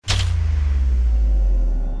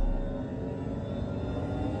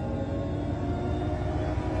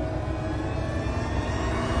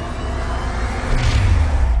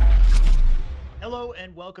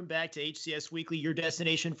and welcome back to HCS Weekly, your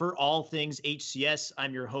destination for all things HCS.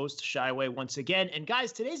 I'm your host, Shyway, once again. And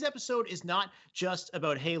guys, today's episode is not just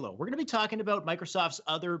about Halo. We're going to be talking about Microsoft's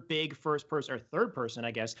other big first person, or third person, I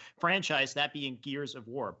guess, franchise, that being Gears of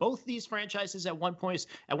War. Both these franchises at one point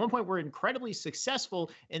were incredibly successful,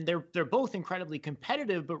 and they're both incredibly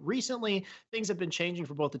competitive, but recently things have been changing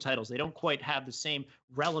for both the titles. They don't quite have the same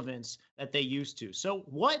relevance that they used to. So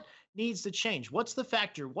what needs to change? What's the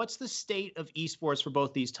factor? What's the state of esports for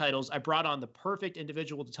both these titles? I brought on the perfect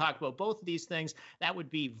individual to talk about both of these things. That would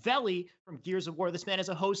be Veli from Gears of War. This man is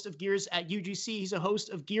a host of Gears at UGC. He's a host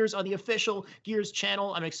of Gears on the official Gears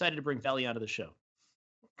channel. I'm excited to bring Veli onto the show.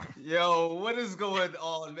 Yo, what is going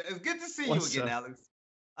on? It's good to see you again, Alex.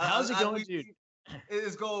 How's it going, dude?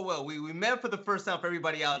 It's going well. We met for the first time for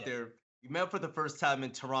everybody out there. We met for the first time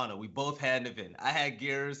in Toronto. We both had an event. I had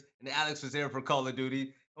Gears, and Alex was there for Call of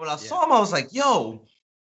Duty. When I saw him, I was like, yo,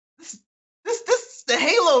 this is the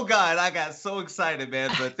Halo guy. And I got so excited, man.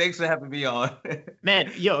 But thanks for having me on.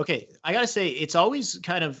 Man, okay. I got to say, it's always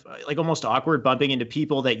kind of like almost awkward bumping into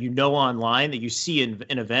people that you know online that you see in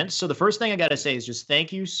events. So the first thing I got to say is just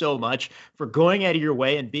thank you so much for going out of your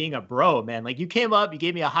way and being a bro, man. Like you came up, you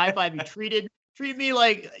gave me a high five, you treated me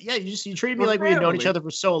like, you treated me like we had known each other for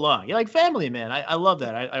so long. You're like family, man. I love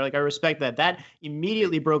that. I respect that. That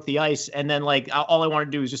immediately broke the ice. And then like all I wanted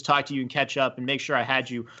to do is just talk to you and catch up and make sure I had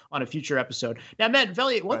you on a future episode. Now, Matt,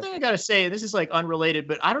 Veli, one thing I got to say, and this is like unrelated,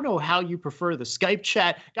 but I don't know how you prefer the Skype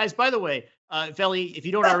chat. Guys, by the way, Veli, if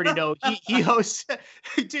you don't already know, he hosts.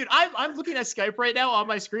 Dude, I'm looking at Skype right now on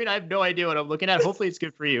my screen. I have no idea what I'm looking at. Hopefully, it's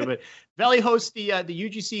good for you. But Veli hosts the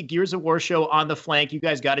UGC Gears of War show on the flank. You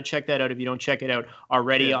guys got to check that out if you don't check it out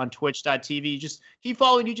already on Twitch.tv. Just keep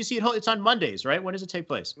following UGC. It's on Mondays, right? When does it take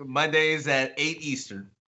place? Mondays at 8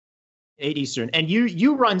 Eastern. 8 Eastern. And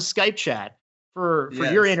you run Skype chat for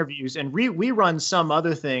your interviews, and we run some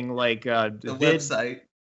other thing like the website.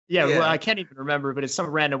 Yeah, well, I can't even remember, but it's some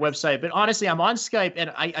random website. But honestly, I'm on Skype,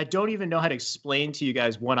 and I don't even know how to explain to you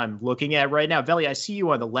guys what I'm looking at right now. Veli, I see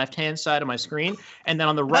you on the left-hand side of my screen, and then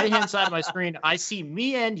on the right-hand side of my screen, I see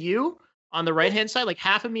me and you on the right-hand side, like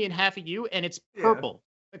half of me and half of you, and it's purple.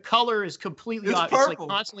 The color is completely off. It's like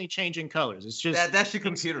constantly changing colors. It's just that's your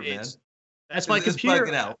computer, man. That's my computer.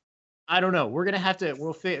 Bugging out. I don't know. We're going to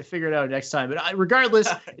we'll figure it out next time. But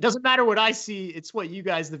regardless, it doesn't matter what I see. It's what you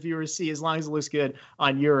guys, the viewers, see, as long as it looks good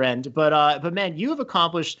on your end. But man, you have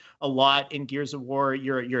accomplished a lot in Gears of War.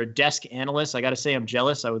 You're a desk analyst. I got to say, I'm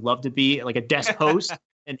jealous. I would love to be like a desk host,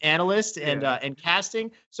 an analyst, and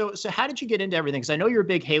casting. So how did you get into everything? Because I know you're a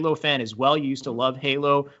big Halo fan as well. You used to love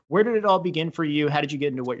Halo. Where did it all begin for you? How did you get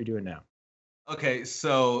into what you're doing now? Okay,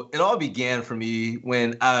 so it all began for me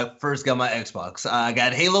when I first got my Xbox. I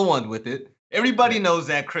got Halo 1 with it. Everybody knows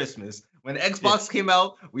that Christmas. When the Xbox came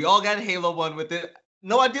out, we all got Halo 1 with it.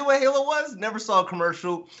 No idea what Halo was. Never saw a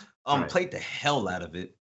commercial. Played the hell out of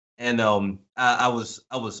it. And I was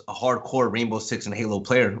a hardcore Rainbow Six and Halo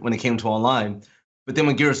player when it came to online. But then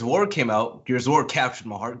when Gears of War came out, Gears of War captured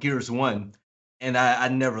my heart. Gears 1. And I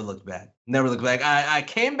never looked back. Never looked back. I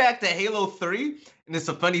came back to Halo 3. And it's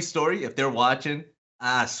a funny story. If they're watching,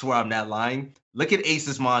 I swear I'm not lying. Look at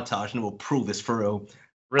Ace's montage, and it will prove this for real.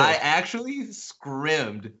 Really? I actually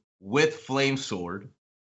scrimmed with Flame Sword,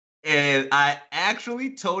 and I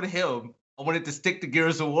actually told him I wanted to stick to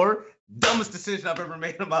Gears of War. Dumbest decision I've ever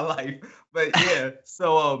made in my life. But yeah,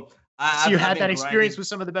 so you had that experience with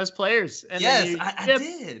some of the best players. And yes, I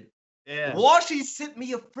did. Yeah. Washi sent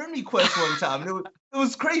me a friend request one time. And it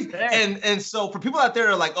was crazy. And so for people out there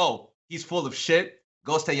are like, oh, he's full of shit.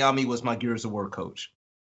 Ghost Ayami was my Gears of War coach.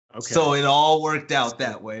 Okay. So it all worked out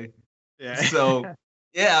that way. Yeah. So,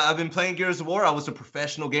 yeah, I've been playing Gears of War. I was a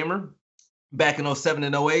professional gamer back in 07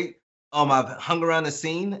 and 08. I've hung around the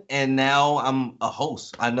scene, and now I'm a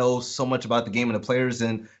host. I know so much about the game and the players,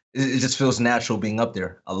 and it just feels natural being up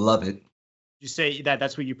there. I love it. You say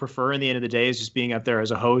that's what you prefer in the end of the day is just being up there as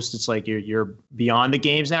a host. It's like you're beyond the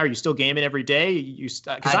games now. Are you still gaming every day?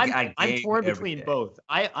 Because I'm torn between both.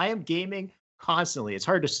 I am gaming constantly. It's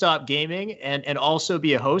hard to stop gaming and also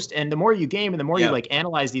be a host. And the more you game and the more you like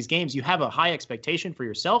analyze these games, you have a high expectation for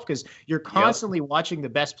yourself because you're constantly watching the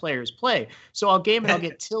best players play. So I'll game and I'll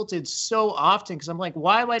get tilted so often because I'm like,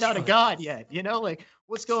 why am I not a god yet? You know, like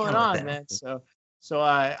what's going on, man? So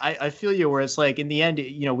I feel you where it's like in the end,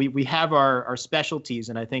 you know, we have our specialties.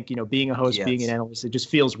 And I think, you know, being a host, being an analyst, it just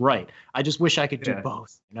feels right. I just wish I could do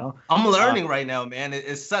both, you know? I'm learning right now, man.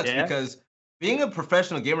 It sucks because being a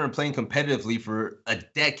professional gamer and playing competitively for a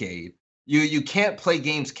decade, you can't play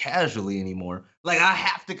games casually anymore. Like I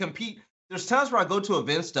have to compete. There's times where I go to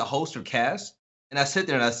events to host or cast and I sit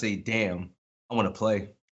there and I say, damn, I want to play.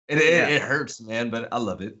 It hurts, man, but I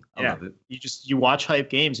love it. I Yeah. love it. You watch hype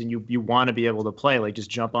games and you want to be able to play, like just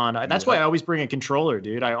jump on. That's why I Yep. always bring a controller,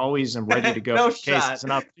 dude. I always am ready to go No in case shot. it's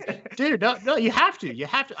enough. Dude, no, you have to. You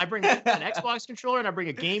have to. I bring an Xbox controller and I bring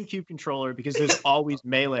a GameCube controller because there's always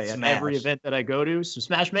Melee at every Smash. event that I go to. So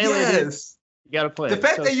Smash Melee, dude. Yes. You gotta play The it.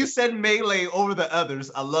 fact So that you sick. said Melee over the others,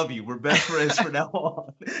 I love you. We're best friends from now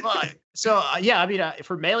on. Well, so yeah, I mean,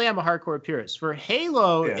 for Melee, I'm a hardcore purist. For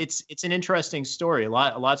Halo, Yeah. it's an interesting story. A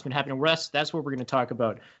lot's been happening. That's what we're going to talk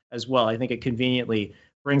about as well. I think it conveniently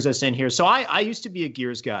brings us in here. So I used to be a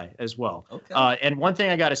Gears guy as well. Okay. And one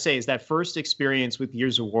thing I got to say is that first experience with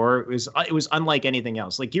Gears of War it was unlike anything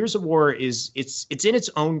else. Like Gears of War it's in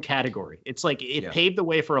its own category. It's like it paved the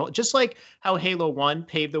way for just like how Halo 1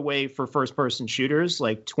 paved the way for first person shooters,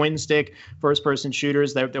 like twin stick first person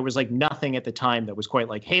shooters. There was like nothing at the time that was quite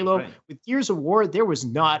like Halo. Right. With Gears of War, there was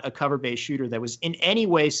not a cover based shooter that was in any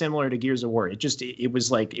way similar to Gears of War. It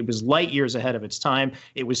was light years ahead of its time.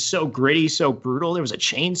 It was so gritty, so brutal. There was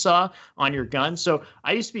a chainsaw on your gun. So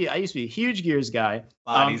I used to be a huge Gears guy.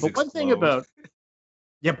 But one thing about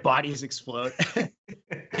bodies explode.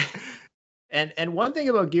 And one thing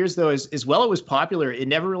about Gears though is while it was popular, it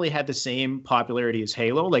never really had the same popularity as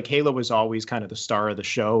Halo. Like Halo was always kind of the star of the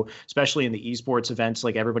show, especially in the esports events.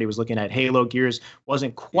 Like everybody was looking at Halo. Gears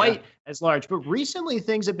wasn't quite as large, but recently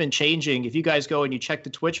things have been changing. If you guys go and you check the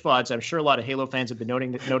Twitch VODs, I'm sure a lot of Halo fans have been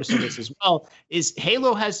noticing this as well. Is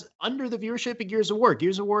Halo has under the viewership of Gears of War.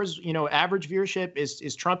 Gears of War's average viewership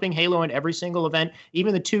is trumping Halo in every single event.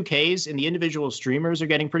 Even the 2Ks and the individual streamers are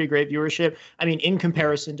getting pretty great viewership. I mean, in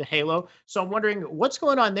comparison to Halo. So I'm wondering what's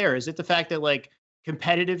going on there. Is it the fact that like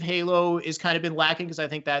competitive Halo is kind of been lacking? Because I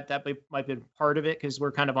think that might be part of it because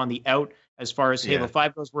we're kind of on the out as far as Halo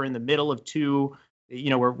 5 goes. We're in the middle of 2.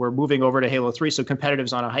 We're moving over to Halo 3, so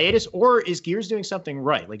competitive's on a hiatus. Or is Gears doing something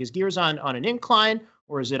right? Like, is Gears on an incline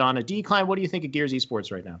or is it on a decline? What do you think of Gears esports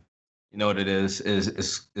right now? You know what it is?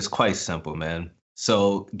 It's quite simple, man.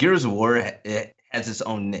 So Gears of War it has its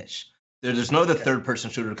own niche. There's no other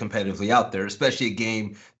third-person shooter competitively out there, especially a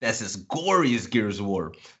game that's as gory as Gears of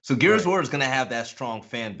War. So Gears of War is going to have that strong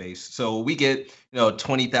fan base. So we get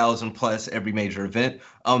 20,000 plus every major event.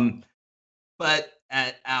 But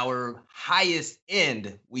at our highest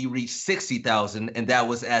end, we reached 60,000, and that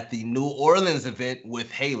was at the New Orleans event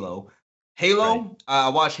with Halo. I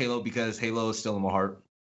watch Halo because Halo is still in my heart.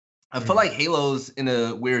 I feel like Halo's in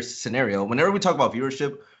a weird scenario. Whenever we talk about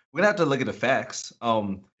viewership, we're gonna have to look at the facts.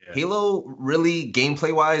 Halo really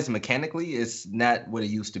gameplay wise, mechanically, is not what it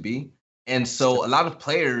used to be. And so a lot of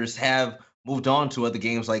players have moved on to other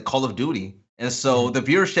games like Call of Duty. And so the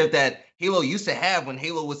viewership that Halo used to have when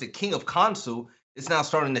Halo was the king of console is now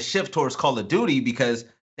starting to shift towards Call of Duty because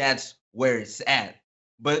that's where it's at.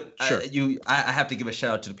 But I have to give a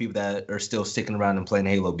shout out to the people that are still sticking around and playing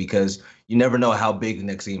Halo because you never know how big the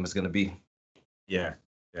next game is going to be. Yeah.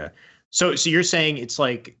 So you're saying it's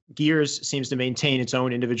like Gears seems to maintain its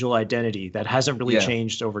own individual identity that hasn't really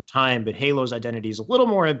changed over time, but Halo's identity is a little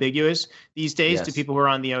more ambiguous these days to people who are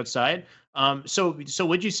on the outside. So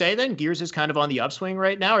would you say then Gears is kind of on the upswing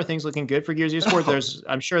right now? Are things looking good for Gears esports?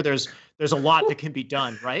 I'm sure there's a lot that can be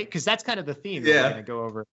done, right? Because that's kind of the theme that we're going to go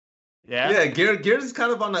over. Yeah. Gears is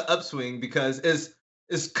kind of on the upswing because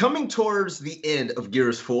it's coming towards the end of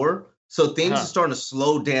Gears 4. So things are starting to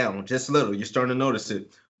slow down just a little. You're starting to notice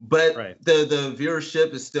it. But the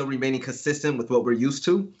viewership is still remaining consistent with what we're used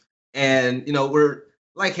to. And, we're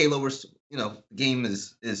like Halo, the game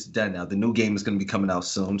is done now. The new game is going to be coming out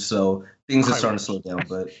soon. So things are starting to slow down.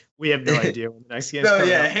 But we have no idea when the next game is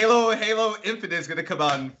coming out. Halo Infinite is going to come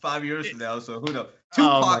out in 5 years from now. So who knows?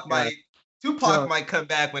 Tupac might come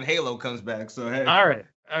back when Halo comes back. So hey. All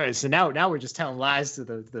right. So now we're just telling lies to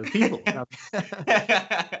the people.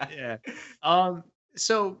 Yeah.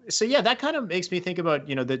 So yeah, that kind of makes me think about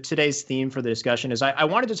today's theme for the discussion is I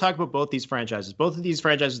wanted to talk about both these franchises. Both of these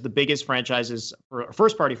franchises, the biggest franchises for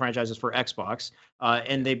first party franchises for Xbox,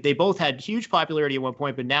 and they both had huge popularity at one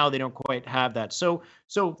point, but now they don't quite have that. So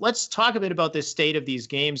let's talk a bit about this state of these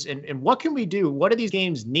games and what can we do? What do these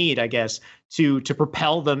games need, I guess, to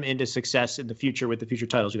propel them into success in the future with the future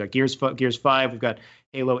titles? We've got Gears 5, we've got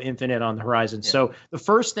Halo Infinite on the horizon. Yeah. So the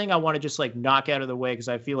first thing I want to just like knock out of the way, because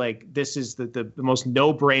I feel like this is the most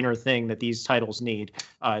no-brainer thing that these titles need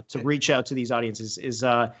to reach out to these audiences is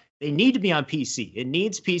they need to be on PC. It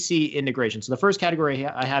needs PC integration. So the first category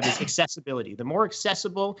I have is accessibility. The more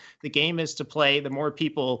accessible the game is to play, the more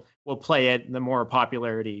people will play it, and the more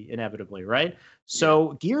popularity inevitably, right?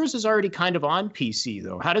 So Gears is already kind of on PC,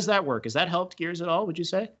 though. How does that work? Has that helped Gears at all, would you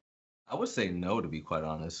say? I would say no, to be quite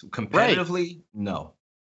honest. Competitively, no.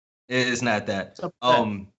 It is not that.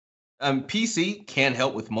 PC can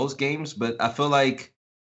help with most games, but I feel like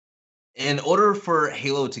in order for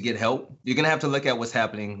Halo to get help, you're gonna have to look at what's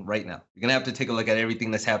happening right now. You're gonna have to take a look at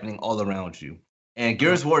everything that's happening all around you. And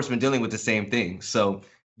Gears of War has been dealing with the same thing. So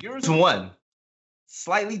Gears 1,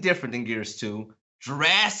 slightly different than Gears 2,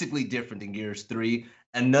 drastically different than Gears 3,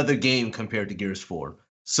 another game compared to Gears 4.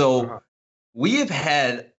 So we have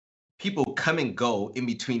had people come and go in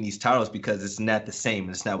between these titles because it's not the same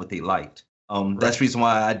and it's not what they liked. That's the reason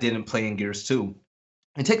why I didn't play in Gears 2.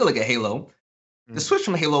 And take a look at Halo. The switch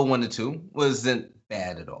from Halo 1 to 2 wasn't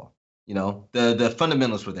bad at all. You know, the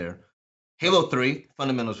fundamentals were there. Halo 3,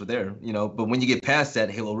 fundamentals were there, you know, but when you get past that,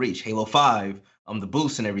 Halo Reach, Halo 5, the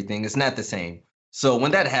boost and everything, it's not the same. So when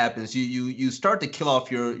that happens, you start to kill off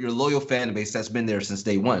your loyal fan base that's been there since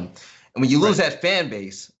day one. And when you lose that fan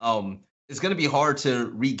base, it's going to be hard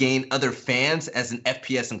to regain other fans as an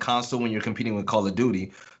FPS and console when you're competing with Call of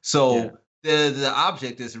Duty. So the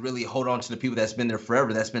object is to really hold on to the people that's been there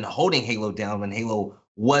forever, that's been holding Halo down when Halo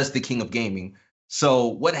was the king of gaming. So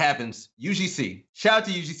what happens? UGC, shout out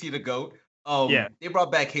to UGC, the GOAT. They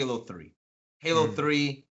brought back Halo 3. Halo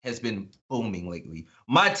 3 has been booming lately.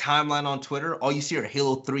 My timeline on Twitter, all you see are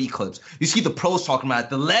Halo 3 clips. You see the pros talking about it.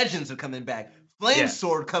 The legends are coming back.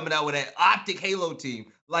 Flamesword coming out with an optic Halo team.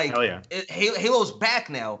 Like, Halo's back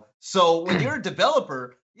now. So when you're a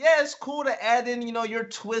developer, it's cool to add in, you know, your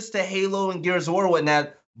twist to Halo and Gears of War and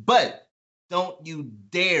whatnot, but don't you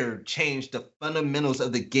dare change the fundamentals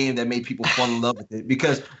of the game that made people fall in love with it.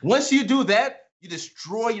 Because once you do that, you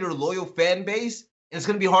destroy your loyal fan base, and it's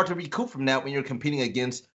going to be hard to recoup from that when you're competing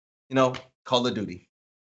against, you know, Call of Duty.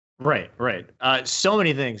 Right. So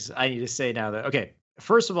many things I need to say now.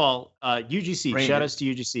 First of all, UGC, shout outs to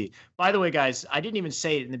UGC. By the way, guys, I didn't even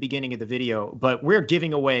say it in the beginning of the video, but we're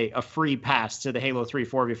giving away a free pass to the Halo 3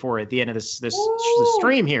 4v4 at the end of this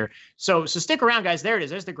stream here. So stick around, guys. There it is.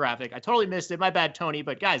 There's the graphic. I totally missed it. My bad, Tony.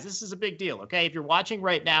 But guys, this is a big deal, okay? If you're watching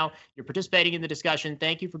right now, you're participating in the discussion.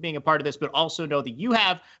 Thank you for being a part of this, but also know that you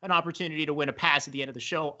have an opportunity to win a pass at the end of the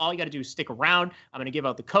show. All you got to do is stick around. I'm going to give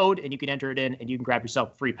out the code, and you can enter it in, and you can grab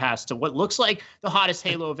yourself a free pass to what looks like the hottest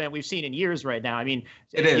Halo event we've seen in years right now. I mean,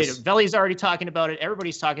 it is. Veli's already talking about it.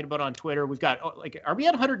 Everybody's talking about it on Twitter. We've got are we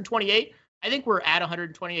at 128? I think we're at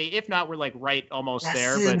 128. If not, we're like right almost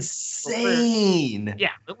there. That's insane.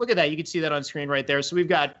 Yeah, look at that. You can see that on screen right there. So we've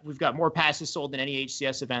got more passes sold than any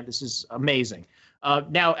HCS event. This is amazing.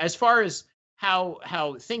 Now, as far as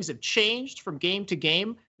how things have changed from game to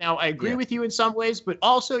game. Now, I agree with you in some ways, but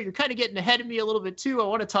also you're kind of getting ahead of me a little bit too. I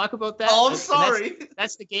want to talk about that. Oh, I'm sorry.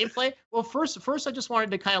 That's the gameplay. Well, first, I just wanted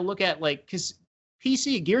to kind of look at because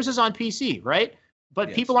Gears is on PC, right?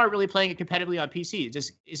 But people aren't really playing it competitively on PC.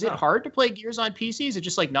 Is it hard to play Gears on PC? Is it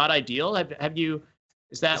just like not ideal? Have you?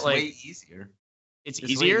 Is that it's like way easier? It's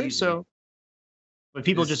easier. So, but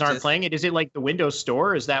people just aren't playing it. Is it like the Windows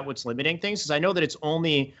Store? Is that what's limiting things? Because I know that it's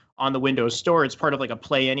only on the Windows Store. It's part of like a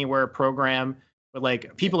Play Anywhere program. But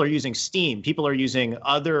like people are using Steam. People are using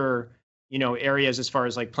other areas as far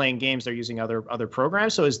as like playing games. They're using other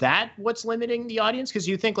programs. So is that what's limiting the audience? Because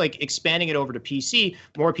you think like expanding it over to PC,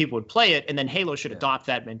 more people would play it, and then Halo should adopt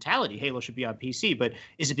that mentality. Halo should be on PC. But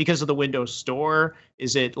is it because of the Windows Store?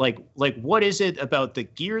 Is it like what is it about the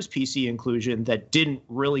Gears PC inclusion that didn't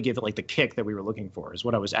really give it like the kick that we were looking for? Is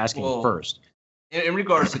what I was asking first. In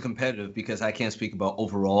regards to competitive, because I can't speak about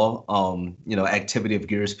overall, activity of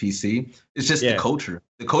Gears PC. It's just the culture.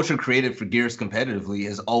 The culture created for Gears competitively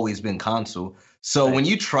has always been console. So when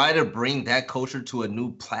you try to bring that culture to a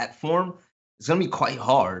new platform, it's gonna be quite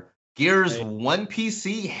hard. Gears 1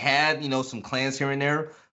 PC had, some clans here and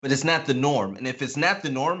there, but it's not the norm. And if it's not the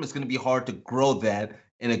norm, it's gonna be hard to grow that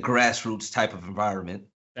in a grassroots type of environment.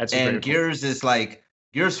 And Gears is like.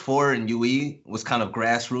 Gears 4 and UE was kind of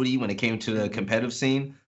grassrooty when it came to the competitive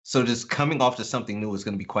scene. So just coming off to something new is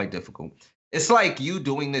going to be quite difficult. It's like you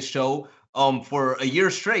doing this show for a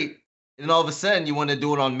year straight, and all of a sudden you want to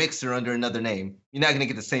do it on Mixer under another name. You're not going to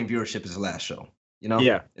get the same viewership as the last show,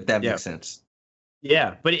 if that makes sense.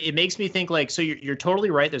 Yeah, but it makes me think like, so you're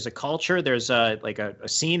totally right. There's a culture, there's a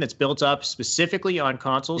scene that's built up specifically on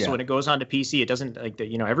consoles. So when it goes on to PC, it doesn't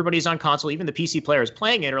everybody's on console. Even the PC players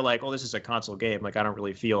playing it are like, oh, this is a console game. Like, I don't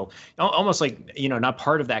really feel almost like, not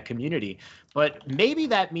part of that community. But maybe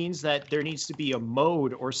that means that there needs to be a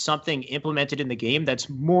mode or something implemented in the game that's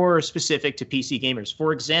more specific to PC gamers.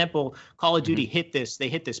 For example, Call of Duty hit this. They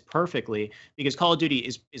hit this perfectly because Call of Duty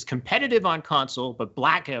is competitive on console, but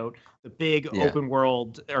Blackout, the big open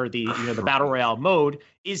world or the battle royale mode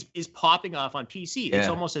is popping off on PC. It's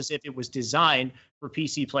almost as if it was designed for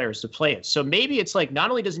PC players to play it. So maybe it's like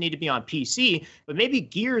not only does it need to be on PC, but maybe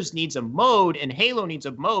Gears needs a mode and Halo needs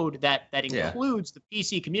a mode that includes the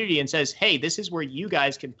PC community and says, hey, this is where you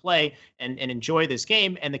guys can play and enjoy this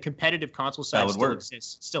game, and the competitive console side still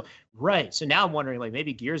exists. Still, right. So now I'm wondering, like,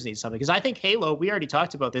 maybe Gears needs something, because I think Halo, we already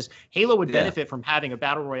talked about this, Halo would benefit from having a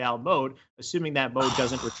Battle Royale mode, assuming that mode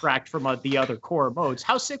doesn't retract from the other core modes.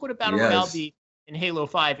 How sick would a Battle Royale be in Halo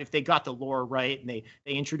 5 if they got the lore right and they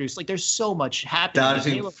introduced, like, there's so much happening.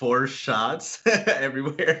 Dodging 4 shots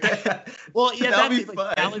everywhere. Well, yeah, that'd be fun.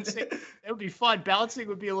 Like, balancing. It would be fun. Balancing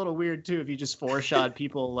would be a little weird too if you just 4-shot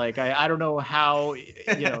people. Like, I don't know how,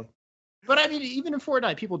 but I mean, even in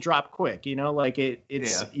Fortnite, people drop quick, like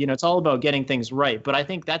it's it's all about getting things right. But I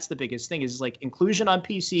think that's the biggest thing is like inclusion on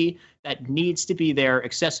PC that needs to be there.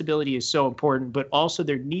 Accessibility is so important, but also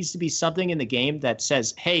there needs to be something in the game that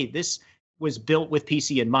says, hey, this was built with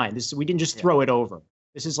PC in mind. We didn't just throw it over.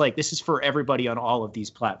 This is for everybody on all of these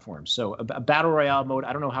platforms. So a battle royale mode,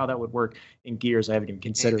 I don't know how that would work in Gears. I haven't even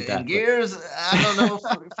considered that. In Gears, I don't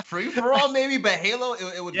know, free for all maybe, but Halo,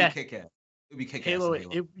 it would be kick-ass. It would be kick-ass. Halo.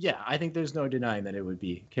 I think there's no denying that it would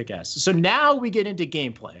be kick-ass. So now we get into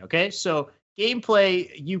gameplay, okay? So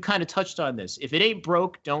gameplay, you kind of touched on this. If it ain't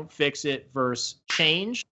broke, don't fix it versus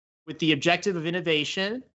change with the objective of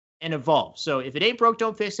innovation and evolve. So if it ain't broke,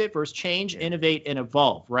 don't fix it versus change, innovate, and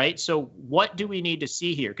evolve, right? So what do we need to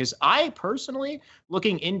see here? Because I personally,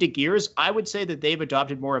 looking into Gears, I would say that they've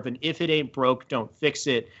adopted more of an if it ain't broke, don't fix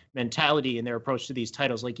it mentality in their approach to these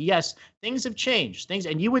titles. Like, yes, things have changed.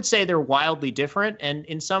 And you would say they're wildly different. And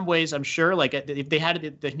in some ways, I'm sure, like if they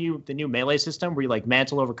had the new melee system where you like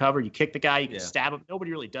mantle over cover, you kick the guy, you can stab him.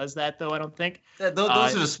 Nobody really does that, though, I don't think. Those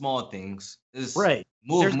are the small things. Right.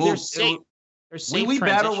 Move. We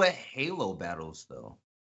battle with Halo battles though.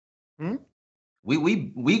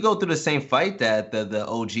 We go through the same fight that the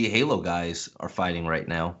OG Halo guys are fighting right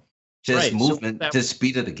now. Just movement, just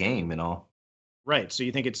speed of the game and all. Right. So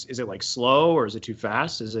you think is it like slow or is it too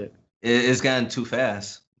fast? It's gotten too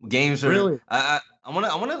fast. Games are really. I want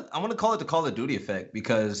to call it the Call of Duty effect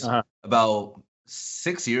because about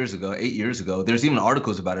 8 years ago, there's even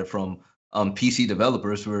articles about it from PC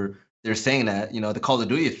developers where they're saying that, the Call of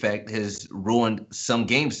Duty effect has ruined some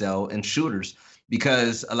games now and shooters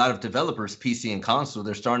because a lot of developers, PC and console,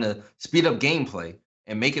 they're starting to speed up gameplay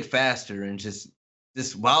and make it faster and just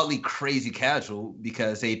this wildly crazy casual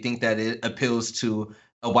because they think that it appeals to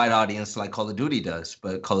a wide audience like Call of Duty does.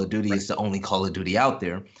 But Call of Duty is the only Call of Duty out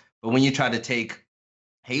there. But when you try to take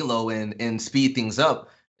Halo and speed things up,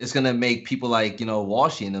 it's going to make people like,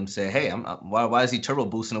 Walshy and them say, hey, why is he turbo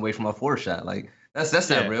boosting away from a 4-shot? Like, that's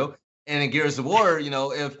not real. And in Gears of War,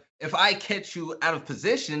 if I catch you out of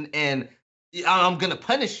position and I'm gonna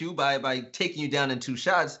punish you by taking you down in 2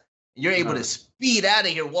 shots, you're able to speed out of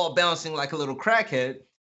here while bouncing like a little crackhead.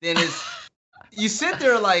 Then you sit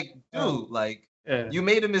there like, dude, you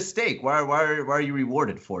made a mistake. Why are you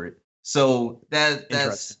rewarded for it? So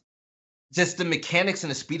that's just the mechanics and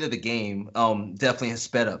the speed of the game. Definitely has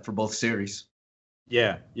sped up for both series.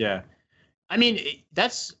 Yeah. I mean,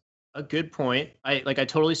 that's a good point. I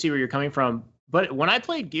totally see where you're coming from. But when I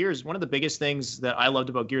played Gears, one of the biggest things that I loved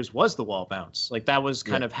about Gears was the wall bounce. Like that was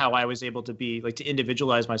kind of how I was able to be to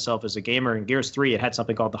individualize myself as a gamer. In Gears 3, it had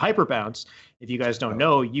something called the hyper bounce. If you guys don't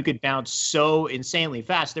know, you could bounce so insanely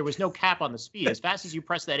fast. There was no cap on the speed. As fast as you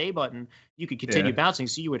press that A button, you could continue bouncing.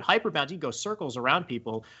 So you would hyper bounce, you'd go circles around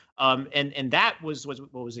people. And that was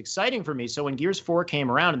what was exciting for me. So when Gears 4 came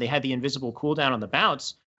around and they had the invisible cooldown on the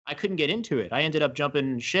bounce, I couldn't get into it. I ended up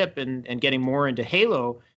jumping ship and getting more into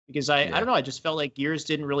Halo because I don't know, I just felt like Gears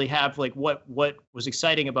didn't really have like what was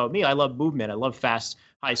exciting about me. I love movement. I love fast,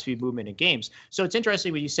 high-speed movement in games. So it's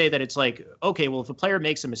interesting when you say that it's like, okay, well, if a player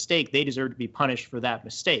makes a mistake, they deserve to be punished for that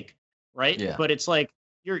mistake, right? Yeah. But it's like,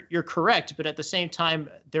 you're correct, but at the same time,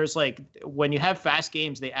 there's like when you have fast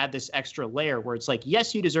games, they add this extra layer where it's like,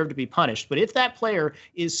 yes, you deserve to be punished, but if that player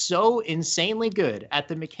is so insanely good at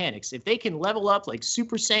the mechanics, if they can level up like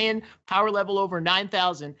Super Saiyan power level over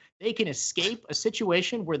 9,000, they can escape a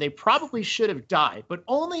situation where they probably should have died, but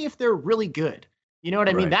only if they're really good. You know what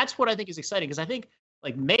I mean? That's what I think is exciting because I think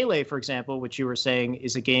like Melee, for example, which you were saying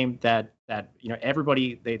is a game that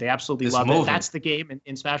everybody they absolutely love it. That's the game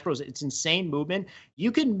in Smash Bros. It's insane movement.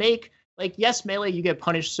 You can make like yes, Melee, you get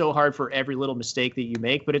punished so hard for every little mistake that you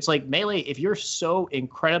make, but it's like Melee, if you're so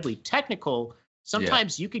incredibly technical,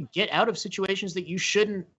 sometimes you could get out of situations that you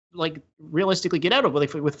shouldn't like realistically get out of.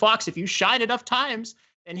 With Fox, if you shine enough times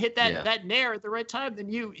and hit that nair at the right time, then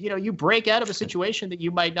you break out of a situation that you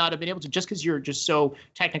might not have been able to just because you're just so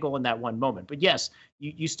technical in that one moment. But yes,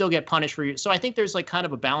 you still get punished for you. So I think there's like kind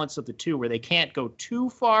of a balance of the two where they can't go too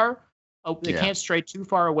far they can't stray too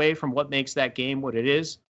far away from what makes that game what it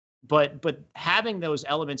is. But having those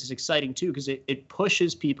elements is exciting too, because it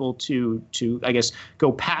pushes people to I guess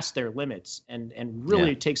go past their limits and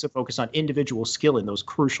really takes a focus on individual skill in those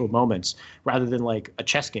crucial moments, rather than like a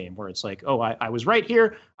chess game where it's like, oh, I was right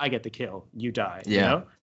here, I get the kill, you die. Yeah. You know?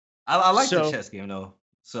 I like the chess game though.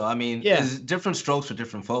 So I mean, it's different strokes for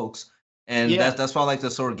different folks. And that's why I like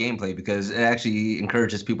the sort of gameplay, because it actually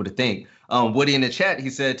encourages people to think. Woody in the chat,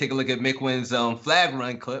 he said, take a look at Mikwen's flag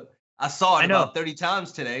run clip. I saw it about 30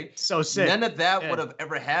 times today. So sick. None of that would have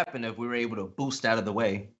ever happened if we were able to boost out of the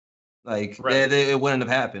way. Like, it wouldn't have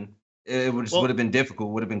happened. It would have been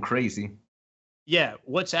difficult. Would have been crazy. Yeah,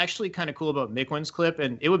 what's actually kind of cool about Mikwen's clip,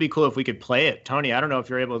 and it would be cool if we could play it. Tony, I don't know if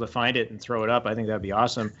you're able to find it and throw it up. I think that'd be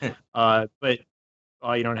awesome. But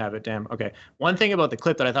oh, you don't have it. Damn. Okay. One thing about the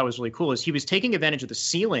clip that I thought was really cool is he was taking advantage of the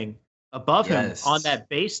ceiling above him on that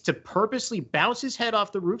base to purposely bounce his head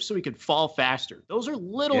off the roof so he could fall faster. Those are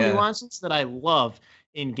little nuances that I love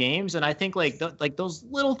in games, and I think like those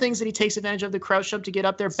little things that he takes advantage of, the crouch jump to get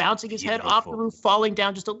up there, bouncing his head off the roof, falling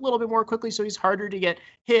down just a little bit more quickly so he's harder to get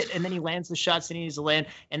hit, and then he lands the shots that he needs to land.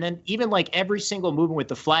 And then even like every single movement with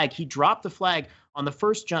the flag, he dropped the flag on the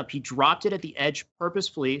first jump. He dropped it at the edge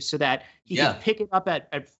purposefully so that he could pick it up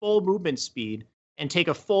at full movement speed and take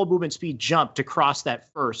a full movement speed jump to cross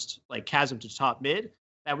that first like chasm to top mid.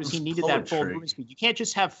 He needed that full movement speed. You can't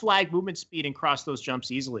just have flag movement speed and cross those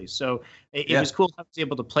jumps easily. So it was cool I was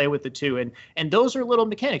able to play with the two. And those are little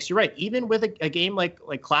mechanics. You're right. Even with a game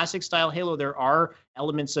like classic style Halo, there are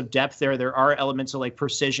elements of depth there. There are elements of like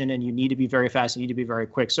precision, and you need to be very fast. You need to be very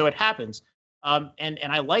quick. So it happens. And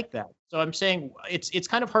I like that. So I'm saying it's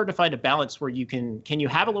kind of hard to find a balance where you can you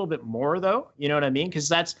have a little bit more though? You know what I mean? Because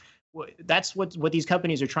that's what these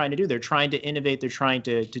companies are trying to do. They're trying to innovate. They're trying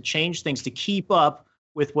to change things to keep up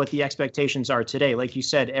with what the expectations are today. Like you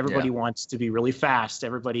said, everybody wants to be really fast.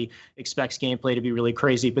 Everybody expects gameplay to be really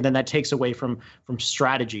crazy, but then that takes away from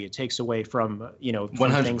strategy. It takes away from,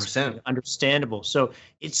 100% understandable. So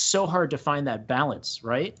it's so hard to find that balance,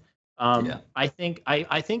 right? I think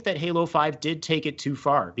that Halo 5 did take it too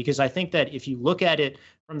far, because I think that if you look at it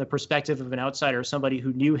from the perspective of an outsider, somebody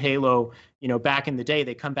who knew Halo, back in the day,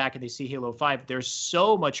 they come back and they see Halo 5. There's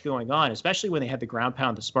so much going on, especially when they had the ground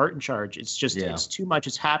pound, the Spartan charge. It's just it's too much.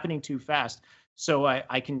 It's happening too fast. So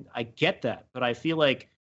I get that, but I feel like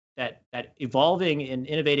that evolving and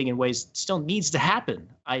innovating in ways still needs to happen.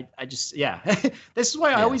 I just this is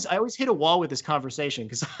why I always hit a wall with this conversation,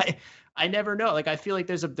 because I never know. Like I feel like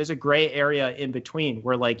there's a gray area in between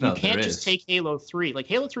where like you can't just take Halo 3. Like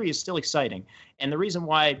Halo 3 is still exciting, and the reason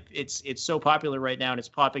why it's so popular right now and it's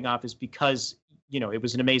popping off is because it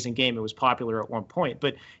was an amazing game. It was popular at one point.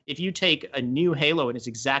 But if you take a new Halo and it's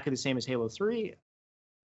exactly the same as Halo 3,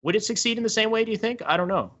 would it succeed in the same way? Do you think? I don't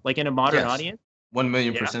know. Like in a modern audience.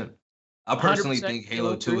 1,000,000%. I personally think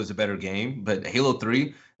Halo 2 is a better game, but Halo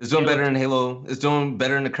 3 is doing better than Halo. Is doing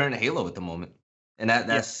better in the current Halo at the moment, and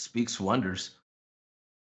that speaks wonders.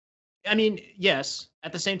 I mean, yes.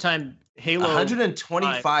 At the same time, Halo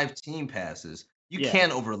 125 team passes. You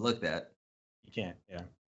can't overlook that. You can't. Yeah.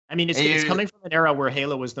 I mean, it's coming from an era where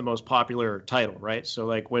Halo was the most popular title, right? So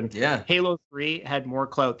like when Halo 3 had more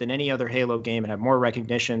clout than any other Halo game and had more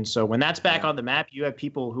recognition. So when that's back on the map, you have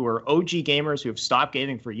people who are OG gamers who have stopped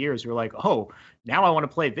gaming for years who are like, oh, now I want to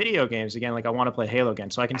play video games again. Like I want to play Halo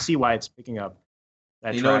again. So I can see why it's picking up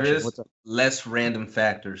that traction. Know what it is? Less random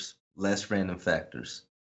factors.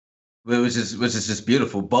 Which is just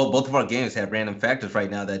beautiful. Both of our games have random factors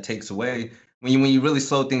right now that takes away. When you really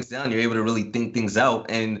slow things down, you're able to really think things out,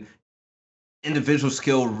 and individual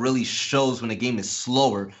skill really shows when a game is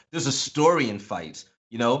slower. There's a story in fights,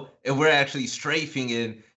 if we're actually strafing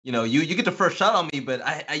and, you get the first shot on me, but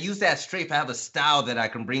I use that strafe. I have a style that I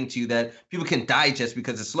can bring to you that people can digest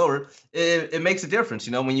because it's slower. It makes a difference,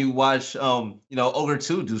 when you watch, Ogre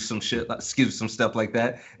 2 do some shit, some stuff like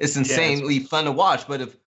that. It's insanely fun to watch, but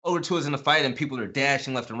if Ogre 2 is in a fight and people are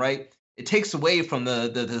dashing left and right, it takes away from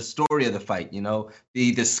the story of the fight,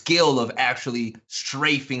 the skill of actually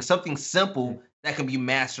strafing something simple that can be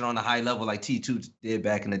mastered on a high level like T2 did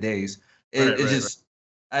back in the days.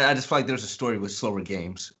 I just feel like there's a story with slower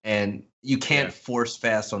games, and you can't force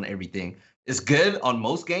fast on everything. It's good on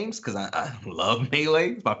most games because I love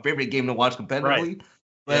Melee. It's my favorite game to watch competitively.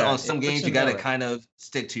 But on some games, you got to kind of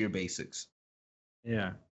stick to your basics.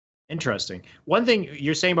 Yeah. Interesting. One thing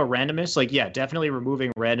you're saying about randomness, like, yeah, definitely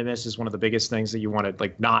removing randomness is one of the biggest things that you want to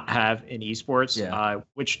like not have in esports. Yeah.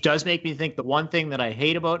 Which does make me think the one thing that I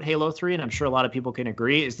hate about Halo 3, and I'm sure a lot of people can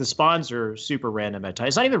agree, is the spawns are super random at times.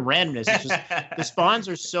 It's not even randomness; it's just the spawns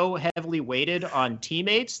are so heavily weighted on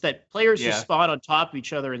teammates that players just spawn on top of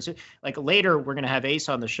each other. And so, like later, we're gonna have Ace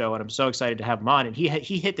on the show, and I'm so excited to have him on. And he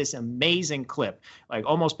hit this amazing clip, like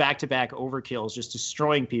almost back-to-back overkills, just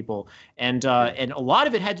destroying people. And a lot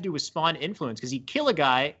of it had to do with spawn influence, because he'd kill a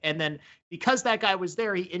guy, and then because that guy was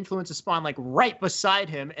there, he influenced a spawn like right beside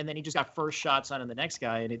him, and then he just got first shots on the next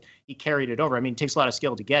guy, and he carried it over. I mean, it takes a lot of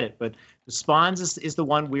skill to get it, but the spawns is the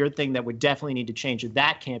one weird thing that would definitely need to change.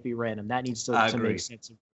 That can't be random. That needs to make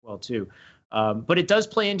sense as well too. But it does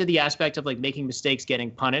play into the aspect of like making mistakes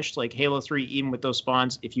getting punished. Like Halo 3, even with those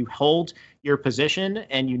spawns, if you hold your position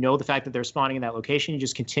and you know the fact that they're spawning in that location, you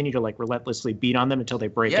just continue to like relentlessly beat on them until they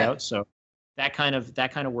break out. So that kind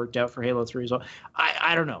of worked out for Halo 3 as well.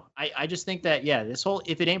 I don't know. I just think that, yeah, this whole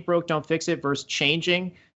if it ain't broke, don't fix it versus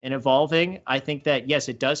changing and evolving. I think that, yes,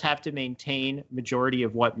 it does have to maintain majority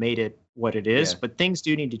of what made it what it is, but things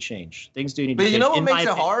do need to change. Things do need to change. But you know what makes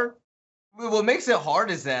it hard? What makes it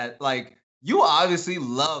hard is that, like, you obviously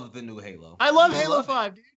love the new Halo. I love Halo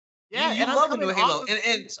 5, dude. Yeah, you love the new Halo.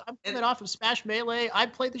 And I'm coming off of Smash Melee. I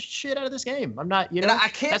played the shit out of this game. I'm not, you know. And I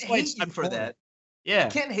can't hate you for that. Yeah. I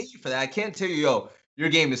can't hate you for that. I can't tell you, yo, your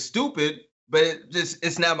game is stupid, but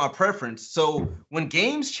it's not my preference. So when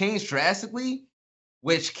games change drastically,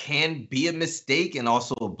 which can be a mistake and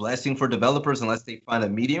also a blessing for developers unless they find a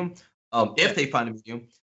medium, if they find a medium,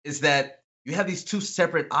 is that you have these two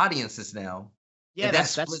separate audiences now. Yeah, and that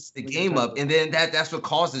splits the game up. And then that's what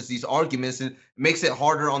causes these arguments and makes it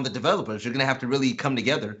harder on the developers. You're going to have to really come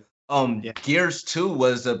together. Gears 2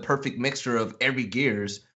 was a perfect mixture of every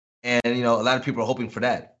Gears. And, you know, a lot of people are hoping for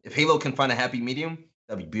that. If Halo can find a happy medium,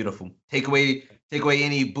 that'd be beautiful. Take away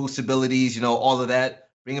any boost abilities, you know, all of that.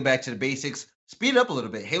 Bring it back to the basics. Speed it up a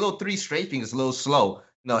little bit. Halo 3 strafing is a little slow.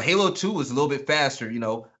 You know, Halo 2 is a little bit faster. You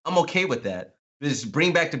know, I'm okay with that. Just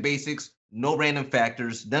bring back the basics. No random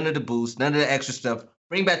factors. None of the boosts. None of the extra stuff.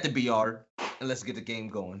 Bring back the BR, and let's get the game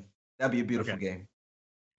going. That'd be a beautiful game.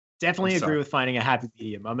 Definitely agree with finding a happy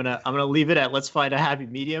medium. I'm gonna leave it at let's find a happy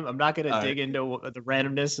medium. I'm not gonna dig into the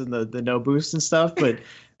randomness and the no boost and stuff, but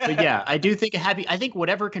yeah, I do think I think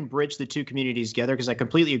whatever can bridge the two communities together, because I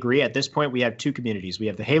completely agree. At this point, we have two communities. We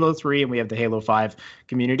have the Halo 3 and we have the Halo 5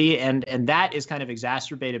 community, and that is kind of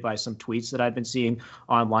exacerbated by some tweets that I've been seeing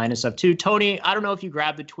online and stuff too. Tony, I don't know if you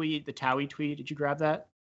grabbed the tweet, the Towie tweet. Did you grab that?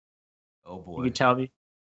 Oh boy, you can tell me.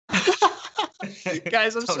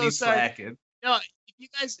 Guys, I'm so sorry. Slacking. No,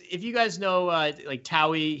 if you guys know, like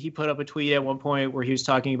Towie, he put up a tweet at one point where he was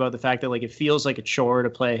talking about the fact that like it feels like a chore to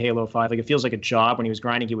play Halo 5. Like it feels like a job. When he was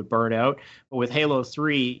grinding, he would burn out. But with Halo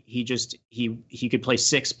 3, he could play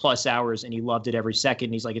 6+ hours and he loved it every second.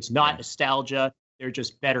 And he's like, it's not nostalgia. They're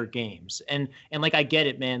just better games. And like I get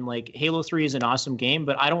it, man. Like Halo 3 is an awesome game,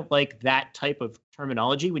 but I don't like that type of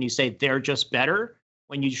terminology when you say they're just better.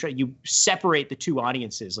 When you separate the two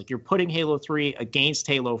audiences, like you're putting Halo 3 against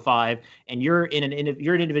Halo 5, and you're an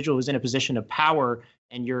individual who's in a position of power,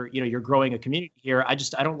 and you're growing a community here. I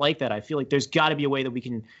don't like that. I feel like there's got to be a way that we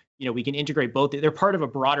can integrate both. They're part of a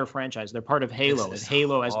broader franchise. They're part of Halo, and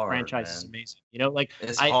Halo as a franchise is amazing. You know, like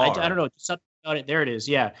I don't know, something about it. There it is.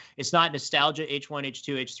 Yeah, it's not nostalgia. H1,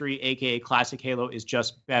 H2, H3, aka classic Halo is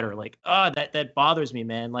just better. Like, that bothers me,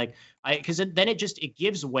 man. Like because then it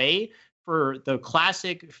gives way for the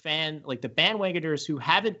classic fan, like the bandwagoners who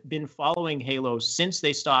haven't been following Halo since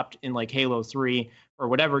they stopped in like Halo 3 or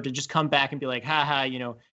whatever, to just come back and be like, haha, you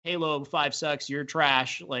know, Halo 5 sucks, you're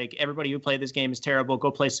trash. Like everybody who played this game is terrible.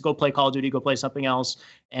 Go play Call of Duty, go play something else,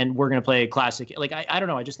 and we're gonna play a classic. Like I don't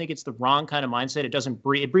know. I just think it's the wrong kind of mindset.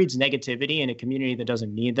 It breeds negativity in a community that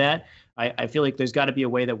doesn't need that. I feel like there's got to be a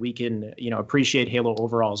way that we can, you know, appreciate Halo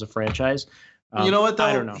overall as a franchise. You know what though?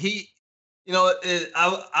 I don't know. You know,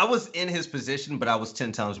 I was in his position, but I was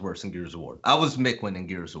 10 times worse in Gears of War. I was Mikwen in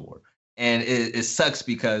Gears of War. And it sucks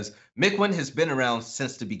because Mikwen has been around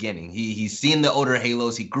since the beginning. He's seen the older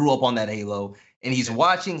Halos. He grew up on that Halo. And he's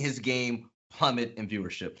watching his game plummet in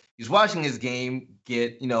viewership. He's watching his game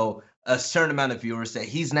get, you know, a certain amount of viewers that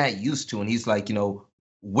he's not used to. And he's like, you know,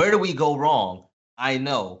 where do we go wrong? I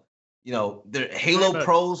know. You know, the Halo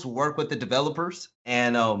pros work with the developers.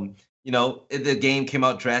 And, you know, the game came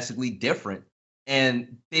out drastically different,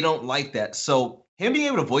 and they don't like that. So him being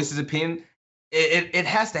able to voice his opinion, it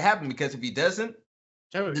has to happen, because if he doesn't,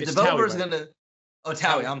 the developer's going to. Oh,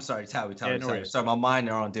 Towie. I'm sorry, Towie. Yeah, no sorry, my mind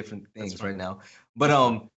are on different things right now. But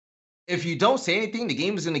if you don't say anything, the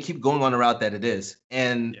game is going to keep going on the route that it is.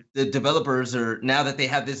 And the developers are, now that they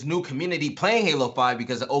have this new community playing Halo 5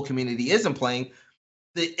 because the old community isn't playing,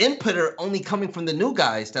 the input are only coming from the new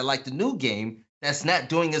guys that like the new game that's not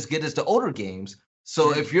doing as good as the older games.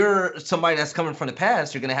 So if you're somebody that's coming from the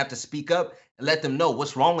past, you're going to have to speak up and let them know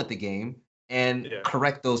what's wrong with the game and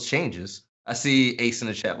correct those changes. I see Ace in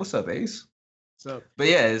the chat. What's up, Ace? What's up? But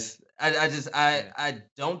yeah, I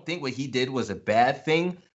don't think what he did was a bad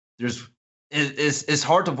thing. It's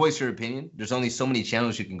hard to voice your opinion. There's only so many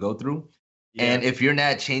channels you can go through. Yeah. And if you're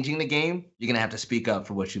not changing the game, you're going to have to speak up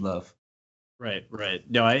for what you love. Right.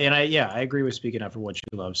 No, I agree with speaking up for what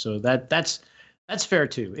you love. So that's fair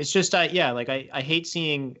too. It's just I hate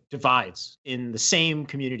seeing divides in the same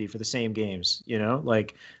community for the same games,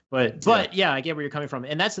 but yeah, I get where you're coming from.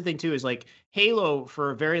 And that's the thing too, is like Halo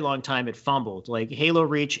for a very long time it fumbled. Like Halo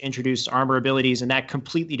Reach introduced armor abilities and that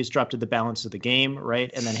completely disrupted the balance of the game,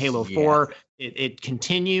 right? And then Halo 4 it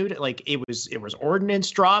continued, like it was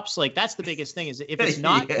ordnance drops. Like that's the biggest thing, is if it's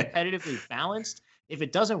not competitively balanced, if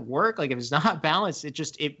it doesn't work, like if it's not balanced,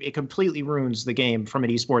 it completely ruins the game from an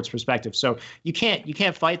esports perspective. So you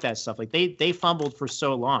can't fight that stuff. Like they fumbled for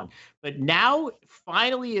so long, but now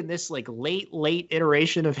finally in this like late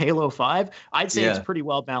iteration of Halo 5, I'd say it's pretty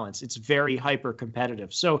well balanced. It's very hyper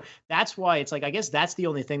competitive. So that's why it's like, I guess that's the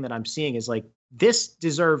only thing that I'm seeing is like, this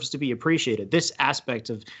deserves to be appreciated. This aspect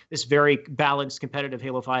of this very balanced competitive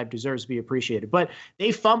Halo 5 deserves to be appreciated. But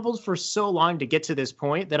they fumbled for so long to get to this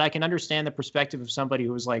point that I can understand the perspective of somebody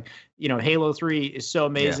who was like, Halo 3 is so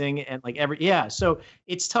amazing and like so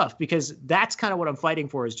it's tough because that's kind of what I'm fighting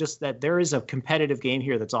for, is just that there is a competitive game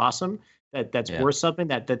here that's awesome. That's worth something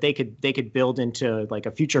that they could build into like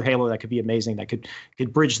a future Halo that could be amazing, that could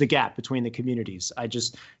bridge the gap between the communities. I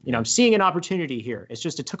just, I'm seeing an opportunity here. It's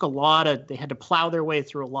just, it took they had to plow their way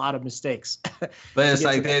through a lot of mistakes. But it's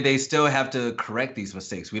like they still have to correct these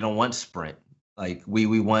mistakes. We don't want sprint. Like we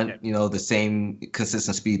want, the same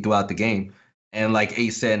consistent speed throughout the game. And like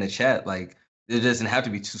Ace said in the chat, like there doesn't have to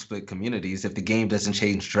be two split communities. If the game doesn't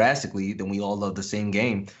change drastically, then we all love the same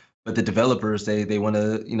game. But the developers, they want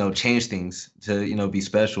to, change things to, be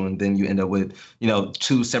special. And then you end up with,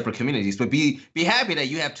 two separate communities. But be happy that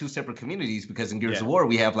you have two separate communities, because in Gears of War,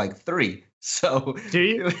 we have like 3. So do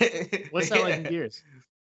you? What's that like in Gears?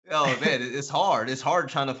 Oh, man, it's hard. It's hard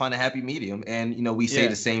trying to find a happy medium. And, we say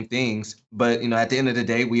the same things. But, at the end of the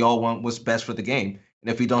day, we all want what's best for the game.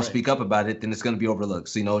 And if we don't speak up about it, then it's going to be overlooked.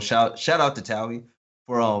 So, shout out to Towie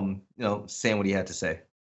for, saying what he had to say.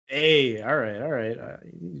 Hey, all right.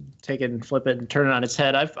 Take it and flip it and turn it on its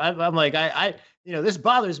head. I'm like, this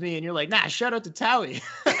bothers me, and you're like, nah, shout out to Towie.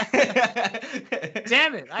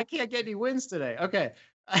 Damn it, I can't get any wins today. Okay.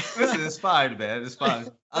 Listen, it's fine, man. It's fine.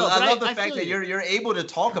 I love the fact that you're able to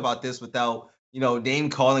talk about this without, name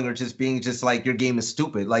calling or just being just like your game is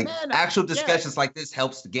stupid. Like actual discussions like this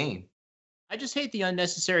helps the game. I just hate the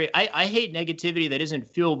unnecessary. I hate negativity that isn't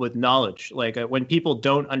fueled with knowledge. Like when people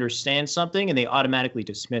don't understand something and they automatically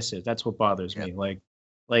dismiss it. That's what bothers me.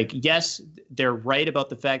 Like yes, they're right about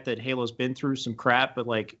the fact that Halo's been through some crap, but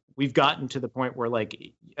like we've gotten to the point where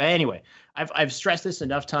like anyway, I've stressed this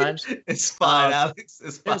enough times. It's fine, Alex.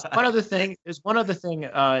 It's fine. There's one other thing.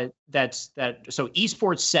 So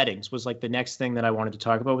esports settings was like the next thing that I wanted to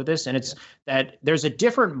talk about with this, and it's that there's a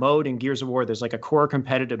different mode in Gears of War. There's like a core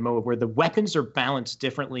competitive mode where the weapons are balanced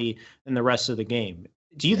differently than the rest of the game.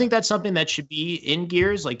 Do you think that's something that should be in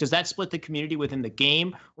Gears? Like, does that split the community within the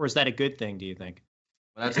game, or is that a good thing? Do you think?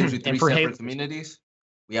 When I told you 3 separate communities,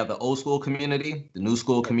 we have the old school community, the new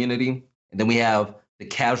school community, and then we have the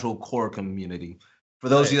casual core community. For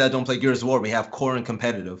those of you that don't play Gears of War, we have core and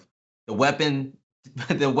competitive. The weapon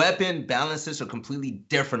balances are completely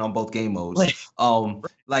different on both game modes.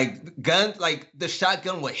 Like the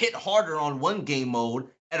shotgun will hit harder on one game mode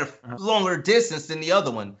at a longer distance than the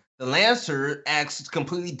other one. The Lancer acts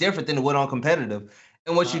completely different than it would on competitive.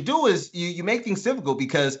 And what you do is you make things difficult,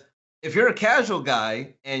 because if you're a casual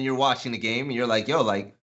guy and you're watching the game and you're like, yo,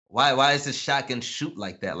 like, why does this shotgun shoot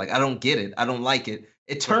like that? Like, I don't get it. I don't like it.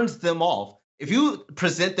 It turns them off. If you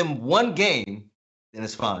present them one game, then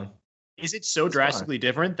it's fine. Is it so drastically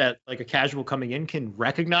different that like a casual coming in can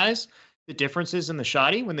recognize the differences in the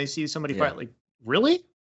shoddy when they see somebody fight? Like, really?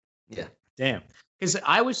 Yeah. Damn. Because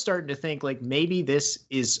I was starting to think like maybe this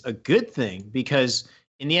is a good thing, because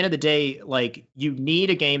in the end of the day, like you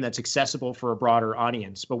need a game that's accessible for a broader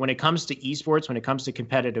audience. But when it comes to esports, when it comes to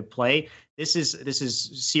competitive play, this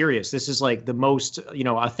is serious. This is like the most,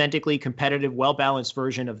 authentically competitive, well-balanced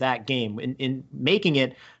version of that game, in making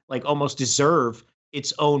it like almost deserve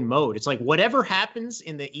its own mode. It's like whatever happens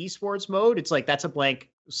in the esports mode, it's like that's a blank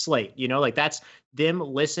slate. Like that's them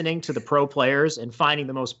listening to the pro players and finding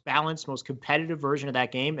the most balanced, most competitive version of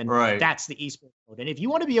that game. And Right. that's the esports mode. And if you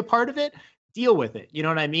want to be a part of it, deal with it. You know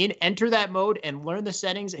what I mean? Enter that mode and learn the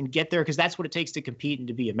settings and get there, because that's what it takes to compete and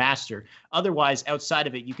to be a master. Otherwise, outside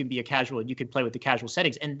of it, you can be a casual and you can play with the casual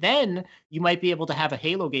settings. And then you might be able to have a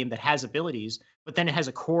Halo game that has abilities, but then it has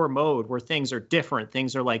a core mode where things are different.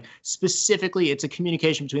 Things are like specifically, it's a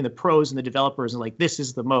communication between the pros and the developers, and like, this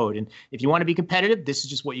is the mode. And if you want to be competitive, this is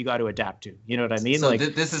just what you got to adapt to. You know what I mean? So like,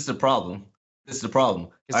 this is the problem. This is the problem.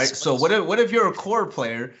 All right. So what if you're a core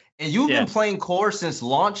player and you've been playing core since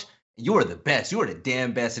launch? You are the best. You are the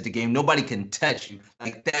damn best at the game. Nobody can touch you.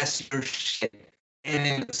 Like, that's your shit.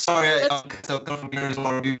 And sorry, I'm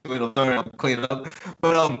clean it up.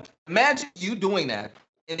 But imagine you doing that,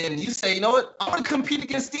 and then you say, you know what? I want to compete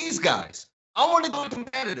against these guys. I want to go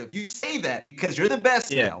competitive. You say that because you're the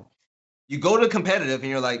best now. You go to competitive, and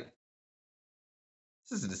you're like,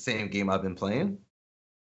 this is the same game I've been playing.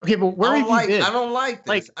 Okay, but where have you been? I don't like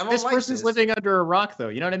this. I don't this like person's this. living under a rock, though.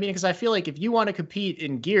 You know what I mean? Because I feel like if you want to compete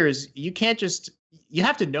in Gears, you can't just. You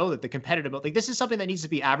have to know that the competitive mode, like, this is something that needs to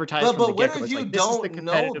be advertised from the get-go. But what if you like, don't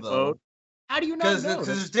know, though? mode. How do you not know? Because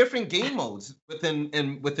there's different game modes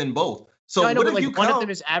within both. So no, I know, what but if like one of them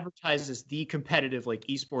is advertised as the competitive, like,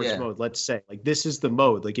 esports mode. Let's say, like, this is the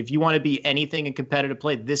mode. Like, if you want to be anything in competitive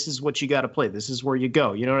play, this is what you got to play. This is where you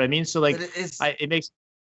go. You know what I mean? So like, it makes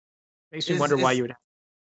me wonder why you would.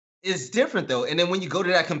 It's different though, and then when you go to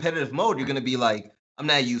that competitive mode, you're gonna be like, I'm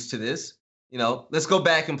not used to this. Let's go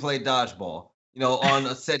back and play dodgeball.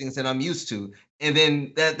 On settings that I'm used to, and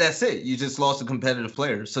then that's it. You just lost a competitive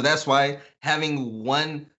player. So that's why having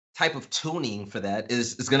one type of tuning for that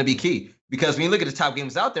is going to be key. Because when you look at the top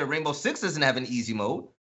games out there, Rainbow Six doesn't have an easy mode.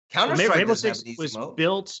 Counter-Strike Rainbow doesn't Six have an easy was mode.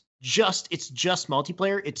 built it's just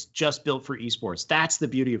multiplayer. It's just built for esports. That's the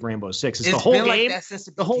beauty of Rainbow Six. It's the whole been game. Like that since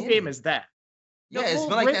the whole game is that. Yeah, it's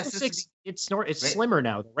been like Rainbow that Six, it's slimmer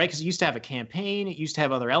now, right? Because it used to have a campaign, it used to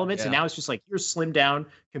have other elements, and now it's just like your slimmed down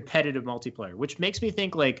competitive multiplayer, which makes me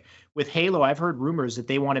think, like, with Halo, I've heard rumors that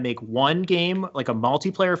they want to make one game, like a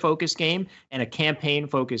multiplayer focused game, and a campaign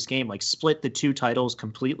focused game, like split the two titles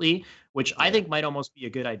completely, which I think might almost be a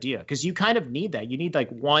good idea, because you kind of need that. You need like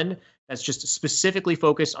one that's just specifically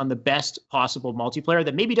focused on the best possible multiplayer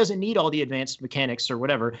that maybe doesn't need all the advanced mechanics or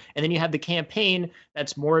whatever. And then you have the campaign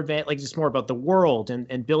that's more advanced, like just more about the world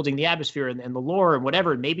and building the atmosphere and the lore and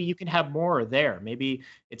whatever. Maybe you can have more there. Maybe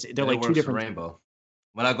they're like two different. Rainbow.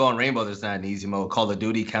 When I go on Rainbow, there's not an easy mode. Call of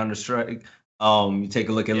Duty, Counter-Strike. You take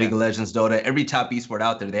a look at League of Legends, Dota. Every top esport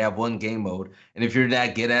out there, they have one game mode. And if you're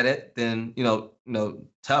not good at it, then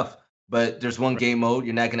tough. But there's one game mode.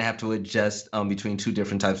 You're not going to have to adjust between two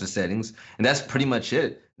different types of settings. And that's pretty much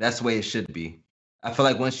it. That's the way it should be. I feel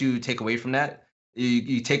like once you take away from that,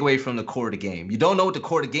 you take away from the core of the game. You don't know what the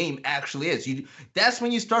core of the game actually is. That's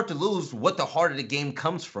when you start to lose what the heart of the game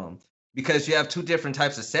comes from. Because you have two different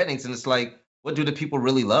types of settings. And it's like, what do the people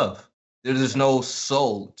really love? There's no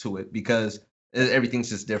soul to it because everything's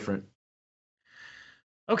just different.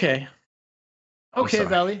 Okay,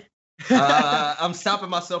 Valley. I'm stopping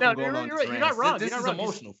myself from going on. You're not wrong. This is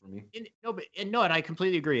emotional for me. And I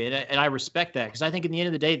completely agree, and I respect that, because I think in the end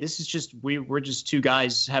of the day, this is just we're just two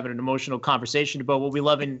guys having an emotional conversation about what we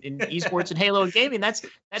love in esports and Halo and gaming. That's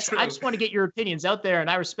True. I just want to get your opinions out there, and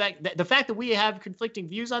I respect the fact that we have conflicting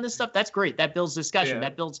views on this stuff. That's great. That builds discussion.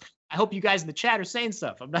 That builds. I hope you guys in the chat are saying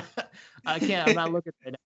stuff. I'm not looking at it,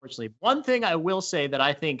 unfortunately. One thing I will say that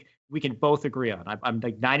I think we can both agree on. I'm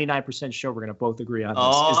like 99% sure we're going to both agree on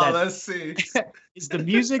this. Let's see. Is the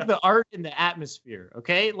music, the art, and the atmosphere.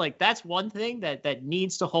 Okay, like that's one thing that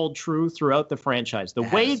needs to hold true throughout the franchise. The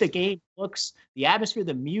way the game looks, the atmosphere,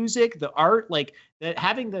 the music, the art, like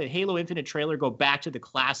having the Halo Infinite trailer go back to the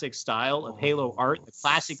classic style of Halo art, the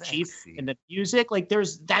classic Chief, and the music, like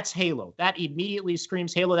that's Halo. That immediately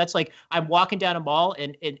screams Halo. That's like I'm walking down a mall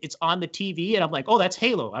and it's on the TV and I'm like, oh, that's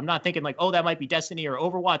Halo. I'm not thinking like, oh, that might be Destiny or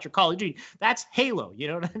Overwatch or Call of Duty. That's Halo. You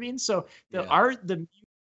know what I mean? So the art, the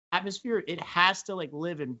atmosphere, it has to like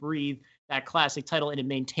live and breathe that classic title, and it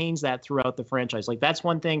maintains that throughout the franchise. Like that's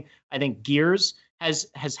one thing I think Gears has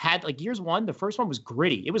had. Like Gears 1, the first one was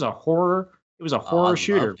gritty. It was a horror. It was a horror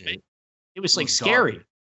shooter. It was like scary. Dark.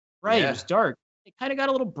 Right. It was dark. It kind of got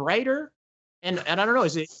a little brighter. And I don't know.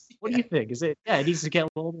 What do you think? It needs to get a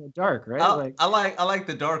little more dark, right? I like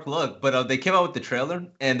the dark look, but they came out with the trailer,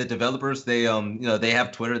 and the developers, they they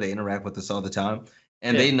have Twitter, they interact with us all the time,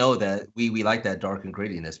 and they know that we like that dark and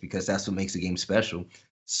grittiness because that's what makes the game special.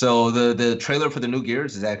 So the trailer for the new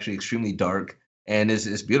Gears is actually extremely dark and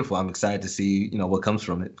it's beautiful. I'm excited to see what comes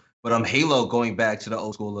from it. But Halo, going back to the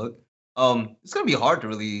old school look, it's gonna be hard to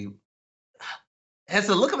really. has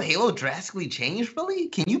the look of Halo drastically changed? Really?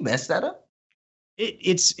 Can you mess that up?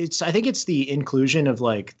 It's I think it's the inclusion of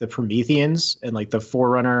like the Prometheans and like the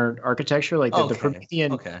Forerunner architecture, like the Okay.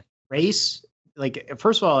 Promethean Okay. race. Like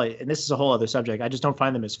first of all, and this is a whole other subject. I just don't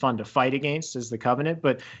find them as fun to fight against as the Covenant,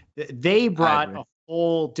 but they I brought agree. a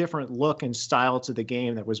whole different look and style to the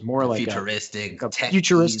game that was more The like a futuristic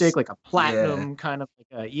futuristic, techies. like a Yeah. platinum kind of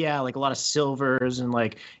like like a lot of silvers and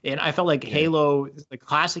like, and I felt like Yeah. Halo, the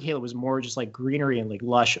classic Halo was more just like greenery and like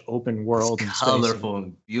lush open It's world and space and colorful and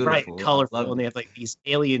right, beautiful. I colorful, love and they it. have like these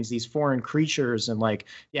aliens, these foreign creatures, and like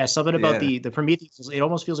yeah, something about Yeah. the Prometheus. It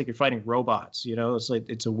almost feels like you're fighting robots. You know, it's like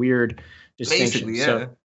it's a weird distinction. Basically, So yeah.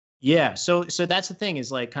 yeah, so that's the thing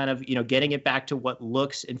is like kind of getting it back to what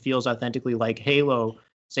looks and feels authentically like Halo.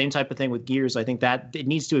 Same type of thing with Gears. I think that it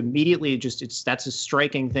needs to immediately just that's a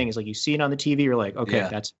striking thing. Is like you see it on the TV, you're like, okay, Yeah.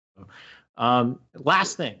 that's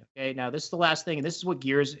last thing. Okay, now this is the last thing, and this is what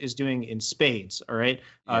Gears is doing in spades. All right,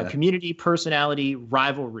 Yeah. community, personality,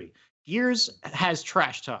 rivalry. Gears has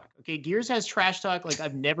trash talk. Okay, Gears has trash talk like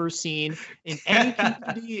I've never seen in any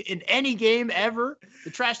community in any game ever. The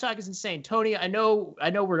trash talk is insane. Tony, I know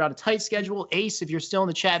we're on a tight schedule. Ace, if you're still in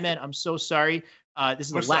the chat, man, I'm so sorry. This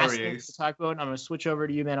is We're the last sorry, thing Ace. to talk about. I'm going to switch over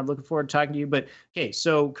to you, man. I'm looking forward to talking to you. But okay,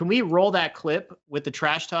 so can we roll that clip with the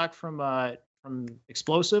trash talk from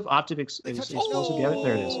Explosive, Explosive? Yeah,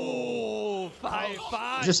 there it is. Oh,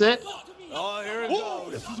 5-5. Is this it? Oh, here it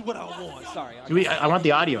goes. This is what I want. Sorry. I want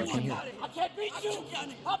the audio. I can't hear it. I can't beat you.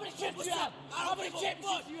 How many chips you have? How many chips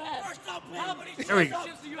do you have? How many There we chips go.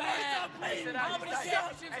 do you have? How many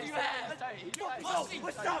chips do you have? Pussy.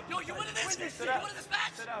 Yo, you winning this? You winning this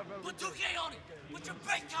match? Put 2K on it. Put your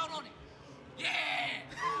bank account on it.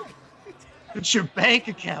 Yeah. Put your bank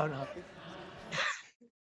account up.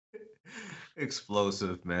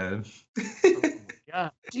 Explosive, man. Yeah,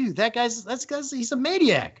 dude, that's because he's a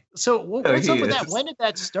maniac. So Oh, what's up he with that? is. When did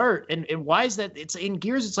that start? And why is that? It's in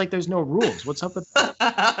Gears. It's like there's no rules. What's up with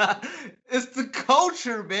that? It's the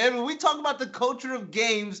culture, man. When we talk about the culture of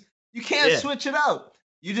games, you can't Yeah. switch it out.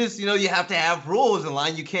 You just, you have to have rules in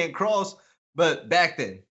line you can't cross. But back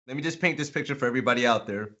then, let me just paint this picture for everybody out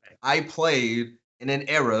there. I played in an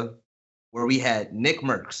era where we had Nick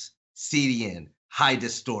Merckx, CDN, High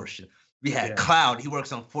Distortion. We had Yeah. Cloud, he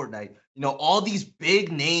works on Fortnite. All these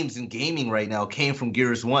big names in gaming right now came from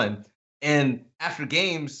Gears 1. And after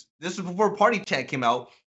games, this was before Party Chat came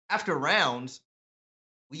out, after rounds,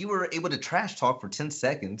 we were able to trash talk for 10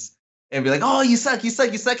 seconds and be like, oh, you suck, you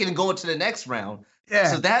suck, you suck, and then go into the next round.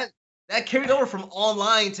 So that carried over from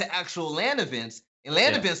online to actual LAN events. And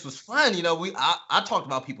LAN Yeah. events was fun. I talked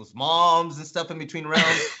about people's moms and stuff in between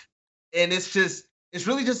rounds. And it's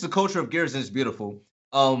really just the culture of Gears, and it's beautiful.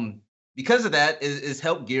 Because of that, it's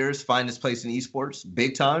helped Gears find its place in esports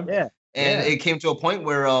big time. Yeah. And Yeah. it came to a point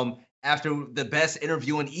where after the best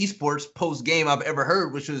interview in esports post game I've ever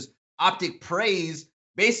heard, which was Optic Praise,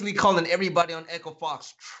 basically calling everybody on Echo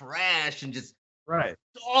Fox trash and just Right.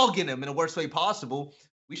 dogging them in the worst way possible.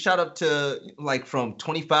 We shot up to like from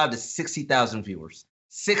 25 to 60,000 viewers.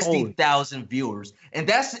 60,000 viewers. And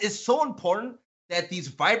it's so important that these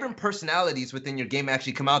vibrant personalities within your game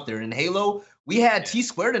actually come out there. In Halo, we had T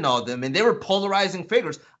Squared and all of them, and they were polarizing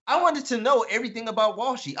figures. I wanted to know everything about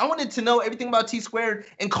Walshy. I wanted to know everything about T Squared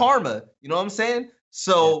and Karma. You know what I'm saying?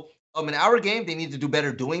 So in our game, they need to do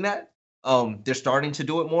better doing that. They're starting to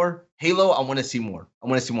do it more. Halo, I want to see more. I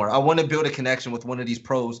want to see more. I want to build a connection with one of these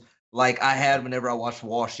pros like I had whenever I watched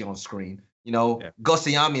Walshy on screen.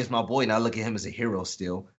 Gosayami is my boy, and I look at him as a hero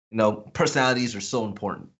still. Personalities are so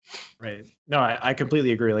important. Right. No, I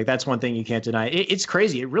completely agree. Like that's one thing you can't deny. It's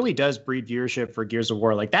crazy. It really does breed viewership for Gears of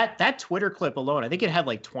War. Like that Twitter clip alone, I think it had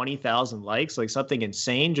like 20,000 likes, like something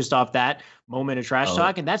insane just off that moment of trash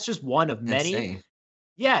talk. And that's just one of many. Insane.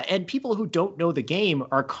 Yeah, and people who don't know the game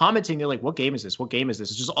are commenting. They're like, "What game is this? What game is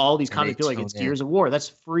this?" It's just all these comments feel like it's Gears of War. That's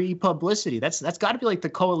free publicity. That's got to be like the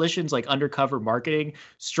coalition's like undercover marketing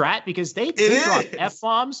strat because they drop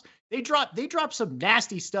F-bombs. They drop some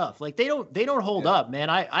nasty stuff. Like they don't hold up, man.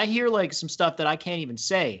 I hear like some stuff that I can't even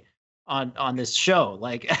say on this show.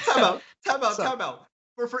 Like time out.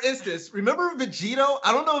 For instance, remember Vegito?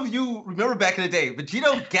 I don't know if you remember back in the day.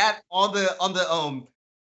 Vegito got on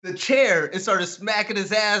the chair and started smacking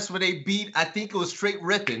his ass when they beat, I think it was Straight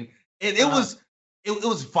Ripping. And it was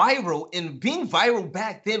viral. And being viral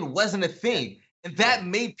back then wasn't a thing. And that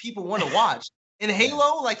made people want to watch. In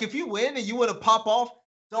Halo, like if you win and you want to pop off,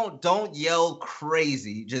 don't yell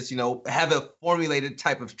crazy. Just, have a formulated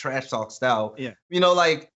type of trash talk style. Yeah.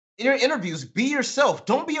 Like in your interviews, be yourself.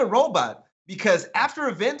 Don't be a robot. Because after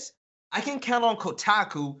events, I can count on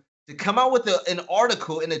Kotaku to come out with an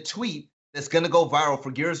article and a tweet that's gonna go viral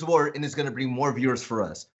for Gears of War, and it's gonna bring more viewers for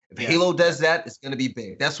us. If Yeah. Halo does that, it's gonna be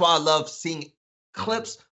big. That's why I love seeing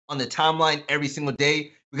clips on the timeline every single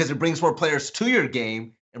day because it brings more players to your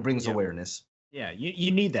game and brings awareness. Yeah,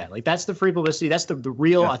 you need that. Like that's the free publicity. That's the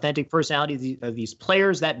real Yeah. authentic personality of these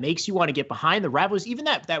players that makes you want to get behind the rivalries. Even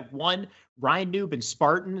that one Ryan Noob and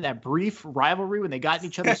Spartan, that brief rivalry when they got in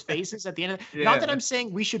each other's faces at the end of Not that I'm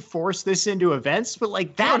saying we should force this into events, but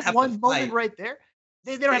like They don't that have to one moment fight. right there.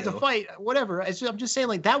 They don't have to fight, whatever. I'm just saying,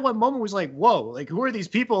 like that one moment was like, whoa, like who are these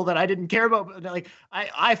people that I didn't care about? But, like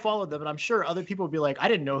I followed them, and I'm sure other people would be like, I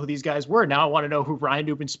didn't know who these guys were. Now I want to know who Ryan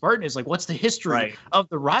Noob and Spartan is. Like, what's the history Right. of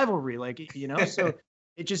the rivalry? Like, so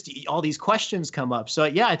it just all these questions come up. So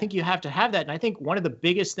yeah, I think you have to have that. And I think one of the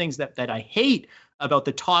biggest things that I hate about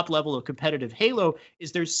the top level of competitive Halo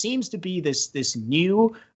is there seems to be this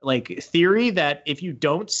new like theory that if you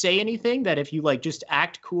don't say anything, that if you like just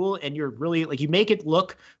act cool and you're really like you make it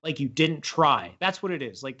look like you didn't try. That's what it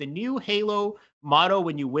is. Like the new Halo motto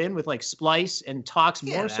when you win with like Splice and Talks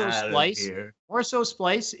more so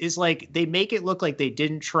Splice is like they make it look like they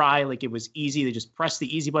didn't try, like it was easy. They just press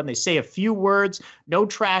the easy button. They say a few words, no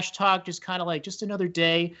trash talk, just kind of like just another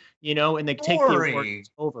day, and they take the importance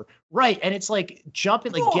over. Right. And it's like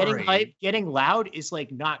jumping, like getting hype, getting loud is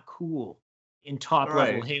like not cool in top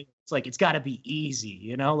level Halo. It's like it's got to be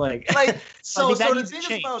easy, like so that the needs to thing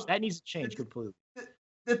change. about That neneeds to change completely.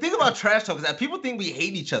 The thing about trash talk is that people think we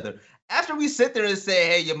hate each other. After we sit there and say,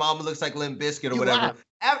 "Hey, your mama looks like Limp Bizkit" or whatever,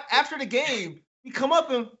 after the game, we come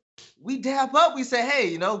up and we dap up. We say,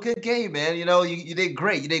 "Hey, good game, man. You did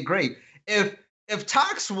great. You did great." If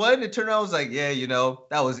Tox won, it turned out I was like, "Yeah,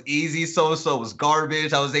 that was easy. So-and-so was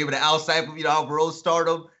garbage. I was able to outside him, outbro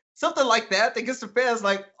stardom." Something like that gets the fans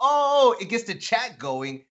like, oh, it gets the chat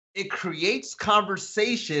going. It creates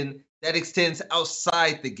conversation that extends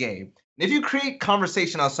outside the game. And if you create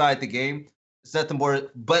conversation outside the game, it's nothing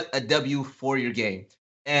more but a W for your game.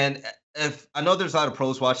 And if I know there's a lot of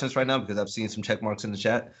pros watching this right now because I've seen some check marks in the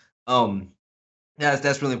chat.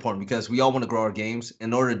 That's really important because we all want to grow our games.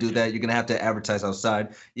 In order to do that, you're gonna have to advertise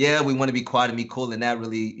outside. Yeah, we want to be quiet and be cool and not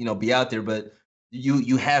really, be out there, but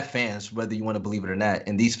you have fans, whether you want to believe it or not.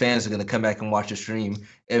 And these fans are going to come back and watch your stream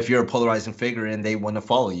if you're a polarizing figure and they want to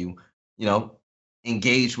follow you.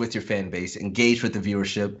 Engage with your fan base, engage with the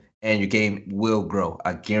viewership, and your game will grow.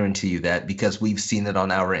 I guarantee you that because we've seen it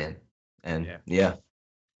on our end. And yeah.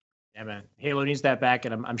 Yeah, man. Halo needs that back,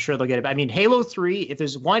 and I'm sure they'll get it. I mean, Halo 3, if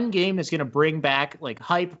there's one game that's going to bring back like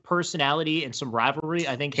hype, personality, and some rivalry,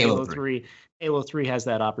 I think Halo 3 has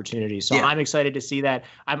that opportunity. So I'm excited to see that.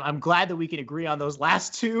 I'm glad that we can agree on those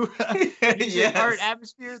last two. Art,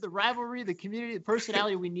 atmosphere, the rivalry, the community, the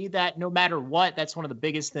personality. We need that no matter what. That's one of the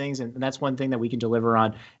biggest things, and that's one thing that we can deliver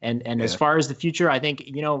on. And as far as the future, I think,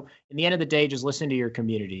 in the end of the day, just listen to your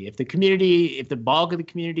community. If the bulk of the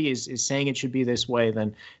community is saying it should be this way,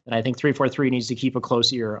 then I think 343 needs to keep a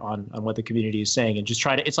close ear on what the community is saying and just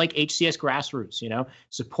try to, it's like HCS grassroots,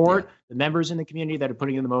 support the members in the community that are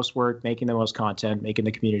putting in the most work, making the most content, making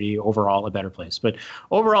the community overall a better place. But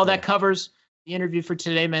overall, that covers the interview for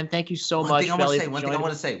today, man. Thank you so much. One thing I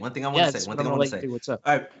want to say. What's up?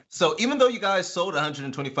 All right. So even though you guys sold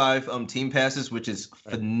 125 team passes, which is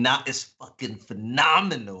fucking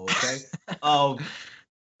phenomenal, okay?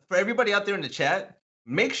 For everybody out there in the chat,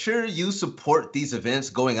 make sure you support these events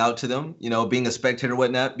going out to them, being a spectator or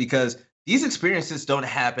whatnot, because these experiences don't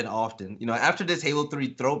happen often. After this Halo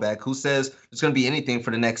 3 throwback, who says there's going to be anything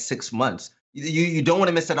for the next 6 months? You don't want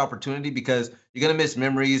to miss that opportunity because you're going to miss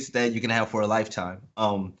memories that you can have for a lifetime.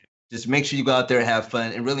 Just make sure you go out there, have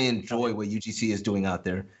fun, and really enjoy what UGC is doing out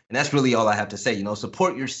there. And that's really all I have to say.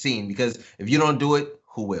 Support your scene, because if you don't do it,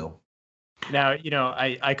 who will? Now,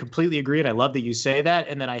 I completely agree, and I love that you say that.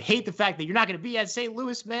 And then I hate the fact that you're not going to be at St.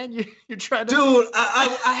 Louis, man. You're trying to. Dude,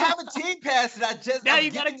 I have a team pass, and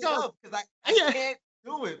you gotta go because I can't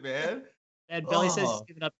do it, man. And Belly says he's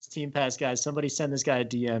giving up his team pass, guys. Somebody send this guy a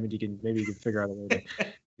DM, and maybe you can figure out a way to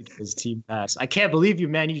get his team pass. I can't believe you,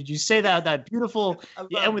 man. You say that beautiful,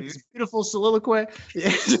 with this beautiful soliloquy.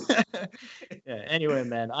 Anyway,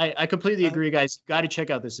 man, I completely agree, guys. You got to check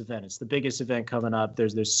out this event. It's the biggest event coming up.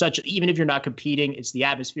 There's such, even if you're not competing, it's the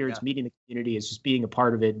atmosphere. It's meeting the community. It's just being a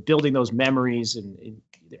part of it, building those memories, and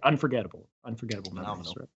unforgettable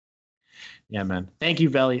memories. Right? Yeah, man. Thank you,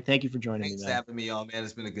 Veli. Thank you for joining me, man. Thanks for having me on, man.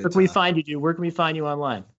 It's been a good time. Where can we find you, dude? Where can we find you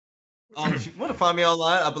online? If you want to find me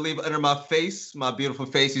online, I believe under my face, my beautiful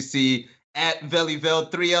face, you see at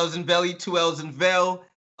VeliVel, 3 L's in Veli, 2 L's in Vel.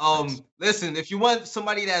 Listen, if you want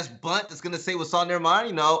somebody that's blunt, that's going to say what's on their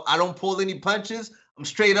mind, I don't pull any punches. I'm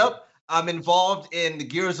straight up. I'm involved in the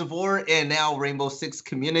Gears of War and now Rainbow Six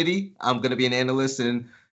community. I'm going to be an analyst and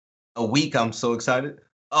a week. I'm so excited.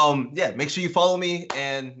 Yeah, make sure you follow me,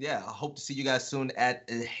 and yeah, I hope to see you guys soon at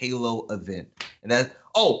a Halo event. And that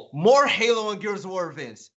more Halo and Gears of War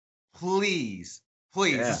events, please.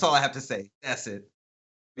 Yeah. That's all I have to say. That's it.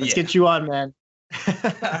 Let's get you on, man. All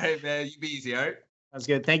right, man. You be easy. All right. That's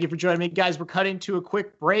good. Thank you for joining me, guys. We're cutting to a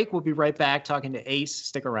quick break. We'll be right back talking to Ace.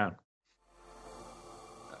 Stick around.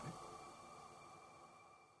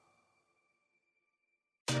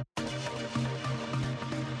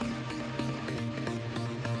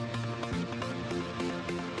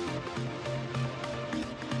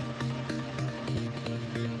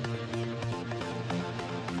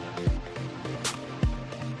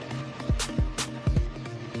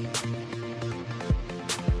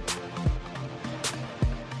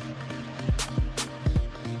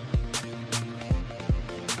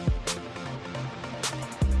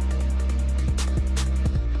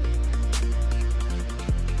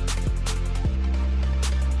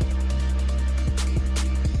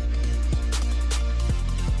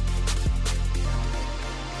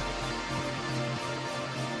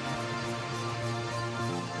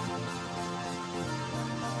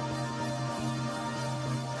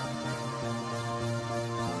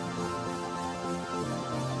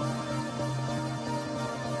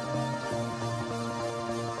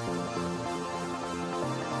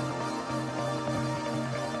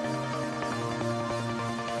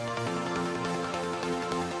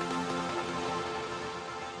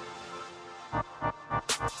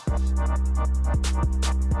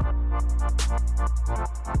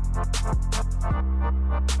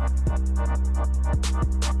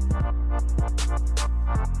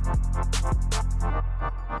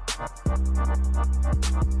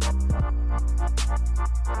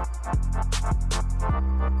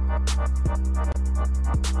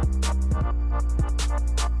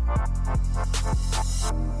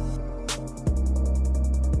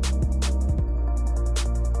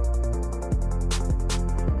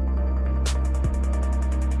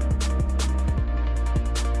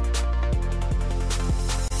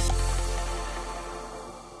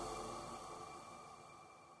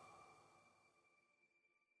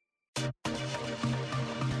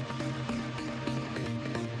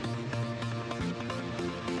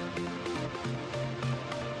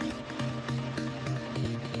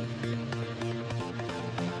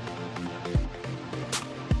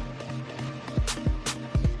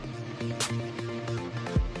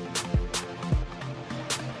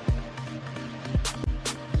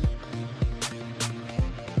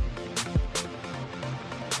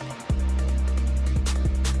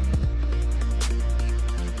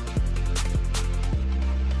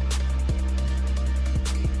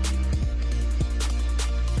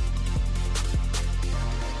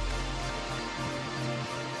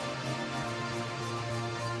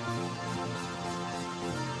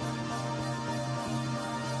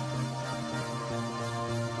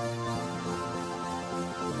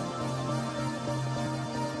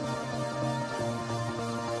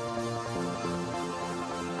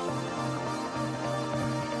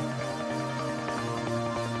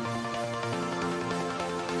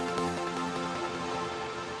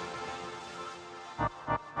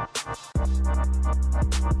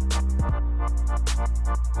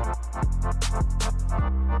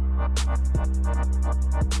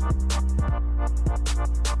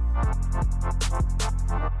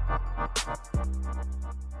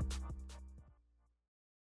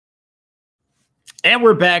 And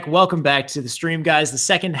we're back. Welcome back to the stream, guys. The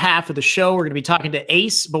second half of the show, we're going to be talking to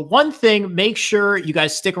Ace. But one thing, make sure you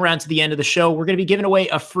guys stick around to the end of the show. We're going to be giving away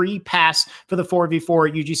a free pass for the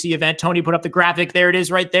 4v4 UGC event. Tony put up the graphic. There it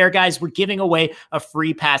is right there, guys. We're giving away a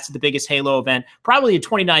free pass to the biggest Halo event, probably in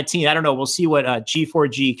 2019. I don't know. We'll see what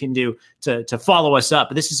G4G can do to follow us up.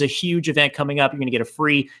 But this is a huge event coming up. You're going to get a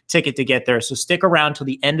free ticket to get there. So stick around till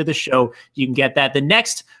the end of the show. You can get that. The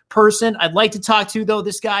next person I'd like to talk to, though,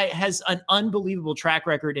 this guy has an unbelievable track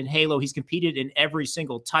record in Halo. He's competed in every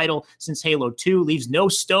single title since Halo 2, leaves no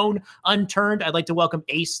stone unturned. I'd like to welcome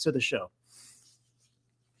Ace to the show.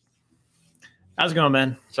 How's it going,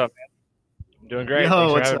 man? What's up, man? I'm doing great. Yo,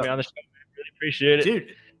 Thanks for what's having up? me on the show. I really appreciate it.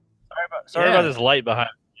 Dude. Sorry about this light behind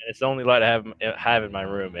me. It's the only light I have in my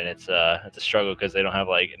room, and it's a struggle because they don't have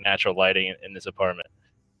like natural lighting in this apartment.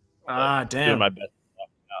 Ah, Doing damn. my best.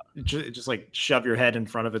 Just like shove your head in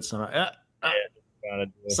front of it. Something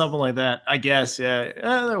Something like that, I guess. Yeah,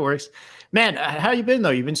 that works. Man, how you been, though?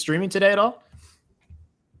 You been streaming today at all?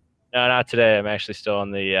 No, not today. I'm actually still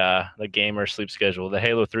on the gamer sleep schedule, the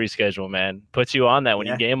Halo 3 schedule, man. Puts you on that when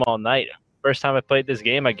you game all night. First time I played this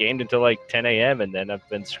game, I gamed until like 10 a.m. and then I've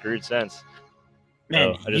been screwed since.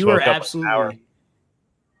 Man, so I just you were woke up absolutely.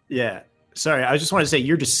 Yeah. Sorry, I just want to say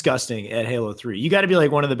you're disgusting at Halo 3. You got to be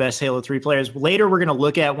like one of the best Halo 3 players. Later, we're going to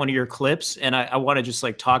look at one of your clips, and I want to just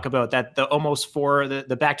like talk about that, the almost four,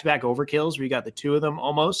 the back-to-back overkills where you got the two of them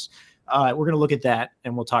almost. We're going to look at that,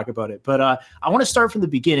 and we'll talk about it. But I want to start from the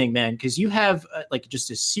beginning, man, because you have like just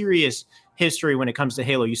a serious history when it comes to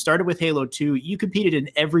Halo. You started with Halo 2. You competed in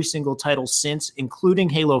every single title since, including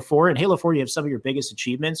Halo 4. And Halo 4, you have some of your biggest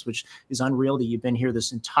achievements, which is unreal that you've been here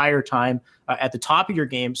this entire time at the top of your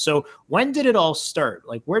game. So when did it all start?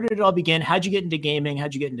 Like, where did it all begin? How'd you get into gaming?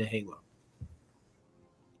 How'd you get into Halo?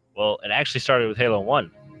 Well, it actually started with Halo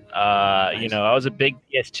 1. Nice. You know, I was a big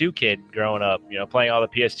PS2 kid growing up, you know, playing all the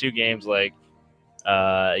PS2 games like,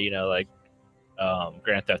 you know, like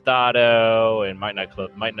Grand Theft Auto and Midnight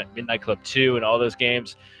Club 2 and all those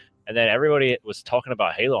games. And then everybody was talking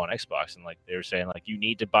about Halo on Xbox, and like they were saying like you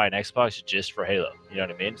need to buy an Xbox just for Halo. You know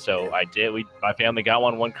what I mean? So I did. My family got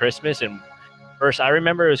one Christmas, and first I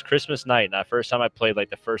remember it was Christmas night, and the first time I played like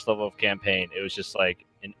the first level of campaign, it was just like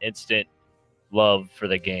an instant love for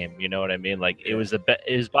the game. You know what I mean? Like it was it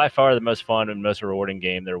was by far the most fun and most rewarding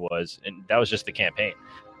game there was, and that was just the campaign.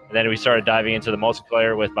 And then we started diving into the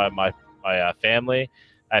multiplayer with my family.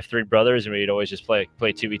 I have 3 brothers, and we'd always just play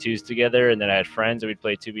 2v2s together. And then I had friends, and we'd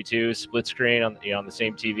play 2v2s, split screen on the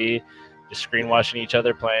same TV, just screen watching each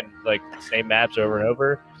other, playing like the same maps over and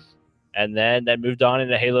over. And then that moved on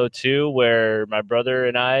into Halo 2, where my brother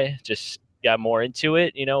and I just got more into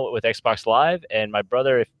it, you know, with Xbox Live. And my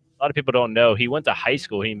brother, if a lot of people don't know, he went to high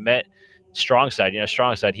school. He met Strongside.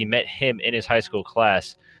 Strongside. He met him in his high school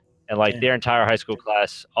class, and like their entire high school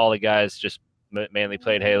class, all the guys just mainly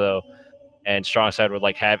played Halo. And Strongside would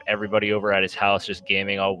like have everybody over at his house just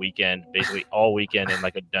gaming all weekend, basically all weekend in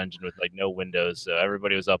like a dungeon with like no windows. So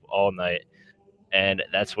everybody was up all night. And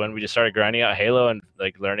that's when we just started grinding out Halo and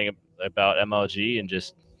like learning about MLG and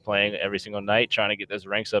just playing every single night, trying to get those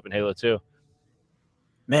ranks up in Halo 2.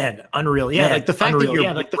 Man, unreal. Yeah, like the fact that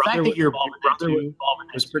your brother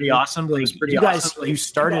was pretty awesome. Like, you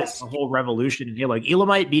started a whole revolution in here. Like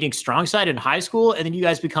Elamite beating Strongside in high school, and then you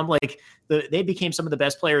guys become like they became some of the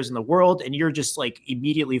best players in the world, and you're just like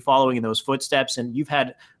immediately following in those footsteps, and you've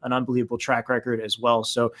had an unbelievable track record as well.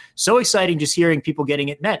 So exciting just hearing people getting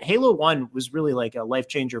it. Matt, Halo 1 was really like a life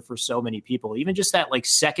changer for so many people. Even just that like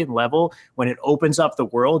second level when it opens up the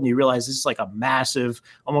world and you realize this is like a massive,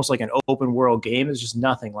 almost like an open world game. It's just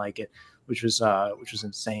nothing like it, which was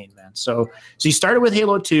insane, man. So you started with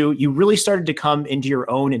Halo 2. You really started to come into your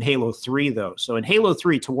own in Halo 3, though. So in Halo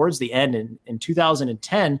 3, towards the end in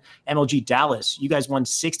 2010, MLG Dallas, you guys won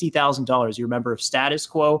 $60,000. You're a member of Status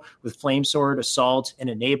Quo with Flamesword, Assault, and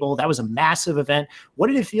Enable. That was a massive event. What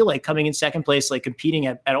did it feel like coming in second place, like competing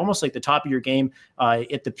at almost like the top of your game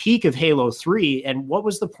at the peak of Halo 3? And what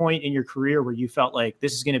was the point in your career where you felt like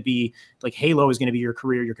this is going to be like Halo is going to be your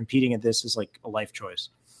career? You're competing at this as like a life choice.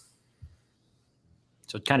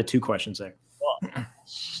 So kind of 2 questions there. Well,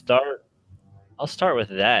 I'll start with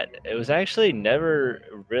that. It was actually never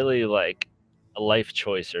really like a life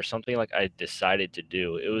choice or something like I decided to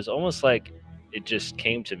do. It was almost like it just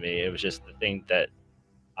came to me. It was just the thing that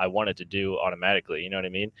I wanted to do automatically. You know what I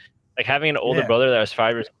mean? Like having an older brother that was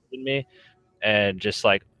 5 years older than me, and just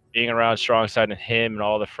like being around Strongside and him and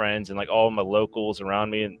all the friends and like all my locals around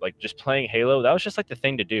me and like just playing Halo. That was just like the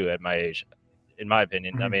thing to do at my age, in my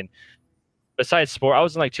opinion. Mm-hmm. I mean, besides sport, I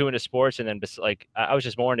wasn't like too into sports, and then like I was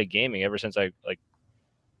just more into gaming ever since I like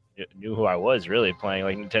knew who I was, really playing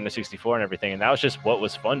like Nintendo 64 and everything, and that was just what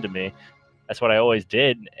was fun to me. That's what I always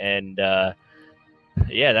did, and that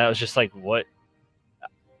was just like what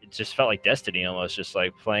it just felt like destiny almost, just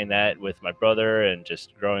like playing that with my brother and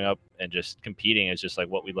just growing up and just competing is just like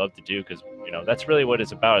what we love to do, because that's really what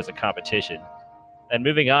it's about, is a competition. And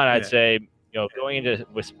moving on, I'd say going into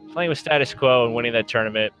playing with Status Quo and winning that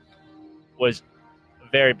tournament was a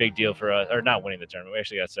very big deal for us. Or not winning the tournament, we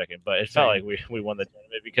actually got second, but it felt like we won the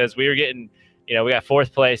tournament because we were getting, we got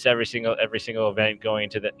 4th place every single event going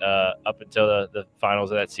into the up until the finals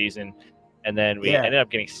of that season, and then we ended up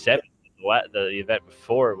getting 7th the event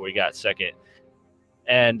before we got second.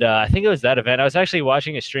 And I think it was that event. I was actually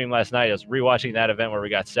watching a stream last night. I was rewatching that event where we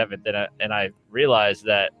got 7th, and I realized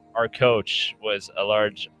that our coach was a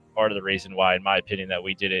large part of the reason why, in my opinion, that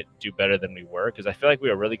we didn't do better than we were, because I feel like we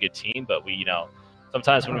were a really good team, but we,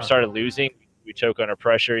 sometimes when we started losing, we choke under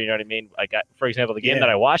pressure. You know what I mean? Like, for example, the game that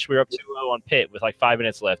I watched, we were up 2-0 on Pit with like 5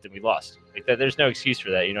 minutes left, and we lost. Like there's no excuse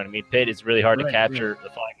for that. You know what I mean? Pit is really hard to capture the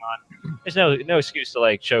flying on. There's no excuse to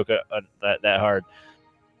like choke that hard.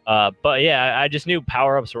 But yeah, I just knew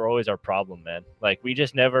power-ups were always our problem, man. Like we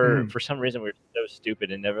just never, for some reason, we were so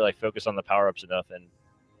stupid and never like focused on the power-ups enough.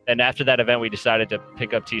 And after that event, we decided to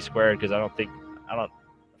pick up T-Squared because I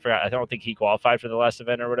forgot. I don't think he qualified for the last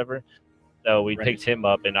event or whatever. So we picked him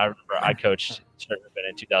up, and I remember I coached tournament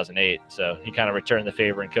in 2008. So he kind of returned the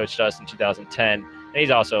favor and coached us in 2010. And he's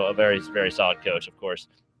also a very, very solid coach, of course.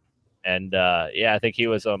 And I think he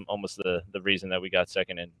was almost the reason that we got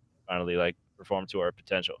second and finally like performed to our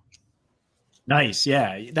potential. Nice.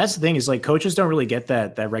 Yeah. That's the thing is like coaches don't really get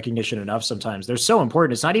that recognition enough sometimes. They're so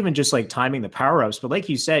important. It's not even just like timing the power ups, but like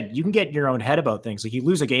you said, you can get in your own head about things. Like you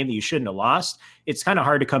lose a game that you shouldn't have lost. It's kind of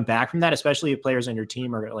hard to come back from that, especially if players on your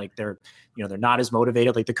team are like they're not as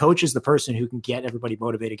motivated. Like the coach is the person who can get everybody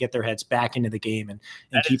motivated, get their heads back into the game and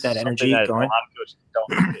keep that energy going. A lot of coaches don't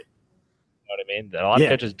do. You know what I mean? A lot of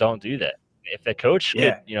coaches don't do that. If the coach could,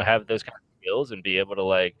 have those kind of skills and be able to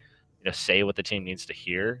like, say what the team needs to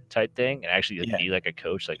hear type thing and actually be like a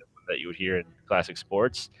coach like that you would hear in classic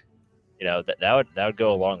sports, that would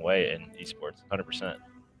go a long way in esports, 100%.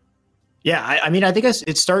 Yeah, I mean, I think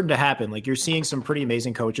it's starting to happen. Like you're seeing some pretty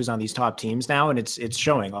amazing coaches on these top teams now, and it's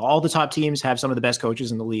showing. All the top teams have some of the best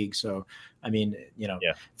coaches in the league. So, I mean,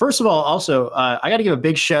 First of all, also, I got to give a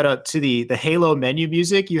big shout out to the Halo menu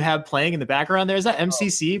music you have playing in the background there. Is that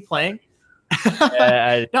MCC playing? No,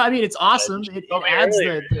 I mean, it's awesome. It adds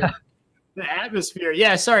the atmosphere.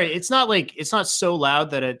 Yeah, sorry. It's not so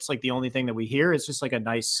loud that it's like the only thing that we hear. It's just like a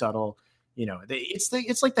nice subtle,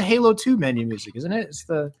 it's like the Halo 2 menu music, isn't it? It's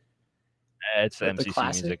the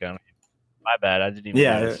MCC music. My bad. I didn't even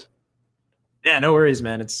notice. Yeah, no worries,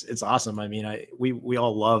 man. It's awesome. I mean, we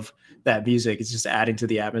all love that music. It's just adding to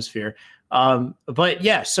the atmosphere. But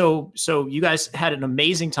yeah, so you guys had an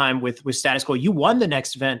amazing time with Status Quo. You won the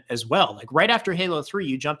next event as well. Like right after Halo 3,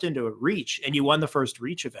 you jumped into a Reach and you won the first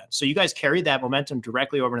Reach event. So you guys carried that momentum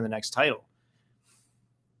directly over to the next title.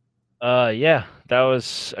 Yeah, that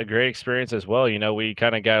was a great experience as well. We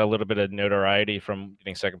kind of got a little bit of notoriety from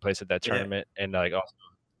getting second place at that tournament, and like also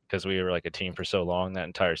because we were like a team for so long that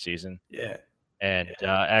entire season. Yeah. And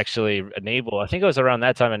actually, Enable, I think it was around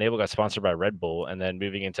that time, Enable got sponsored by Red Bull. And then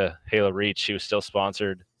moving into Halo Reach, he was still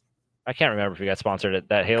sponsored. I can't remember if he got sponsored at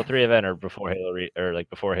that Halo 3 event or before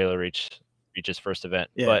Halo Reach's first event.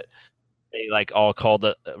 Yeah. But they like all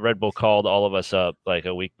Red Bull called all of us up like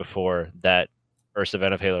a week before that first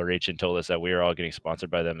event of Halo Reach and told us that we were all getting sponsored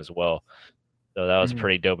by them as well. So that was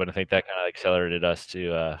pretty dope. And I think that kind of accelerated us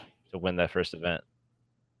to win that first event.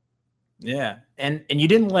 Yeah. And you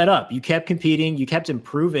didn't let up. You kept competing. You kept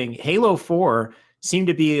improving. Halo 4 seemed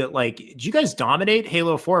to be like, did you guys dominate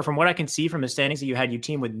Halo 4? From what I can see from the standings that you had, you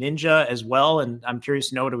team with Ninja as well. And I'm curious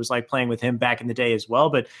to know what it was like playing with him back in the day as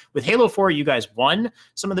well. But with Halo 4, you guys won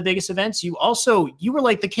some of the biggest events. You were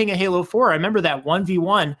like the king of Halo 4. I remember that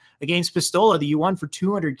 1v1 against Pistola that you won for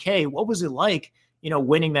 200K. What was it like,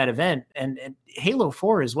 winning that event? And Halo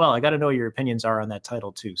 4 as well. I got to know what your opinions are on that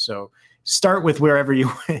title too. So start with wherever you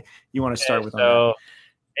want to start with. So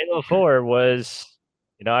Halo 4 was,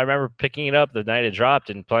 I remember picking it up the night it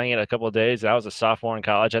dropped and playing it a couple of days. I was a sophomore in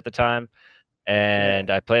college at the time,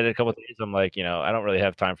 and I played it a couple of days. I'm like, I don't really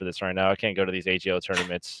have time for this right now. I can't go to these AGL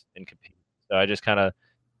tournaments and compete. So I just kind of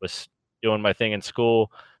was doing my thing in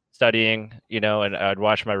school, studying, and I'd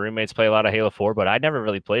watch my roommates play a lot of Halo 4, but I never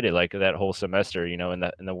really played it like that whole semester, in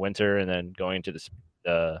the winter and then going into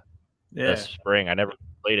the spring. I never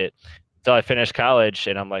played it until I finished college,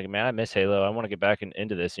 and I'm like, man, I miss Halo. I want to get back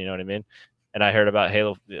into this. You know what I mean? And I heard about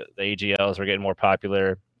Halo, the AGLs were getting more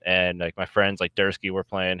popular, and like my friends like Dursky were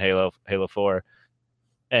playing Halo 4.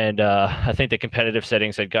 And I think the competitive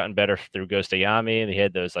settings had gotten better through Ghost of Yami, and they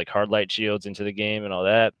had those like hard light shields into the game and all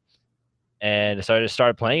that. And so I just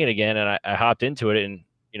started playing it again, and I hopped into it, and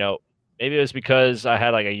maybe it was because I had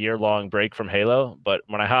like a year-long break from Halo, but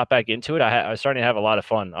when I hopped back into it, I was starting to have a lot of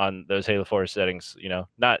fun on those Halo 4 settings.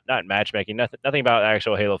 Not matchmaking, nothing about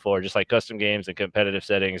actual Halo 4, just like custom games and competitive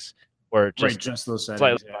settings were just those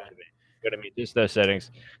settings. You know what I mean? Just those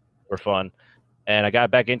settings were fun, and I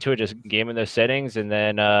got back into it, just gaming those settings, and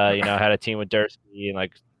then I had a team with Dursky and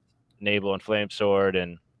like Enable and Flamesword,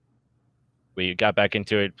 and we got back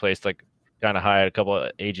into it, placed like kind of high at a couple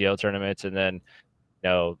of AGL tournaments, and then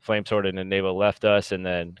Flamesword and Enable left us, and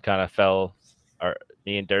then kind of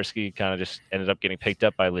me and Dursky kind of just ended up getting picked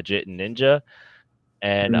up by Legit and Ninja,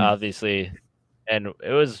 and obviously, and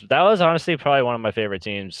that was honestly probably one of my favorite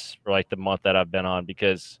teams for like the month that I've been on,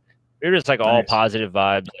 because we were just like all positive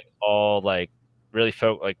vibes, like all like really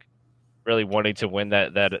really wanting to win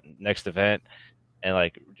that next event, and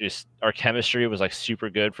like just our chemistry was like super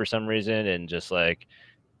good for some reason, and just like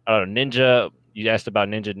I don't know, Ninja. You asked about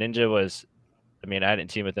Ninja. Ninja was, I mean, I didn't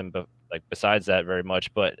team with him, but like besides that very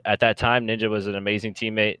much. But at that time, Ninja was an amazing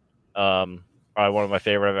teammate. Probably one of my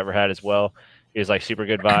favorite I've ever had as well. He was like super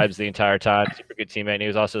good vibes the entire time, super good teammate. And he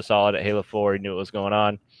was also solid at Halo 4. He knew what was going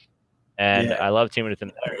on. and I love teaming with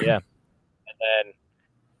him there. Yeah, and then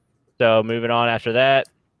so moving on after that,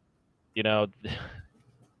 you know, the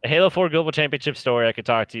Halo 4 Global Championship story. I could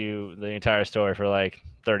talk to you the entire story for like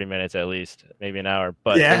 30 minutes at least, maybe an hour.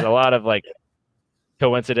 But there's a lot of like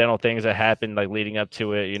coincidental things that happened like leading up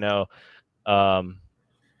to it. You know,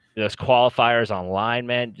 those qualifiers online,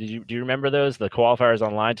 man. Do you remember those? The qualifiers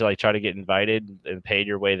online to like try to get invited and paid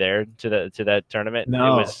your way there to that tournament.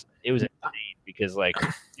 No. It was insane because like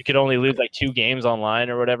you could only lose like 2 games online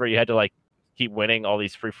or whatever. You had to like keep winning all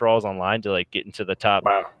these free for alls online to like get into the top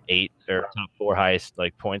 8 or top 4 highest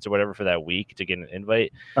like points or whatever for that week to get an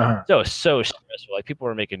invite. So it was so stressful. Like people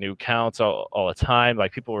were making new accounts all the time.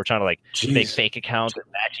 Like people were trying to like make fake accounts and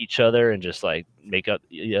match each other and just like make up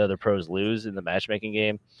the other pros lose in the matchmaking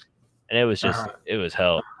game. And it was just it was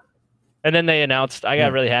hell. And then they announced, I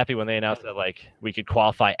got really happy when they announced that like we could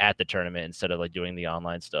qualify at the tournament instead of like doing the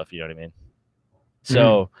online stuff. You know what I mean?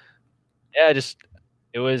 So yeah, just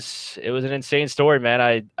it was an insane story,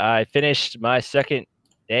 man. I finished my second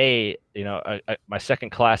day, you know, my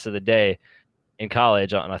second class of the day in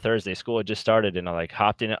college on a Thursday. School had just started, and I like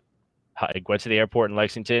hopped in. I went to the airport in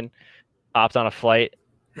Lexington, hopped on a flight.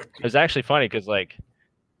 It was actually funny because like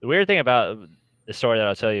the weird thing about the story that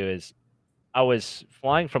I'll tell you is I was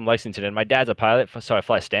flying from Lexington, and my dad's a pilot, so I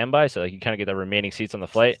fly standby, so like you kind of get the remaining seats on the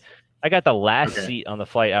flight. I got the last seat on the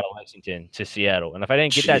flight out of Lexington to Seattle, and if I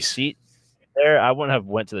didn't get that seat there, I wouldn't have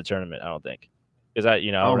went to the tournament. I don't think, because I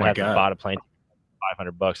would have to bought a plane,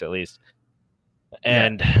 $500 at least,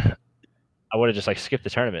 and I would have just like skipped the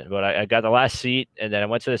tournament. But I got the last seat, and then I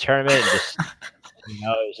went to the tournament, and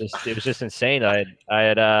just it was just insane. I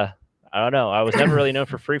don't know. I was never really known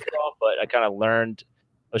for free for all, but I kind of learned.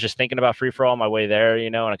 I was just thinking about free for all on my way there,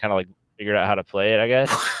 and I kind of like figured out how to play it, I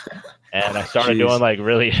guess. And I started doing like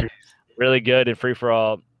really, really good in free for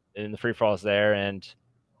all in the free for alls there, and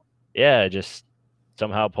yeah, just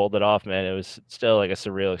somehow pulled it off, man. It was still like a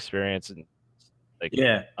surreal experience and like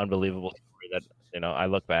unbelievable story that I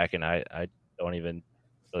look back and I don't even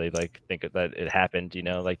really like think that it happened.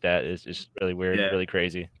 Like that is just really weird, really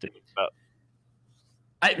crazy to think about.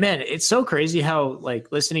 Man, it's so crazy how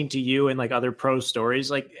like listening to you and like other pro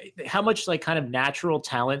stories, like how much like kind of natural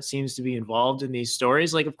talent seems to be involved in these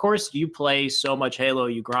stories. Like, of course, you play so much Halo,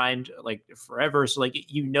 you grind like forever. So like,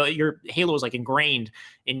 your Halo is like ingrained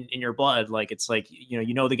in your blood. Like, it's like,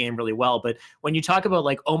 you know the game really well. But when you talk about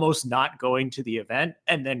like almost not going to the event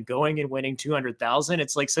and then going and winning 200,000,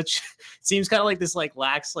 it's like it seems kind of like this like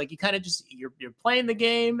lax, like you kind of just, you're playing the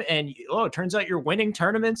game and it turns out you're winning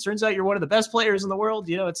tournaments. Turns out you're one of the best players in the world.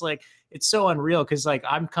 It's like, it's so unreal because like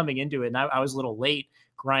I'm coming into it and I was a little late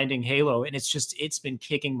grinding Halo, and it's been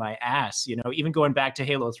kicking my ass. Even going back to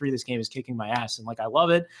Halo 3, this game is kicking my ass, and like I love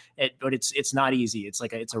it, but it's not easy. It's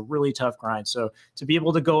like it's a really tough grind. So to be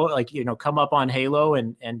able to go like come up on Halo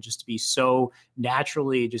and just to be so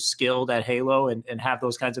naturally just skilled at Halo and have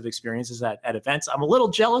those kinds of experiences at events, I'm a little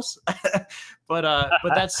jealous. but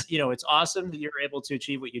that's it's awesome that you're able to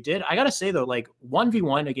achieve what you did. I gotta say though, like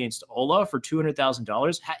 1v1 against Ola for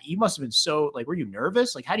 $200,000, you must have been so like, were you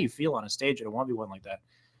nervous? Like, how do you feel on a stage at a 1v1 like that?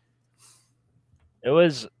 It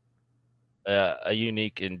was a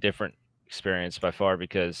unique and different experience by far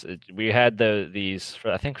because we had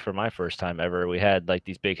I think for my first time ever, we had like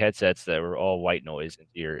these big headsets that were all white noise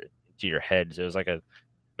into your heads. It was like a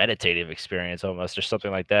meditative experience almost, or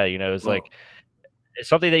something like that. It was like it's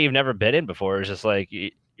something that you've never been in before. It's just like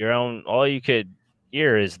all you could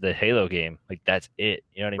hear is the Halo game. Like that's it.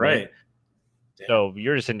 You know what I mean? Right. So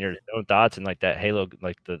you're just in your own thoughts and like that Halo,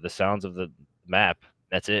 like the sounds of the map.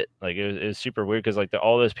 That's it. Like it was super weird because like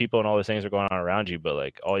all those people and all those things are going on around you, but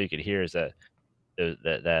like all you could hear is that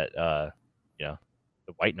the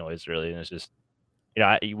white noise really. And it's just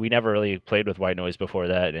we never really played with white noise before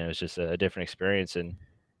that, and it was just a different experience. And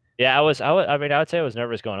yeah, I would say I was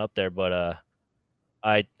nervous going up there, but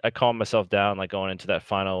I calmed myself down like going into that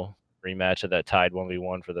final rematch of that tied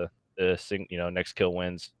 1v1 for the next kill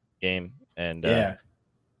wins game, and it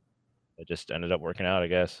just ended up working out, I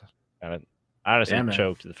guess. Kind of honestly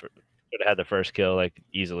choked. Could have had the first kill like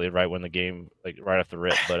easily right when the game, like right off the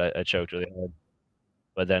rip, but I choked really hard.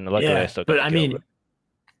 But then luckily I still. But I mean,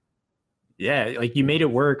 like you made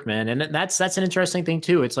it work, man, and that's an interesting thing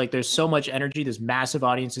too. It's like there's so much energy, there's massive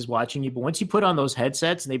audiences watching you, but once you put on those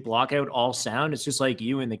headsets and they block out all sound, it's just like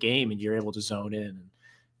you in the game, and you're able to zone in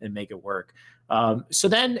and make it work. So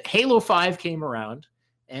then Halo 5 came around.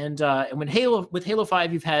 And when with Halo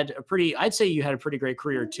 5, you've had I'd say you had a pretty great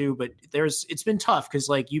career too, but it's been tough because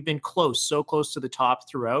like you've been so close to the top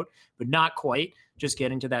throughout, but not quite just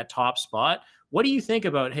getting to that top spot. What do you think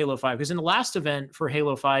about Halo 5? Because in the last event for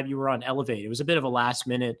Halo 5, you were on Elevate. It was a bit of a last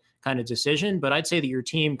minute kind of decision, but I'd say that your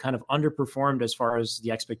team kind of underperformed as far as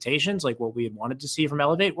the expectations, like what we had wanted to see from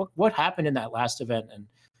Elevate. What happened in that last event?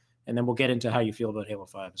 And then we'll get into how you feel about Halo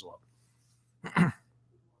 5 as well.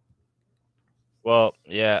 Well,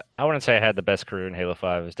 yeah, I wouldn't say I had the best career in Halo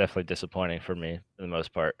 5. It was definitely disappointing for me for the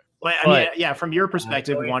most part. Well, I mean, yeah, from your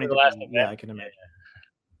perspective, wanting to last be, event, yeah, I can imagine.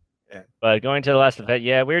 Yeah. But going to the last event,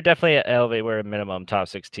 yeah, we were definitely at Elevate. We're a minimum top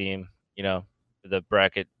 6 team. You know, the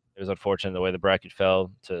bracket, it was unfortunate the way the bracket fell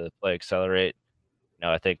to play Accelerate. You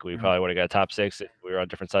know, I think we probably would have got top 6 if we were on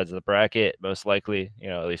different sides of the bracket, most likely. You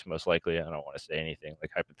know, at least most likely. I don't want to say anything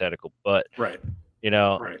like hypothetical, but you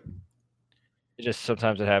know, it just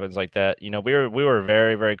sometimes it happens like that. You know, we were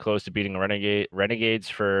very, very close to beating Renegades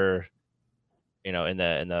for, you know, in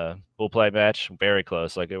the pool play match, very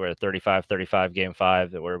close. Like, we were 35-35 game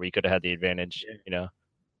 5 where we could have had the advantage, you know.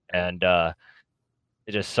 And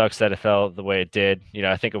it just sucks that it fell the way it did. You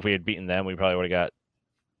know, I think if we had beaten them, we probably would have got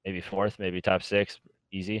maybe 4th, maybe top 6,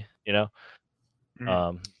 easy, you know.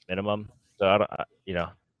 Minimum. So you know,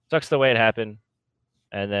 sucks the way it happened.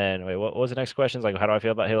 And then wait, what was the next question? Like, how do I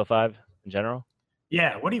feel about Halo 5 in general?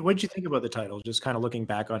 Yeah, what did you think about the title? Just kind of looking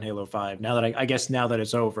back on Halo 5 now that I guess now that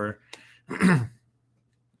it's over. Yeah,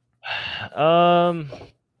 kind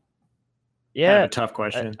of a tough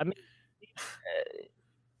question. I mean,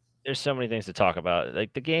 there's so many things to talk about.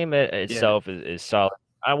 Like, the game itself is solid.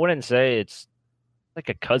 I wouldn't say it's like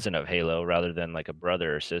a cousin of Halo rather than like a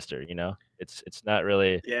brother or sister. You know, it's not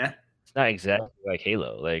really. Yeah. It's not exactly like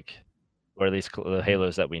Halo, like, or at least the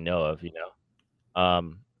Halos that we know of. You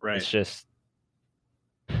know, It's just.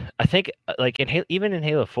 I think like even in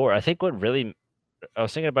Halo 4, I think what really, I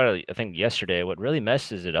was thinking about it, I think yesterday, what really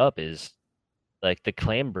messes it up is like the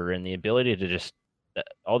clamber and the ability to just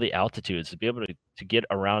all the altitudes, to be able to get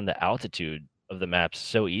around the altitude of the maps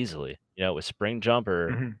so easily, you know, with spring jump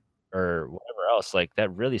or whatever else. Like,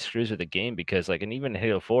 that really screws with the game because, like, and even in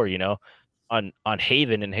Halo 4, you know, on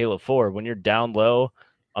Haven in Halo 4, when you're down low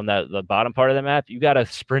on the bottom part of the map, you got to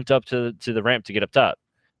sprint up to the ramp to get up top.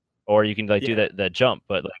 Or you can like do that jump,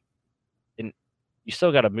 but like, you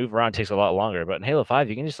still got to move around. It takes a lot longer. But in Halo 5,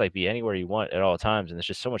 you can just like be anywhere you want at all times, and there's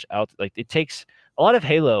just so much like, it takes a lot of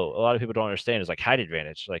Halo. A lot of people don't understand is like height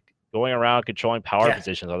advantage, like going around controlling power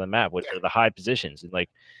positions on the map, which are the high positions. And like,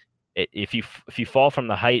 if you fall from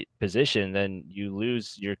the height position, then you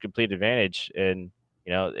lose your complete advantage, and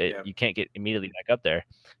you know you can't get immediately back up there.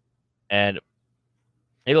 And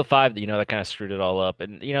Halo 5, you know, that kind of screwed it all up.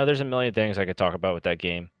 And you know, there's a million things I could talk about with that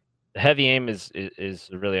game. The heavy aim is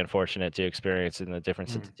really unfortunate to experience in the different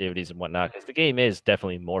sensitivities and whatnot, because the game is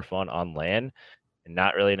definitely more fun on LAN and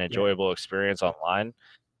not really an enjoyable experience online.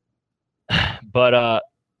 But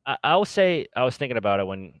I will say, I was thinking about it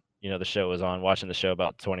when, you know, the show was on, watching the show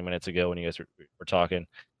about 20 minutes ago when you guys were talking.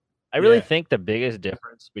 I really think the biggest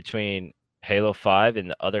difference between Halo 5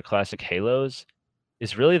 and the other classic Halos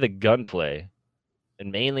is really the gunplay,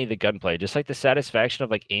 and mainly the gunplay, just like the satisfaction of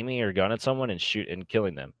like aiming your gun at someone and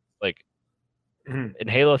killing them. Like, in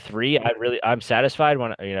Halo 3, I'm satisfied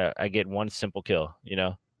when, you know, I get one simple kill, you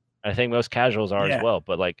know. I think most casuals are as well,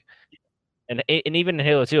 but like, and even in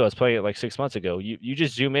Halo 2, I was playing it like 6 months ago. You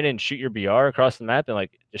just zoom in and shoot your BR across the map and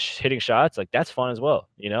like just hitting shots, like that's fun as well,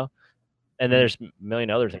 you know. And then there's a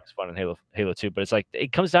million other things fun in Halo 2, but it's like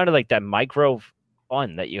it comes down to like that micro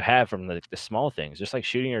fun that you have from the small things, just like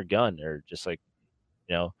shooting your gun or just like,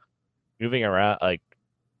 you know, moving around, like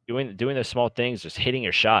doing the small things, just hitting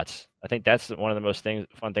your shots. I think that's one of the most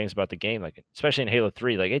fun things about the game, like especially in Halo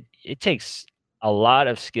 3. Like it takes a lot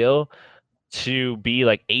of skill to be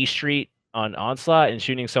like A Street on Onslaught and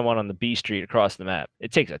shooting someone on the B Street across the map.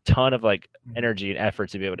 It takes a ton of like energy and effort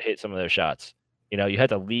to be able to hit some of those shots. You know, you have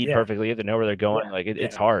to lead perfectly, you have to know where they're going. Like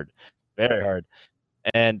it's hard, very hard.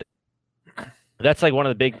 And that's like one of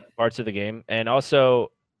the big parts of the game. And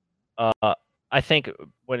also, I think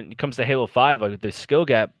when it comes to Halo 5, like the skill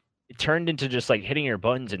gap, it turned into just like hitting your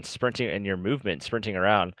buttons and sprinting and your movement, sprinting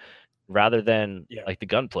around, rather than like the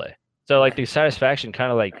gunplay. So like the satisfaction kind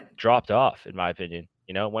of like dropped off, in my opinion.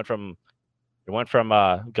 You know, it went from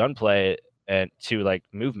gunplay and to like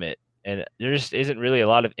movement, and there just isn't really a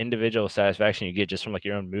lot of individual satisfaction you get just from like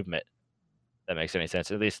your own movement. If that makes any sense.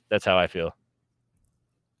 At least that's how I feel.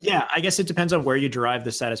 Yeah, I guess it depends on where you derive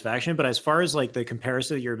the satisfaction. But as far as like the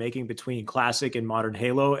comparison that you're making between classic and modern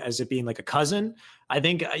Halo as it being like a cousin, I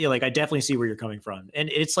think like I definitely see where you're coming from. And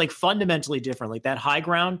it's like fundamentally different. Like that high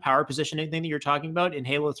ground power positioning thing that you're talking about in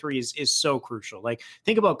Halo 3 is so crucial. Like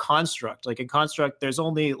think about Construct. Like in Construct, there's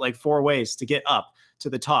only like 4 ways to get up to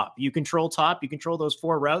the top. You control top, you control those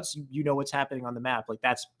 4 routes, you know what's happening on the map. Like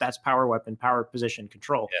that's power weapon, power position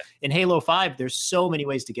control. Yeah. In Halo 5, there's so many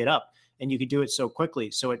ways to get up, and you can do it so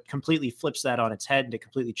quickly. So it completely flips that on its head, and it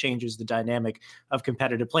completely changes the dynamic of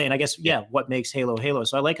competitive play. And I guess, what makes Halo Halo.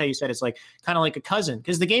 So I like how you said it's like kind of like a cousin,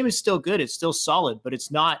 because the game is still good. It's still solid, but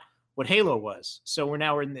it's not what Halo was. So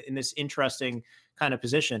we're in this interesting kind of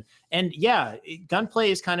position. And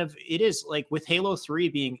gunplay is it is like with Halo 3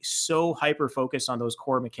 being so hyper focused on those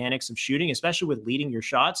core mechanics of shooting, especially with leading your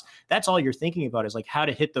shots. That's all you're thinking about is like how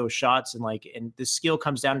to hit those shots. And the skill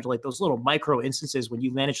comes down to like those little micro instances when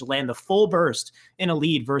you manage to land the full burst in a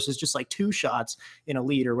lead versus just like 2 shots in a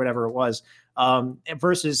lead or whatever it was.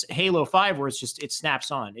 Versus Halo 5, where it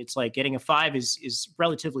snaps on. It's like getting a 5 is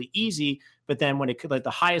relatively easy, but then when it could, like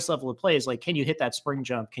the highest level of play is like, can you hit that spring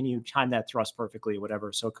jump? Can you time that thrust perfectly, or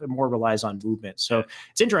whatever? So it more relies on movement. So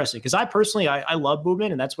it's interesting because I personally, I love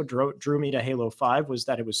movement, and that's what drew me to Halo 5 was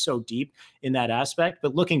that it was so deep in that aspect.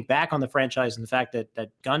 But looking back on the franchise and the fact that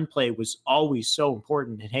gunplay was always so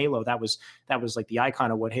important in Halo, that was like the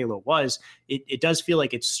icon of what Halo was. It does feel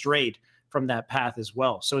like it's strayed from that path as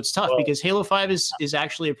well. So it's tough because Halo 5 is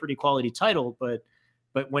actually a pretty quality title, but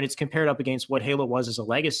when it's compared up against what Halo was as a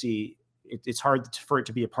legacy, it's hard for it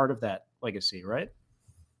to be a part of that legacy, right?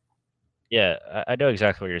 Yeah, I know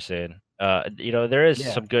exactly what you're saying. There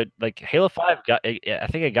is some good, like Halo 5 I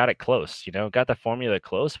think it got it close, got the formula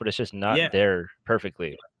close, but it's just not there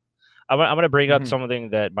perfectly. I'm going to bring up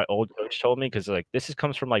something that my old coach told me, because like this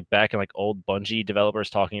comes from like back in like old Bungie developers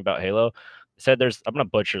talking about Halo. Said I'm going to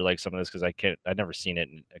butcher like some of this because I've never seen it,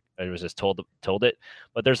 and I was just told it,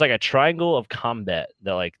 but there's like a triangle of combat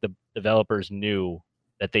that like the developers knew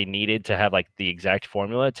that they needed to have like the exact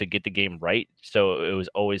formula to get the game right, so it was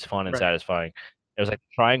always fun and satisfying. It was like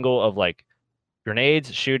a triangle of like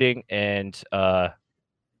grenades, shooting, and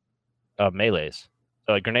melees.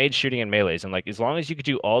 So like grenades, shooting, and melees, and like as long as you could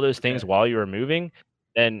do all those things while you were moving,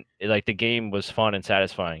 then like the game was fun and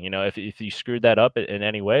satisfying. If you screwed that up in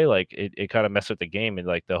any way, like it kind of messed with the game, and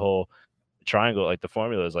like the whole triangle, like the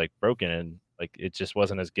formula is like broken, and like it just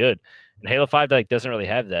wasn't as good. And Halo 5 like doesn't really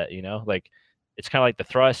have that, like it's kind of like the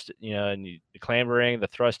thrust, and the clambering, the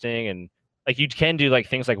thrusting, and like you can do like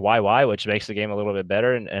things like YY, which makes the game a little bit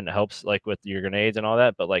better and helps like with your grenades and all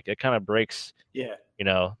that, but like it kind of breaks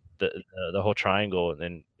the whole triangle, and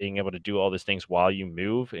then being able to do all these things while you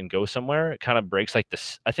move and go somewhere, it kind of breaks like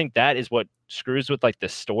this. I think that is what screws with like the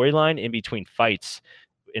storyline in between fights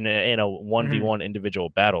in a 1v1 individual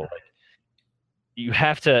battle. Like you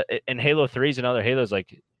have to, and Halo 3s and other Halos,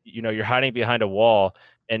 like you're hiding behind a wall,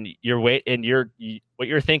 and what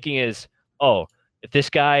you're thinking is, oh, if this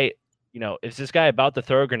guy about to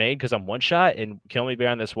throw a grenade because I'm one shot and kill me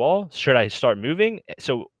behind this wall, should I start moving?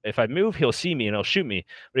 So if I move, he'll see me and he'll shoot me.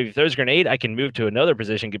 But if he throws a grenade, I can move to another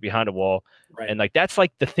position, get behind a wall. Right. And like that's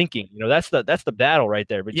like the thinking, that's the battle right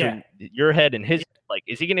there between your head and his. Like,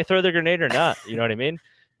 is he going to throw the grenade or not? You know what I mean?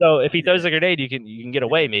 So if he throws the grenade, you can get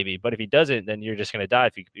away maybe. But if he doesn't, then you're just going to die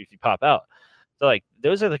if you pop out. So like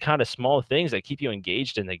those are the kind of small things that keep you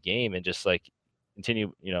engaged in the game and just like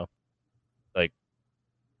continue, like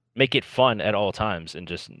make it fun at all times and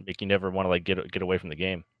just make you never want to like get away from the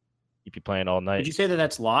game. Keep you playing all night. Would you say that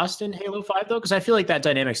that's lost in Halo 5 though? Because I feel like that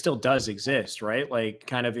dynamic still does exist, right? Like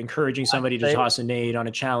kind of encouraging somebody to toss a nade on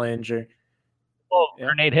a challenge or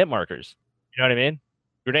grenade hit markers. You know what I mean?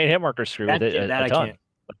 Grenade hit markers screw with it a ton. Like,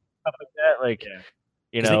 stuff like that, like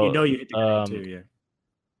you hit the grenade too,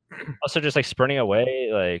 Also, just like sprinting away,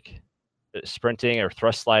 like sprinting or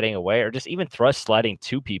thrust sliding away, or just even thrust sliding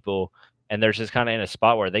to people, and they're just kind of in a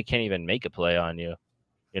spot where they can't even make a play on you,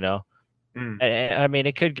 And, I mean,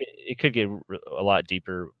 it could get a lot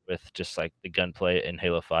deeper with just like the gunplay in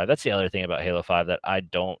Halo 5. That's the other thing about Halo 5 that I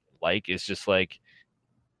don't like is just like,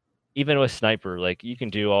 even with sniper, like you can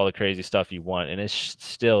do all the crazy stuff you want, and it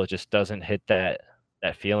still just doesn't hit that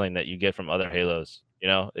feeling that you get from other Halos.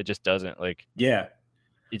 It just doesn't like. Yeah.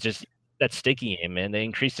 It's just that sticky aim, man. They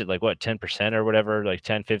increased it like what 10% or whatever, like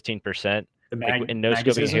 10-15%. And no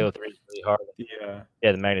scoping in Halo 3 is really hard.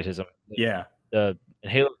 Yeah, the magnetism. Yeah. In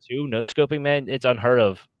Halo 2, no scoping, man, it's unheard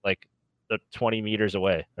of. Like the 20 meters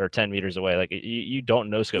away or 10 meters away, like you don't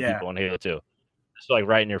no scope people in Halo 2. It's like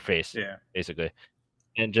right in your face, basically.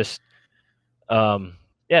 And just,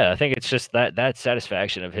 I think it's just that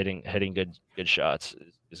satisfaction of hitting good shots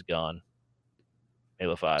is gone.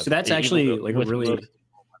 Halo 5. So that's actually like a really.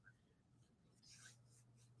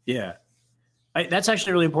 Yeah. That's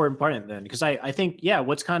actually a really important part then, because I think, yeah,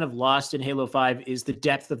 what's kind of lost in Halo 5 is the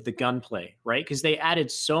depth of the gunplay, right? Because they added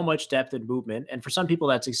so much depth and movement. And for some people,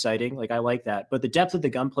 that's exciting. Like, I like that. But the depth of the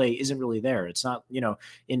gunplay isn't really there. It's not,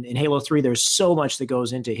 in Halo 3, there's so much that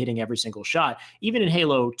goes into hitting every single shot. Even in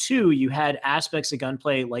Halo 2, you had aspects of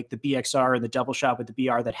gunplay like the BXR and the double shot with the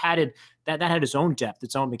BR that had its own depth,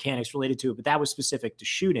 its own mechanics related to it, but that was specific to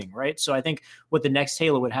shooting, right? So I think what the next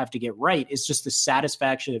Halo would have to get right is just the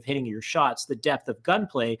satisfaction of hitting your shots, the depth of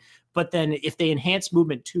gunplay. But then if they enhance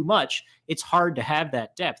movement too much, it's hard to have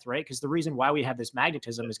that depth, right? Because the reason why we have this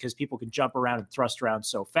magnetism is because people can jump around and thrust around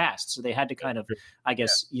so fast. So they had to kind of, I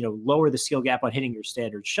guess, lower the skill gap on hitting your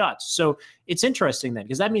standard shots. So it's interesting then,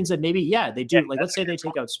 because that means that maybe, they do, like, let's say they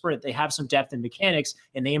take out sprint, they have some depth in mechanics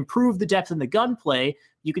and they improve the depth in the gunplay.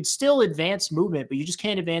 You could still advance movement, but you just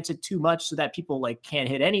can't advance it too much so that people like can't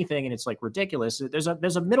hit anything and it's like ridiculous. There's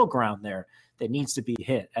a middle ground there that needs to be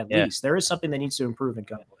hit at least. There is something that needs to improve in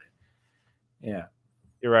gunplay. Yeah,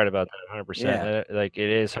 you're right about that 100%. Yeah. Like,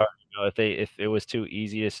 it is hard. If it was too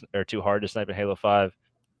easy or too hard to snipe in Halo 5, it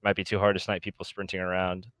might be too hard to snipe people sprinting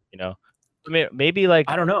around. Maybe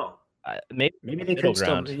like, I don't know. Maybe they could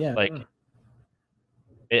ground, still, like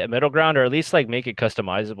a middle ground, or at least like make it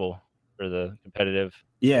customizable for the competitive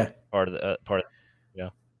part of the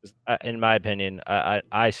in my opinion,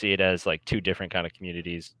 I see it as like two different kind of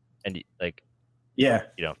communities, and like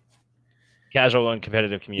casual and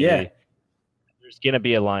competitive community. There's gonna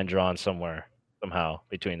be a line drawn somewhere somehow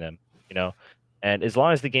between them, and as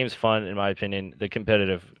long as the game's fun, in my opinion, the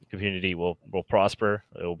competitive community will prosper.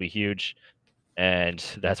 It will be huge, and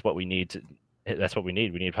that's what we need.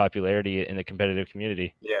 We need popularity in the competitive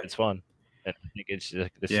community. It's fun. And I think it's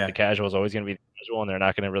the casual is always going to be casual, and they're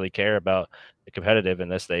not going to really care about the competitive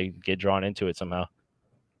unless they get drawn into it somehow.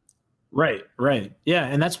 Right. Yeah,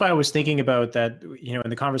 and that's why I was thinking about that, in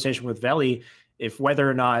the conversation with Veli, if whether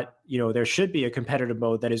or not, there should be a competitive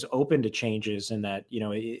mode that is open to changes, and that,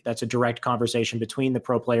 that's a direct conversation between the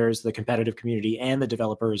pro players, the competitive community, and the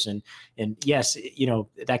developers. And yes,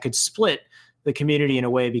 that could split the community in a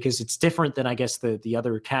way, because it's different than, I guess, the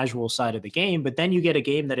other casual side of the game. But then you get a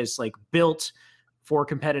game that is like built for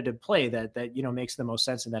competitive play that makes the most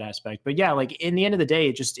sense in that aspect. But yeah, like in the end of the day,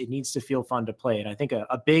 it needs to feel fun to play. And I think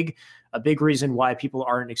a big reason why people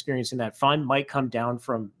aren't experiencing that fun might come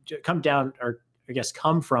from the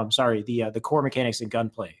core mechanics in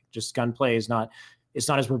gunplay. Just gunplay is not, it's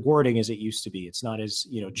not as rewarding as it used to be. It's not as,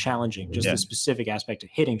 challenging, just the specific aspect of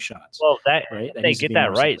hitting shots. Well, they get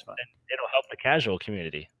that right, then it'll help the casual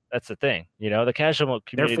community. That's the thing. The casual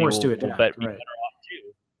community they're forced to adapt, be better off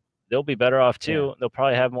too. They'll be better off too. Yeah. They'll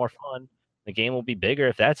probably have more fun. The game will be bigger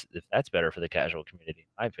if that's better for the casual community, in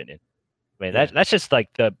my opinion. I mean, that's just like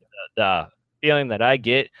the feeling that I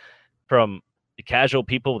get from the casual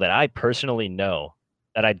people that I personally know,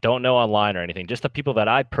 that I don't know online or anything, just the people that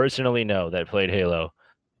I personally know that played Halo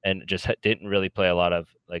and just didn't really play a lot of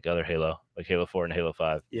like other Halo, like Halo 4 and Halo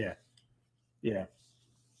 5. Yeah.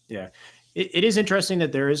 It is interesting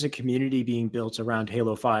that there is a community being built around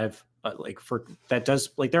Halo 5.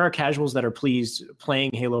 There are casuals that are pleased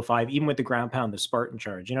playing Halo 5, even with the ground pound, the Spartan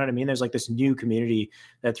charge. You know what I mean? There's like this new community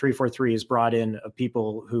that 343 has brought in of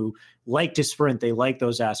people who like to sprint. They like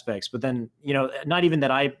those aspects, but then, not even that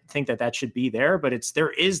I think that should be there, but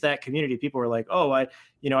there is that community. People are like, oh, I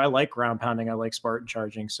like ground pounding. I like Spartan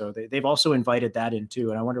charging. So they've also invited that in too.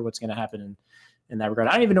 And I wonder what's going to happen in that regard.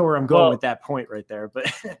 I don't even know where I'm going with that point right there,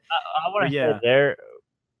 but I want to hit there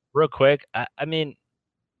real quick. I mean,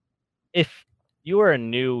 if you were a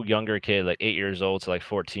younger kid, like 8 years old to like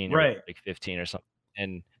 14 or like 15 or something,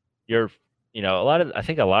 and you're, a lot of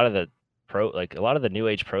the new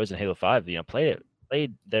age pros in Halo 5,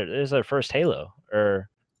 played there's their first Halo, or,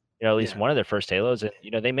 at least one of their first Halos, and,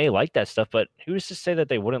 they may like that stuff, but who's to say that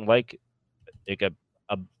they wouldn't like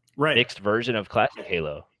a mixed version of classic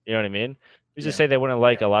Halo? You know what I mean? Who's to say they wouldn't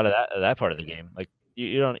like a lot of that part of the game? Like,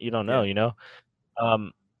 you don't know,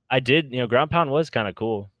 I did, ground pound was kind of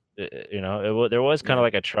cool. There was kind of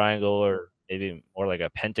like a triangle, or maybe more like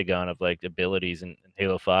a pentagon of like abilities in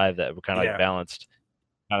Halo 5 that were kind of like balanced,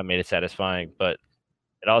 kind of made it satisfying, but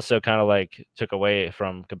it also kind of like took away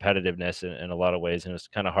from competitiveness in a lot of ways, and it was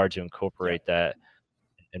kind of hard to incorporate that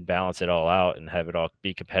and balance it all out and have it all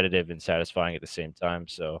be competitive and satisfying at the same time.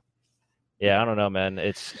 So I don't know, man.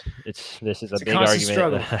 This is a big argument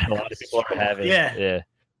struggle that a lot of people are having. Yeah.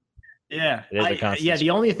 The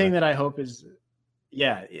only thing that I hope is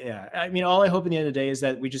Yeah. I mean, all I hope in the end of the day is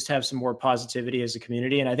that we just have some more positivity as a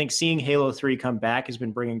community. And I think seeing Halo 3 come back has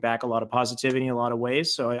been bringing back a lot of positivity in a lot of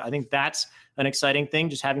ways. So I think that's an exciting thing.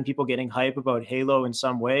 Just having people getting hype about Halo in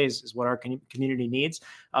some ways is what our community needs.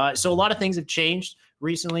 So a lot of things have changed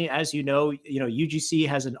recently. As you know, UGC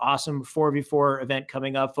has an awesome 4v4 event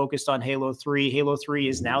coming up focused on Halo 3. Halo 3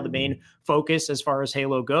 is now the main focus as far as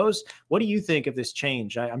Halo goes. What do you think of this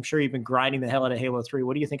change? I'm sure you've been grinding the hell out of Halo 3.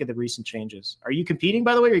 What do you think of the recent changes? Are you competing,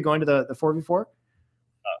 by the way? Are you going to the 4v4?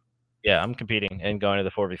 Yeah, I'm competing and going to the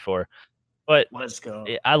 4v4. But let's go.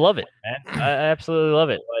 I love it, man. I absolutely love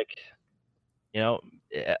it. Like, I'm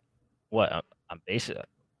basically,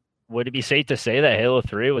 would it be safe to say that Halo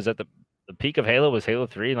 3 was at the peak of Halo was Halo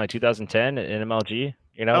 3 in like 2010 in MLG?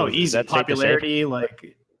 Easy popularity,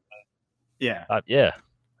 like, yeah. Yeah.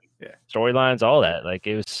 Storylines, all that. Like,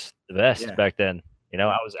 it was the best back then.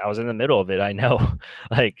 I was in the middle of it. I know,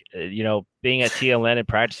 like, being at TLN and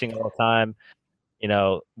practicing all the time.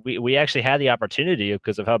 We actually had the opportunity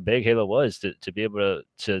because of how big Halo was to be able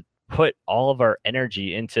to put all of our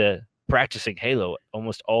energy into practicing Halo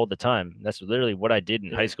almost all the time. That's literally what I did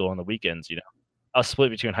in high school on the weekends. I was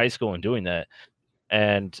split between high school and doing that.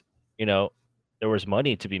 And, there was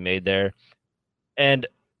money to be made there. And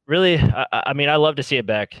really, I mean, I love to see it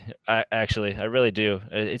back. I really do.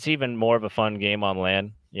 It's even more of a fun game on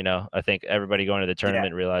LAN. I think everybody going to the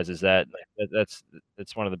tournament realizes that. That's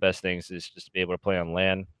one of the best things is just to be able to play on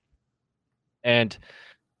LAN. And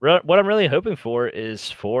what I'm really hoping for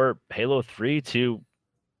is for Halo 3 to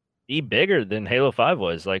be bigger than Halo 5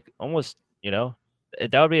 was. Like, almost,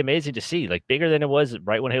 that would be amazing to see, like, bigger than it was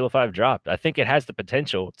right when Halo 5 dropped. I think it has the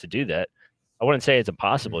potential to do that. I wouldn't say it's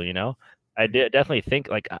impossible, I definitely think,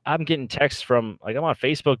 like, I'm getting texts from, like, I'm on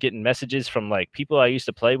Facebook getting messages from, like, people I used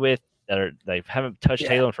to play with that are, like, haven't touched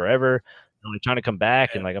Halo in forever. I'm, like, trying to come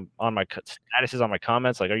back, and, like, I'm on my statuses on my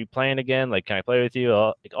comments, like, are you playing again? Like, can I play with you?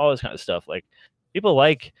 Like, all this kind of stuff. Like, people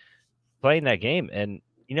like playing that game, and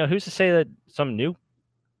who's to say that some new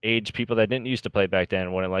age people that didn't used to play back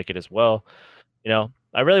then wouldn't like it as well?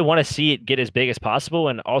 I really want to see it get as big as possible,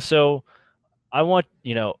 and also I want,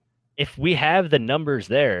 if we have the numbers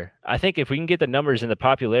there, I think if we can get the numbers and the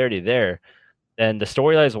popularity there, then the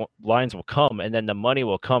storylines will come, and then the money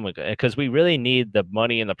will come, because we really need the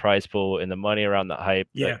money in the prize pool and the money around the hype,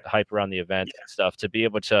 hype around the event and stuff, to be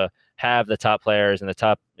able to have the top players and the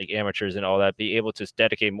top, like, amateurs and all that be able to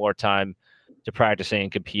dedicate more time to practicing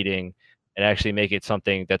and competing, and actually make it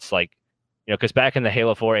something that's, like, because back in the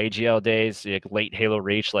Halo 4 AGL days, like, late Halo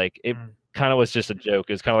Reach, like, it kind of was just a joke.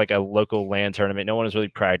 It was kind of like a local LAN tournament. No one was really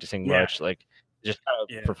practicing much, like, just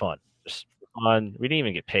kind of for fun. Just for fun. We didn't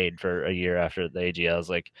even get paid for a year after the AGLs.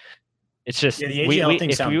 Like, it's just the AGL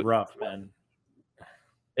thing sounds rough, man.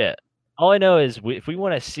 Yeah. All I know is if we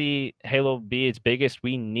want to see Halo be its biggest,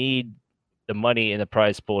 we need the money in the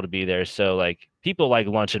prize pool to be there. So, like, people like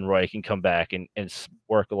Lunch and Roy can come back and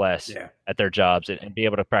work less at their jobs and be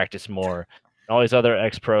able to practice more. And all these other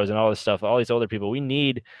ex-pros and all this stuff, all these older people, we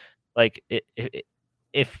need, like,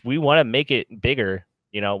 if we want to make it bigger,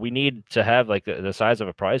 we need to have, like, the size of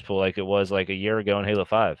a prize pool like it was, like, a year ago in Halo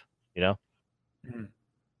 5,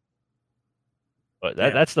 But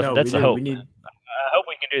that's the hope. I hope we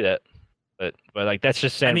can do that. But like, that's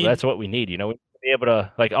just saying, that's what we need, We need to be able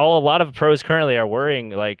to, like, a lot of pros currently are worrying,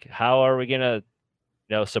 like, how are we gonna,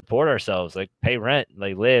 support ourselves, like, pay rent,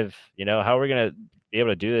 like, live, how are we gonna be able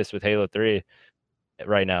to do this with Halo 3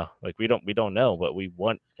 right now? Like, we don't know, but we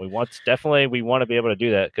want to be able to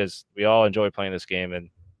do that, because we all enjoy playing this game, and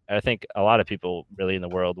I think a lot of people really in the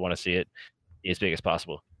world want to see it be as big as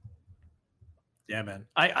possible. Yeah, man.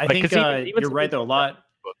 I think even you're right though. A lot.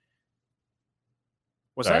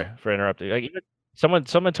 What's Sorry that? for interrupting. Like, even someone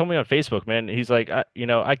told me on Facebook, man. He's like,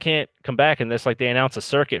 I can't come back unless, like, they announce a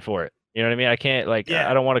circuit for it. You know what I mean? I can't, like,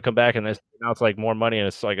 I don't want to come back and this announce, like, more money and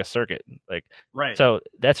it's like a circuit, like, right. So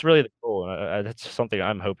that's really the goal. That's something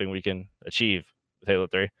I'm hoping we can achieve with Halo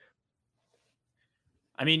 3.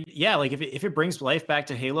 I mean, yeah, like, if it brings life back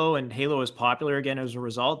to Halo and Halo is popular again as a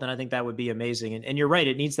result, then I think that would be amazing. And you're right,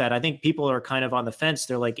 it needs that. I think people are kind of on the fence.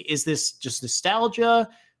 They're like, is this just nostalgia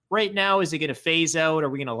right now? Is it going to phase out? Are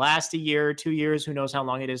we going to last a year, 2 years? Who knows how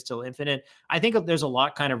long it is till Infinite? I think there's a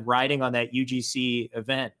lot kind of riding on that UGC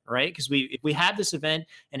event, right? Because if we have this event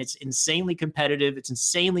and it's insanely competitive, it's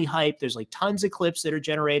insanely hyped, there's, like, tons of clips that are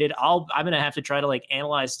generated. I'm going to have to try to, like,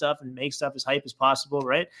 analyze stuff and make stuff as hype as possible,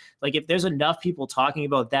 right? Like, if there's enough people talking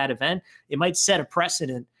about that event, it might set a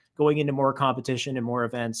precedent going into more competition and more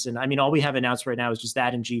events. And I mean, all we have announced right now is just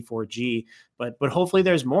that in G4G, but hopefully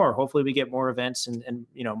there's more. Hopefully we get more events and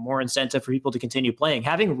more incentive for people to continue playing.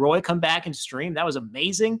 Having Roy come back and stream, that was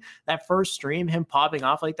amazing. That first stream, him popping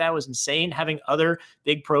off like that was insane. Having other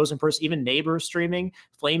big pros in person, even Neighbor streaming,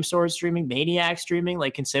 Flamesword streaming, Maniac streaming,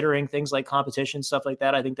 like considering things like competition, stuff like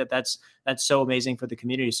that. I think that's so amazing for the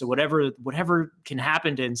community. So whatever can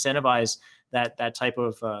happen to incentivize that type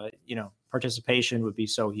of participation would be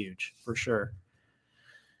so huge for sure.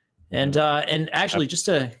 And actually, just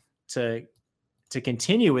to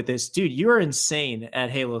continue with this, dude, you are insane at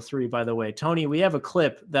Halo 3, by the way. Tony, we have a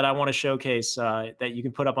clip that I want to showcase that you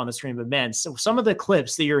can put up on the stream. But man, so some of the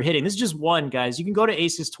clips that you're hitting, this is just one, guys. You can go to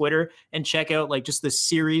Ace's Twitter and check out like just the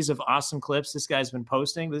series of awesome clips this guy's been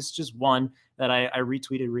posting. This is just one that I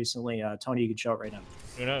retweeted recently. Tony, you can show it right now.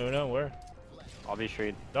 Uno, where? I'll be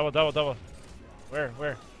straight. Double.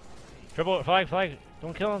 Where? Triple, flag.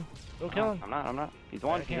 Don't kill him. Don't kill him. I'm not. He's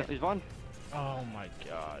one. He's one. Oh my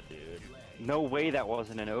god, dude. No way that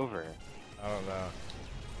wasn't an over. I don't know.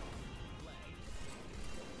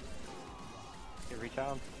 Okay, reach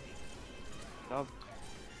out. No.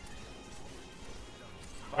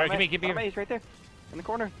 Alright, give me. He's right there. In the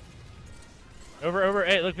corner. Over.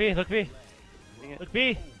 Hey, look B. Look B.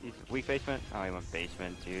 He's weak basement. Oh, he went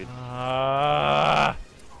basement, dude.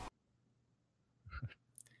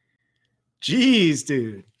 Jeez,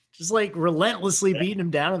 dude. Just like relentlessly beating them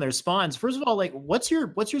down in their spawns. First of all, like what's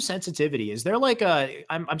your sensitivity? Is there like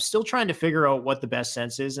I'm still trying to figure out what the best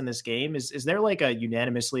sense is in this game. Is there like a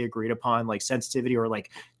unanimously agreed upon like sensitivity or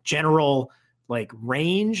like general like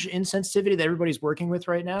range in sensitivity that everybody's working with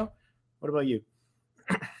right now? What about you?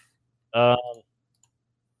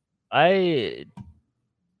 I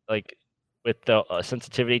like with the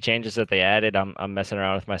sensitivity changes that they added, I'm messing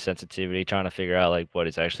around with my sensitivity, trying to figure out like what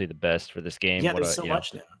is actually the best for this game. Yeah, there's so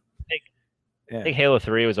much now. I think Halo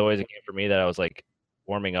 3 was always a game for me that I was like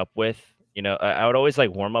warming up with. I would always like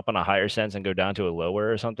warm up on a higher sense and go down to a lower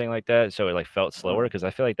or something like that, so it like felt slower, because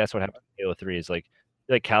I feel like that's what happened in Halo 3 is like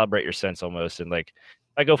you like calibrate your sense almost, and like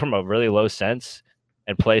I go from a really low sense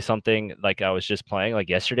and play something like I was just playing like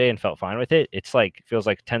yesterday and felt fine with it. It's like feels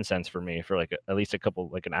like 10 cents for me for like at least a couple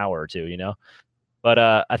like an hour or two, But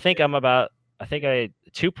I think I'm about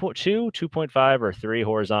 2.5 or 3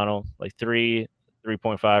 horizontal, like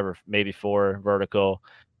 3.5 or maybe 4 vertical.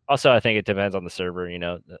 Also, I think it depends on the server.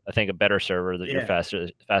 I think a better server that you're faster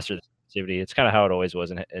sensitivity. It's kind of how it always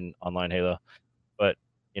was in online Halo. But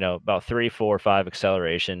about 3, 4, 5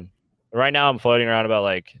 acceleration. Right now, I'm floating around about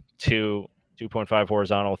like 2.5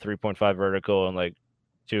 horizontal, 3.5 vertical, and like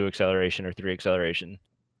 2 acceleration or 3 acceleration,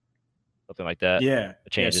 something like that. Yeah,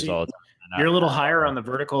 it changes all the time. You're a little higher on the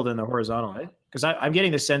vertical than the horizontal, right? Because I'm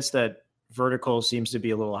getting the sense that vertical seems to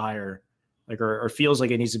be a little higher. Like, or feels like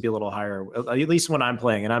it needs to be a little higher, at least when I'm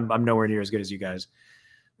playing, and I'm nowhere near as good as you guys.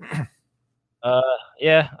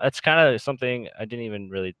 Yeah, that's kind of something I didn't even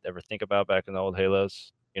really ever think about back in the old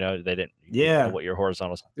Halos. They didn't know what your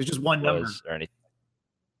horizontal there's just one number or anything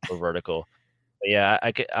or vertical. But yeah,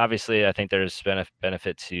 obviously I think there's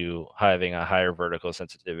benefit to having a higher vertical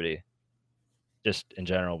sensitivity, just in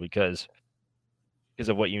general, because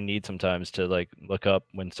of what you need sometimes to like look up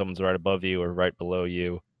when someone's right above you or right below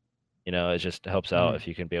you. It just helps out if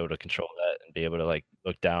you can be able to control that and be able to like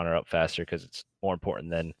look down or up faster, because it's more important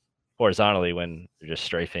than horizontally when you're just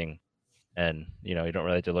strafing, and you don't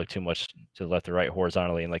really have to look too much to the left or right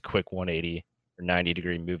horizontally in like quick 180 or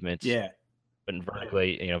 90-degree movements. Yeah. But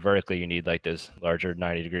vertically you need like those larger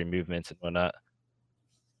 90-degree movements and whatnot.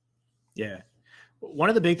 Yeah. One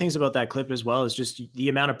of the big things about that clip as well is just the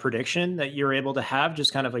amount of prediction that you're able to have,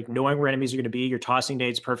 just kind of like knowing where enemies are going to be. You're tossing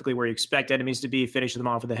nades perfectly where you expect enemies to be, finishing them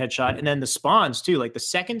off with a headshot. And then the spawns too, like the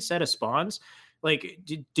second set of spawns, like,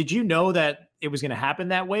 did you know that it was going to happen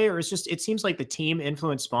that way? Or it seems like the team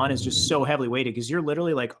influence spawn is just so heavily weighted, because you're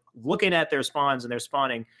literally like looking at their spawns and they're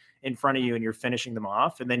spawning in front of you and you're finishing them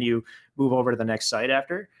off. And then you move over to the next site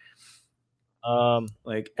after. How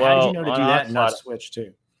did you know to do that and not switch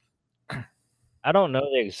too? I don't know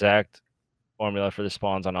the exact formula for the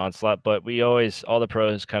spawns on Onslaught, but all the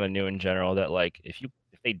pros kind of knew in general that like if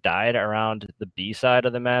they died around the B side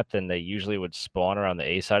of the map, then they usually would spawn around the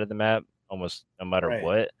A side of the map almost no matter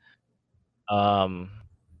what.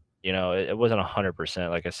 It wasn't 100%.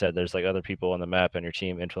 Like I said, there's like other people on the map and your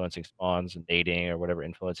team influencing spawns and nading or whatever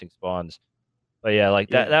influencing spawns. But yeah, like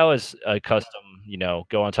that was a custom,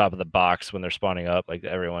 go on top of the box when they're spawning up. Like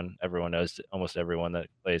everyone knows, almost everyone that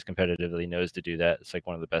plays competitively knows to do that. It's like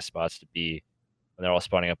one of the best spots to be when they're all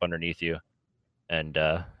spawning up underneath you. And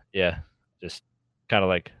just kind of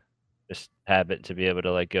like just habit to be able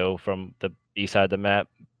to like go from the B side of the map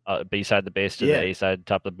B side the base to the A side,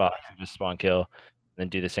 top of the box, and just spawn kill, and then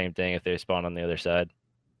do the same thing if they spawn on the other side.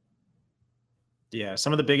 Yeah,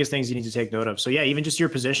 some of the biggest things you need to take note of. So yeah, even just your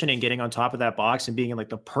positioning, getting on top of that box and being in like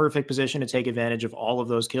the perfect position to take advantage of all of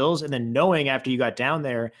those kills, and then knowing after you got down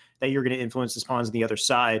there that you're going to influence the spawns on the other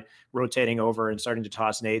side, rotating over and starting to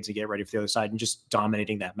toss nades and get ready for the other side and just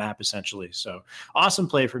dominating that map essentially. So awesome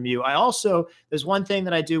play from you. There's one thing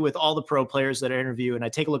that I do with all the pro players that I interview, and I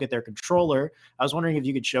take a look at their controller. I was wondering if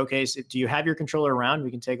you could showcase it. Do you have your controller around?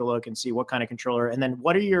 We can take a look and see what kind of controller, and then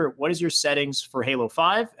what is your settings for Halo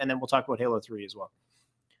 5, and then we'll talk about Halo 3 as well.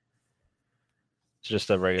 It's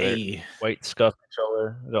just a regular white scuff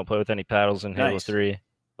controller. I don't play with any paddles in Halo 3.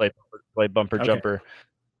 Play bumper jumper.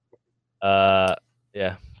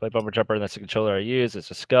 Play bumper jumper, and that's the controller I use.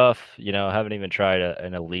 It's a scuff. I haven't even tried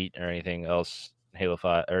an elite or anything else in Halo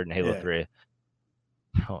 5 or in Halo 3.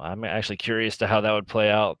 Oh, I'm actually curious to how that would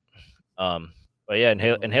play out. But yeah,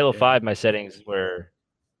 in Halo 5, my settings were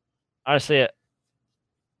honestly,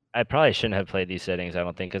 I probably shouldn't have played these settings, I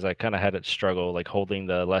don't think, because I kind of had a struggle like holding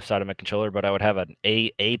the left side of my controller, but I would have an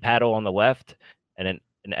A paddle on the left and an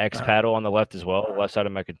X paddle on the left as well, left side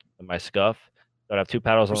of my scuff. So I'd have two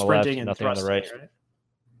paddles on the left, nothing on the right.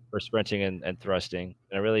 For sprinting and thrusting.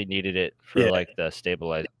 And I really needed it for like the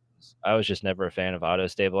stabilizing. I was just never a fan of auto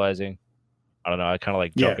stabilizing. I don't know, I kind of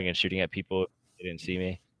like jumping and shooting at people if they didn't see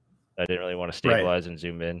me. I didn't really want to stabilize and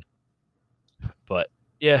zoom in. But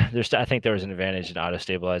yeah, I think there was an advantage in auto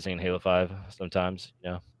stabilizing in Halo 5 sometimes,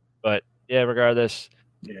 But yeah, regardless,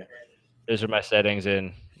 those are my settings,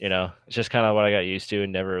 and it's just kind of what I got used to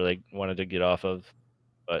and never really wanted to get off of.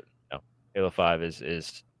 But Halo 5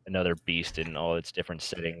 is another beast in all its different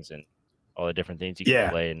settings and all the different things you can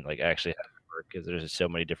play and like actually have it work, because there's just so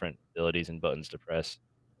many different abilities and buttons to press.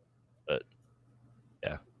 But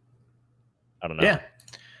yeah, I don't know. Yeah.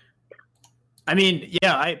 I mean,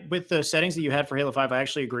 with the settings that you had for Halo 5, I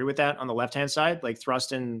actually agree with that on the left-hand side, like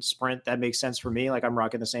thrust and sprint, that makes sense for me. Like I'm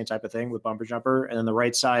rocking the same type of thing with bumper jumper. And then the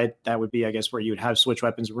right side, that would be, I guess, where you would have switch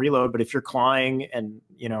weapons and reload. But if you're clawing and,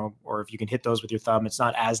 or if you can hit those with your thumb, it's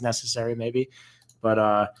not as necessary maybe,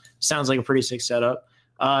 but sounds like a pretty sick setup.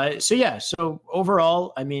 So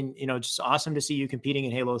overall, I mean, just awesome to see you competing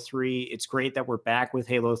in Halo 3. It's great that we're back with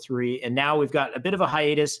Halo 3. And now we've got a bit of a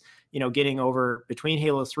hiatus, getting over between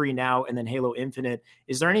Halo 3 now and then Halo Infinite.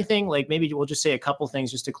 Is there anything, like maybe we'll just say a couple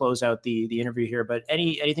things just to close out the interview here, but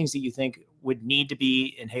any things that you think would need to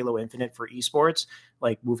be in Halo Infinite for esports,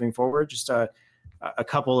 like moving forward, just a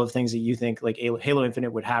couple of things that you think like Halo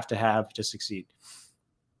Infinite would have to succeed?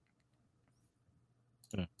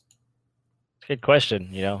 Good question.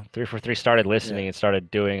 343 started listening and started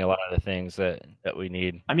doing a lot of the things that we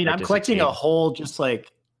need. I mean, I'm collecting a whole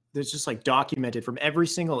there's just like documented from every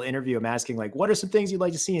single interview. I'm asking like, what are some things you'd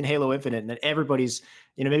like to see in Halo Infinite? And then everybody's,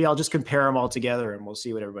 maybe I'll just compare them all together and we'll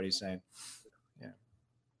see what everybody's saying. Yeah.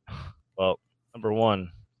 Well, number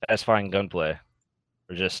one, satisfying gunplay,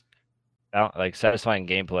 or just like satisfying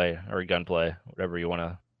gameplay or gunplay, whatever you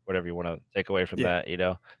want to take away from that.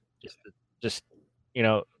 Just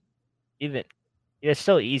even it's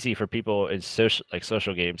still easy for people in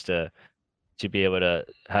social games to be able to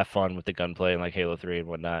have fun with the gunplay and like Halo 3 and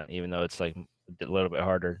whatnot, even though it's like a little bit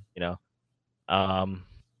harder,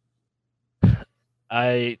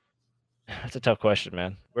 That's a tough question,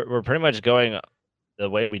 man. We're pretty much going the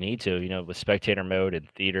way we need to, with spectator mode and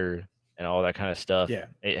theater and all that kind of stuff. Yeah.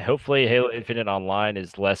 Hopefully Halo Infinite Online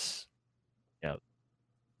is less,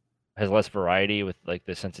 has less variety with like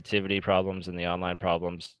the sensitivity problems and the online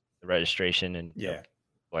problems, the registration and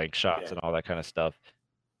like shots and all that kind of stuff.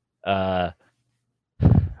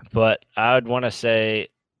 But I would want to say,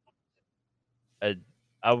 I'd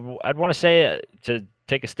want to say to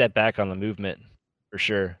take a step back on the movement for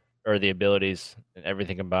sure, or the abilities and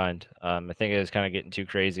everything combined. I think it was kind of getting too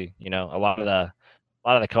crazy. A lot of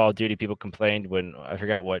the Call of Duty people complained when, I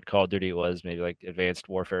forgot what Call of Duty it was, maybe like Advanced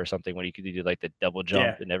Warfare or something, when you could do like the double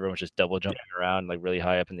jump and everyone's just double jumping around like really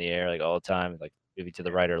high up in the air like all the time, like maybe to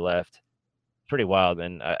the right or left. Pretty wild,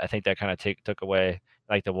 and I think that kind of took away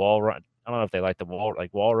like the wall run. I don't know if they like the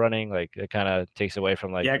wall running. Like it kind of takes away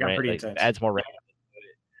from like, it got pretty intense. Adds more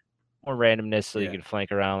randomness, so you can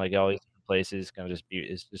flank around like all these different places. Kind of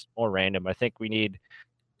it's just more random. I think we need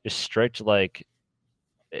just strict like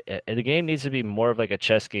the game needs to be more of like a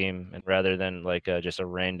chess game, and rather than like just a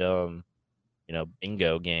random,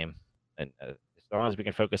 bingo game. And as long as we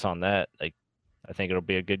can focus on that, like I think it'll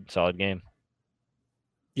be a good solid game.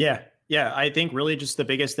 Yeah, Yeah, I think really just the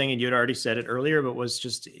biggest thing, and you had already said it earlier, but was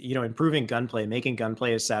just, improving gunplay, making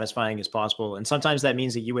gunplay as satisfying as possible. And sometimes that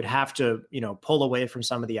means that you would have to, pull away from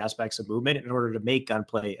some of the aspects of movement in order to make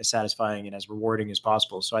gunplay as satisfying and as rewarding as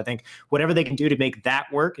possible. So I think whatever they can do to make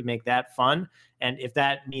that work and make that fun. And if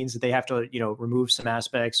that means that they have to, remove some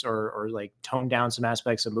aspects or like tone down some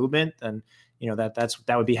aspects of movement, then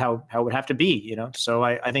that would be how it would have to be, So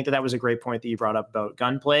I think that was a great point that you brought up about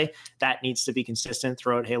gunplay. That needs to be consistent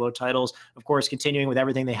throughout Halo titles. Of course, continuing with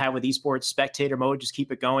everything they have with esports, spectator mode, just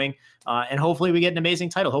keep it going. And hopefully we get an amazing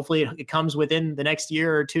title. Hopefully it comes within the next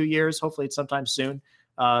year or 2 years. Hopefully it's sometime soon.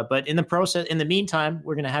 But in the meantime,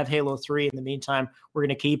 we're going to have Halo 3. In the meantime, we're going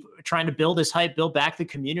to keep trying to build this hype, build back the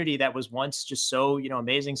community that was once just so,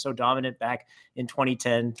 amazing, so dominant back in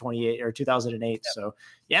 2010, 28 or 2008. Yeah. So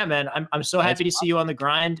yeah, man, I'm so happy to see you on the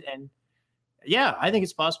grind. And yeah, I think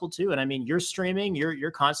it's possible too. And I mean, you're streaming,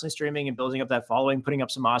 you're constantly streaming and building up that following, putting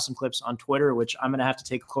up some awesome clips on Twitter, which I'm going to have to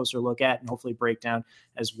take a closer look at and hopefully break down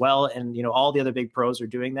as well. And, all the other big pros are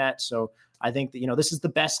doing that. So I think that, this is the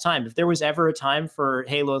best time. If there was ever a time for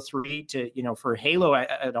Halo 3 to, for Halo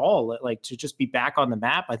at all, like to just be back on the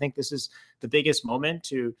map, I think this is the biggest moment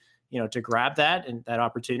to, to grab that and that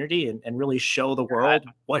opportunity and really show the world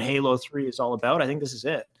what Halo 3 is all about. I think this is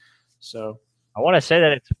it. So I want to say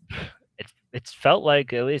that it's felt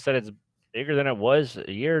like at least that it's bigger than it was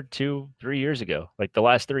a year, 2, 3 years ago. Like the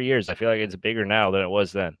last 3 years, I feel like it's bigger now than it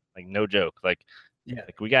was then. Like no joke. Like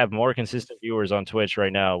we got more consistent viewers on Twitch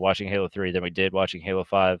right now watching Halo 3 than we did watching Halo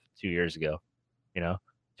 5 2 years ago.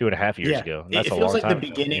 2.5 years ago. And that's it feels like the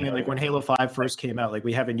beginning, like when Halo 5 first came out, like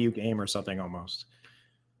we have a new game or something almost.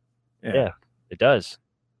 Yeah, it does.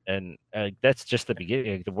 And that's just the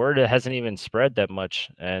beginning. Like, the word hasn't even spread that much.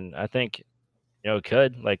 And I think, it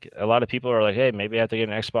could. Like a lot of people are like, hey, maybe I have to get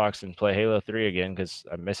an Xbox and play Halo 3 again because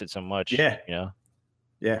I miss it so much. Yeah.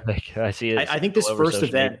 Yeah. Like I see it. I think this first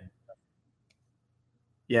event.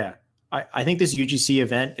 Yeah. I think this UGC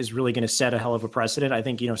event is really going to set a hell of a precedent. I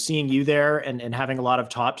think, seeing you there and having a lot of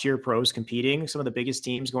top tier pros competing, some of the biggest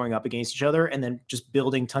teams going up against each other, and then just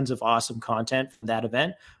building tons of awesome content for that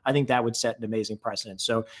event, I think that would set an amazing precedent.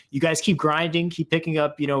 So you guys keep grinding, keep picking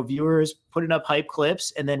up, viewers, putting up hype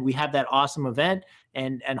clips, and then we have that awesome event.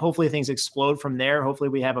 And hopefully things explode from there. Hopefully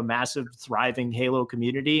we have a massive, thriving Halo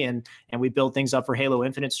community and we build things up for Halo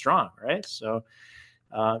Infinite strong, right? So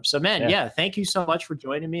man, thank you so much for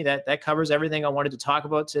joining me. That covers everything I wanted to talk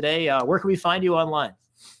about today. Where can we find you online?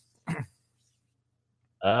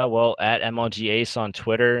 Well, at MLG Ace on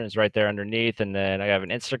Twitter is right there underneath. And then I have an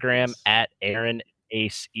Instagram at Aaron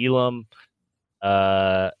Ace Elam.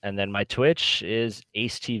 And then my Twitch is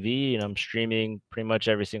Ace TV, and I'm streaming pretty much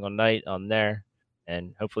every single night on there,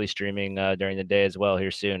 and hopefully streaming during the day as well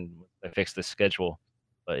here soon. I fixed the schedule,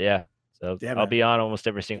 but yeah. So I'll be on almost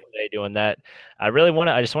every single day doing that. I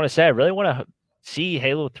just want to say I really want to see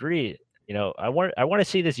Halo 3. I want to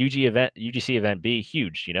see this UGC event be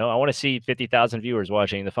huge. I want to see 50,000 viewers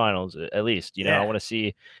watching the finals at least. I want to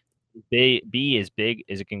see be as big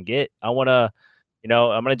as it can get. I want to,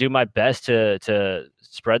 I'm going to do my best to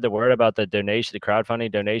spread the word about the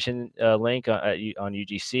crowdfunding donation link on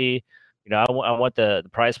UGC. I want the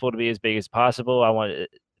prize pool to be as big as possible. I want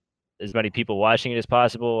as many people watching it as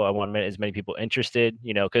possible. I want as many people interested,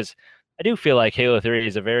 because I do feel like Halo 3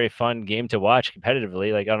 is a very fun game to watch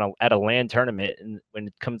competitively, like at a LAN tournament. And when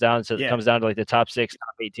it comes down to like the top 6,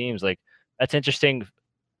 top 8 teams, like that's interesting.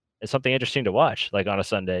 It's something interesting to watch, like on a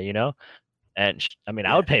Sunday, And I mean,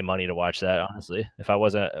 I would pay money to watch that, honestly. If I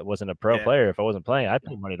wasn't a pro player, if I wasn't playing, I'd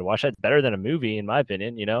pay money to watch that. It's better than a movie, in my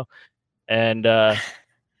opinion, And I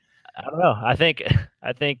don't know. I think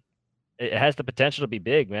it has the potential to be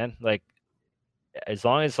big, man. Like, as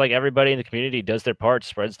long as like everybody in the community does their part,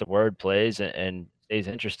 spreads the word, plays, and stays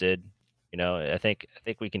interested, I think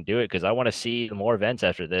we can do it, because I want to see more events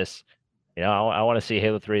after this. I want to see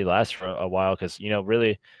Halo 3 last for a while, because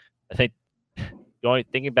really, I think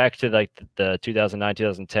thinking back to like the 2009,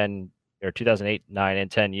 2010, or 2008, 9,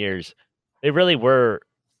 and 10 years, they really were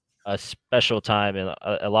a special time in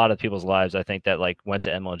a lot of people's lives. I think that like went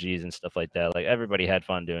to MLGs and stuff like that. Like everybody had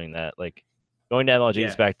fun doing that. Like going to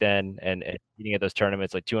MLGs back then and being at those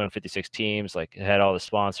tournaments, like 256 teams, like had all the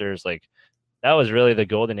sponsors. Like that was really the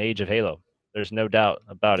golden age of Halo. There's no doubt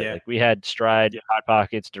about it. Like we had Stride, Hot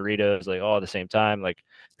Pockets, Doritos, like all at the same time. Like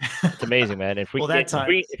it's amazing, man. If we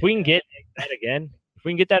if we can get that again, if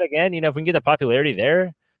we can get the popularity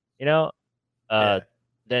there,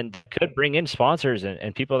 then could bring in sponsors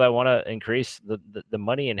and people that want to increase the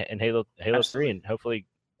money in Halo 3, and hopefully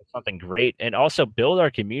something great, and also build our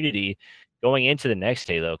community going into the next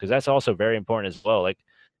Halo, because that's also very important as well. Like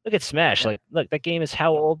Look at Smash. Like, look, that game is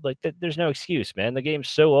how old? Like, there's no excuse, man. The game's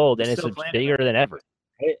so old, and it's Still playing bigger than ever.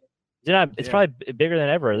 Right? It's Yeah. probably bigger than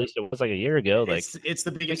ever. At least it was like a year ago. Like, It's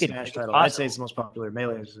the biggest make it Smash title. I'd say possible. it's the most popular.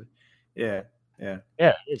 Melee is, yeah.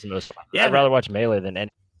 Yeah, it's the most. Yeah, I'd rather watch Melee than any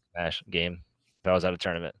Smash game if I was at a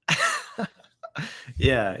tournament.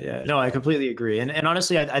 Yeah. No, I completely agree. And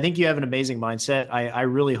honestly, I think you have an amazing mindset. I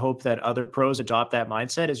really hope that other pros adopt that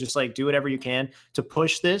mindset. Is just like do whatever you can to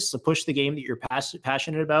push the game that you're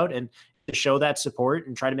passionate about, and to show that support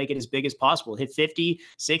and try to make it as big as possible. Hit 50,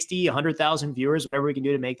 60, 100,000 viewers, whatever we can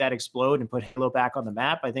do to make that explode and put Halo back on the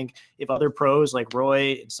map. I think if other pros like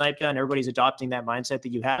Roy and Snipegun, everybody's adopting that mindset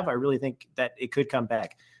that you have, I really think that it could come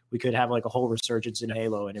back. We could have like a whole resurgence in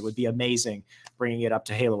Halo, and it would be amazing bringing it up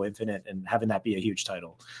to Halo Infinite and having that be a huge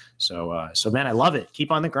title. So man, I love it.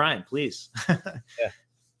 Keep on the grind, please.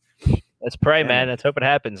 Let's pray, Yeah. man. Let's hope it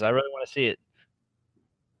happens. I really want to see it.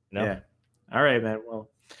 No. Yeah. All right, man. Well,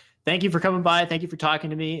 thank you for coming by. Thank you for talking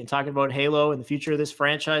to me and talking about Halo and the future of this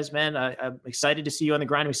franchise, man. I'm excited to see you on the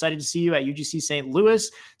grind. I'm excited to see you at UGC St.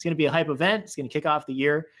 Louis. It's going to be a hype event. It's going to kick off the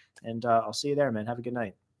year, and I'll see you there, man. Have a good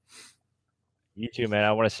night. You too, man.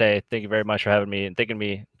 I want to say thank you very much for having me and putting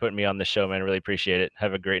me on the show, man. Really appreciate it.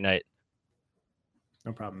 Have a great night.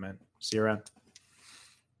 No problem, man. See you around.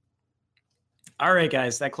 All right,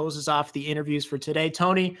 guys, that closes off the interviews for today.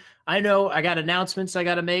 Tony, I know I got announcements I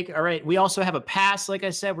got to make. All right, we also have a pass. Like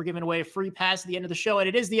I said, we're giving away a free pass at the end of the show, and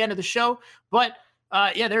it is the end of the show. But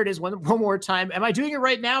yeah, there it is. One more time. Am I doing it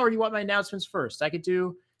right now, or do you want my announcements first? I could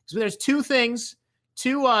do, because there's two things,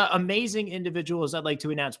 two amazing individuals I'd like to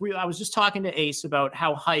announce. I was just talking to Ace about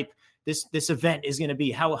how hype this event is going to be,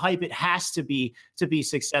 how hype it has to be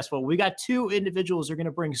successful. We got two individuals who are going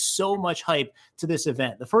to bring so much hype to this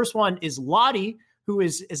event. The first one is Lottie, who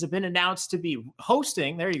has been announced to be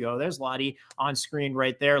hosting. There you go. There's Lottie on screen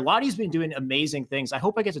right there. Lottie's been doing amazing things. I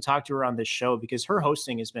hope I get to talk to her on this show because her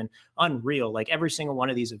hosting has been unreal. Like every single one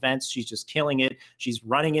of these events, she's just killing it. She's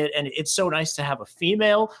running it. And it's so nice to have a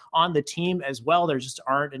female on the team as well. There just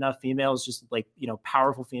aren't enough females, just like,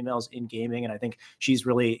 powerful females in gaming. And I think she's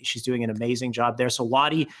doing an amazing job there. So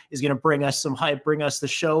Lottie is going to bring us some hype, bring us the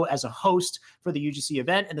show as a host for the UGC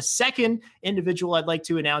event. And the second individual I'd like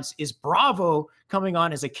to announce is Bravo, coming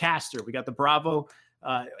on as a caster. We got the Bravo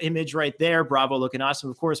image right there. Bravo looking awesome.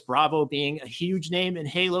 Of course, Bravo being a huge name in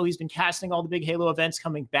Halo. He's been casting all the big Halo events.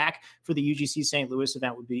 Coming back for the UGC St. Louis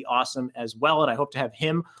event would be awesome as well. And I hope to have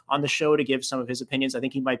him on the show to give some of his opinions. I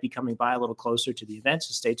think he might be coming by a little closer to the event,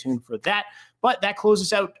 so stay tuned for that. But that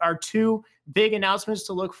closes out our two big announcements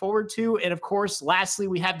to look forward to. And of course, lastly,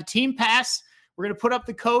 we have the Team Pass. We're going to put up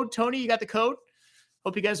the code. Tony, you got the code?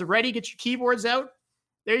 Hope you guys are ready. Get your keyboards out.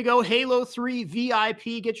 There you go, Halo 3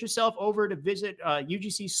 VIP. Get yourself over to visit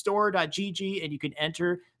ugcstore.gg, and you can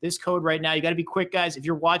enter this code right now. You got to be quick, guys. If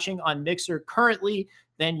you're watching on Mixer currently,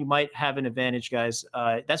 then you might have an advantage, guys.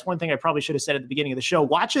 That's one thing I probably should have said at the beginning of the show.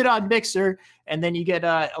 Watch it on Mixer, and then you get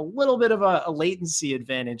a little bit of a latency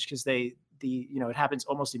advantage because it happens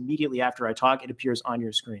almost immediately after I talk. It appears on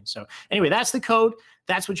your screen. So anyway, that's the code.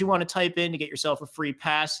 That's what you want to type in to get yourself a free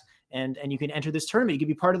pass, and you can enter this tournament. You can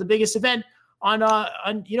be part of the biggest event on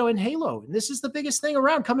in Halo. And this is the biggest thing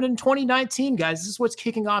around coming in 2019, guys. This is what's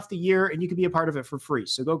kicking off the year, and you can be a part of it for free.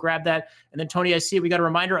 So go grab that. And then Tony, I see we got a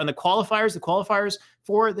reminder on the qualifiers. The qualifiers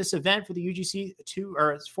for this event, for the UGC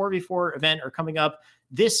 4v4 event, are coming up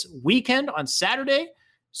this weekend on Saturday.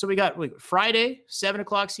 So we got Friday, 7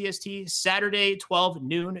 o'clock CST, Saturday, 12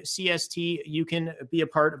 noon CST. You can be a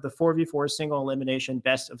part of the 4v4 single elimination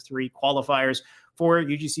best of 3 qualifiers for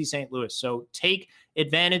UGC St. Louis. So take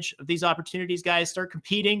advantage of these opportunities, guys. Start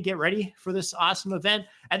competing. Get ready for this awesome event.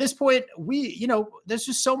 At this point, there's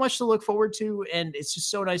just so much to look forward to, and it's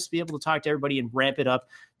just so nice to be able to talk to everybody and ramp it up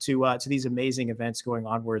to these amazing events going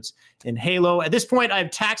onwards in Halo. At this point,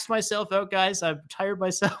 I've taxed myself out, guys. I've tired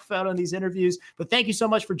myself out on these interviews, but thank you so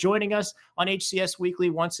much for joining us on HCS Weekly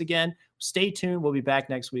once again. Stay tuned. We'll be back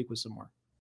next week with some more.